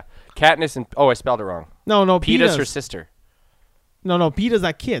 Peta. Katniss and I spelled it wrong. No, Peta's her Peeta's. sister. No, Peeta's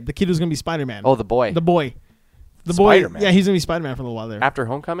that kid. The kid who's going to be Spider-Man. Oh, the boy. The boy. The boy, Spider-Man. yeah, he's gonna be Spider-Man for a little while there. After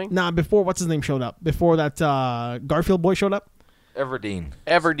Homecoming? Nah, before what's his name showed up. Before that Garfield boy showed up. Everdeen.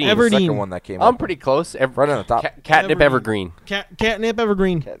 Everdean. Everdeen. Second one that came I'm up. pretty close. Right on the top. Catnip Evergreen. Evergreen. Catnip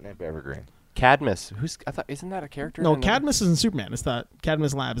Evergreen. Catnip Evergreen. Cadmus. I thought, isn't that a character? No, in the- Cadmus isn't Superman. It's that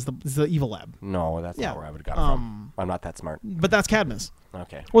Cadmus Lab. It's the evil lab. No, that's Yeah. not where I would have got it from. I'm not that smart. But that's Cadmus.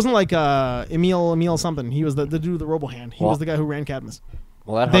 Okay. It wasn't like Emil something. He was the dude with the robo hand. He Well- was the guy who ran Cadmus.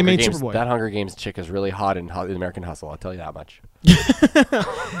 Well, that They Hunger made Games, Superboy. that Hunger Games chick is really hot in American Hustle. I'll tell you that much.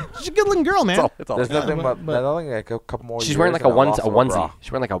 She's a good looking girl, man. It's all. There's nothing but- but nothing like a couple more. She's years wearing like a and I lost onesie. her bra.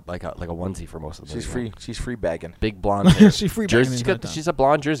 She's wearing like a onesie for most of the movie. She's free bagging. Big blonde hair. She's free Jersey. bagging the entire time. She's a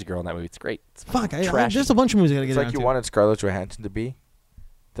blonde Jersey girl in that movie. It's great. It's Fuck, trashy. there's a bunch of movies I gotta It's get like around you to. wanted Scarlett Johansson to be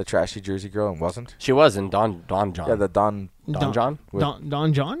the trashy Jersey girl and wasn't. She was in Don John. Yeah, the Don. Don John.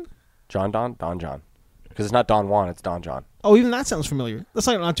 Don John? Don John. Because it's not Don Juan. It's Don John. Oh, even that sounds familiar. That's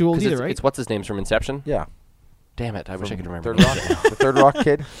not too old 'Cause either, it's, right? it's what's his name's from Inception. Yeah. Damn it! I wish I could remember. Third Rock. The Third Rock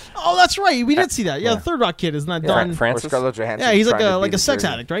kid. Oh, that's right. We did see that. Yeah, Yeah. the Third Rock kid is not Yeah. Don. Francis? Or Scarlett Johansson. Yeah, he's like trying to be a the sex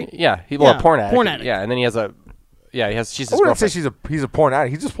Jersey. addict, right? Yeah, he's Yeah, a porn addict. porn addict. Yeah, and then he has a. Yeah, he has. She's I his wouldn't say girlfriend. he's a porn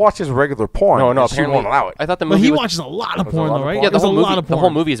addict. He just watches regular porn. No, and she apparently won't allow it. I thought the But movie. he was, watches a lot of There's a porn, lot though, of right? porn. Yeah, the There's whole a movie. lot of The porn. whole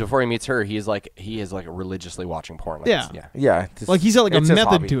movie is before he meets her. He is like religiously watching porn. Like Yeah. yeah. Yeah. Like he's got like a it's his method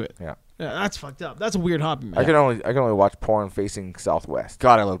hobby. to it. Yeah. Yeah, that's fucked up. That's a weird hobby, man. I can only watch porn facing southwest.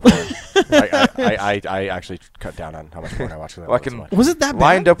 God, I love porn. I actually cut down on how much porn I watch. 'Cause I Well, I love it so can- much. Was it that bad?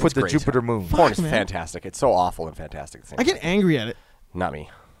 Lined up with It's the great. Jupiter moon. Porn is man. fantastic. It's so awful and fantastic. At the same I get time. angry at it. Not me.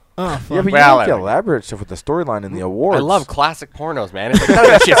 Oh, fuck. Yeah, but Well, you like anyway. elaborate stuff with the storyline and the awards. I love classic pornos, man. It's like, none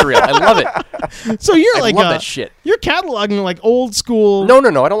of that shit's real. I love it. So you're I like love that shit. You're cataloging like old school. No. I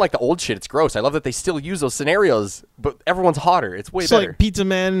don't like the old shit. It's gross. I love that they still use those scenarios, but everyone's hotter. It's way so better. like pizza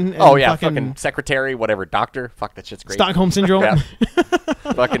men. And Oh yeah, fucking, fucking secretary, whatever, doctor. Fuck that shit's great. Stockholm syndrome. Yeah.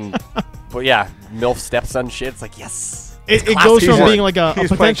 Fucking, but yeah, MILF stepson shit. It's like yes. It Classic goes from porn. being like a He's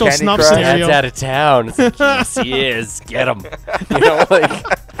potential playing Candy snuff Crush. scenario. Dad's out of town. It's like yes, he is. Get him. You know,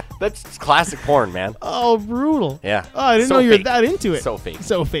 like that's classic porn, man. Oh, brutal. Yeah. Oh, I didn't So know you were fake. that into it. So fake.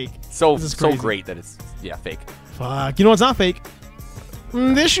 So fake. So This is so crazy. great that it's fake. Fuck. You know what's not fake?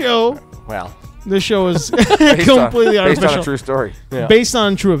 This show. Well, This show is Based completely on, based on a artificial. true story. yeah. Based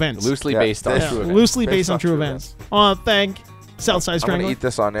on true events. loosely Yeah. based on Yeah. true events. Loosely based Based on on true true events. I want to thank Southside I'm gonna Strangler. eat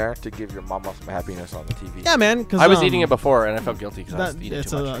this on air to give your mama some happiness on the TV. Yeah, man. Cause, I was eating it before and I felt guilty because I That, was eating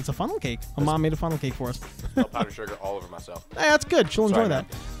it's too much. it's a funnel cake. My mom made a funnel cake for us. Powdered sugar all over myself. Hey, that's good. She'll Sorry, enjoy man.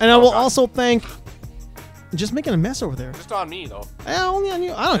 that. And I will God. also thank. Just making a mess over there. Just on me though. Yeah, only on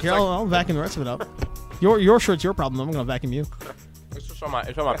you. I don't care. like- I'll vacuum the rest of it up. Your shirt's your problem. I'm gonna vacuum you. It's just on my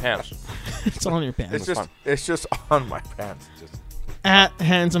pants. It's on your pants. It's just on my pants. Just At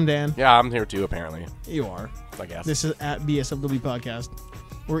Handsome Dan, Yeah, I'm here too. Apparently, you are. I guess. This is at BSFW Podcast.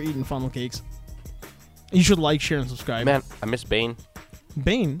 We're eating funnel cakes. You should like, share, and subscribe. Man, I miss Bane.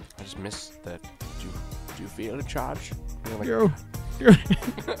 Bane, I just miss that. Do you feel the charge? You know, like-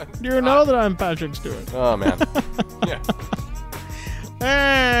 you know that I'm Patrick Stewart. oh man. Yeah.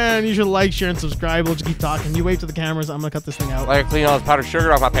 And you should like, share, and subscribe. We'll just keep talking. You wave to the cameras. I'm gonna cut this thing out. Like I clean all this powdered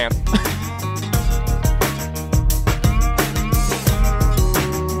sugar off my pants.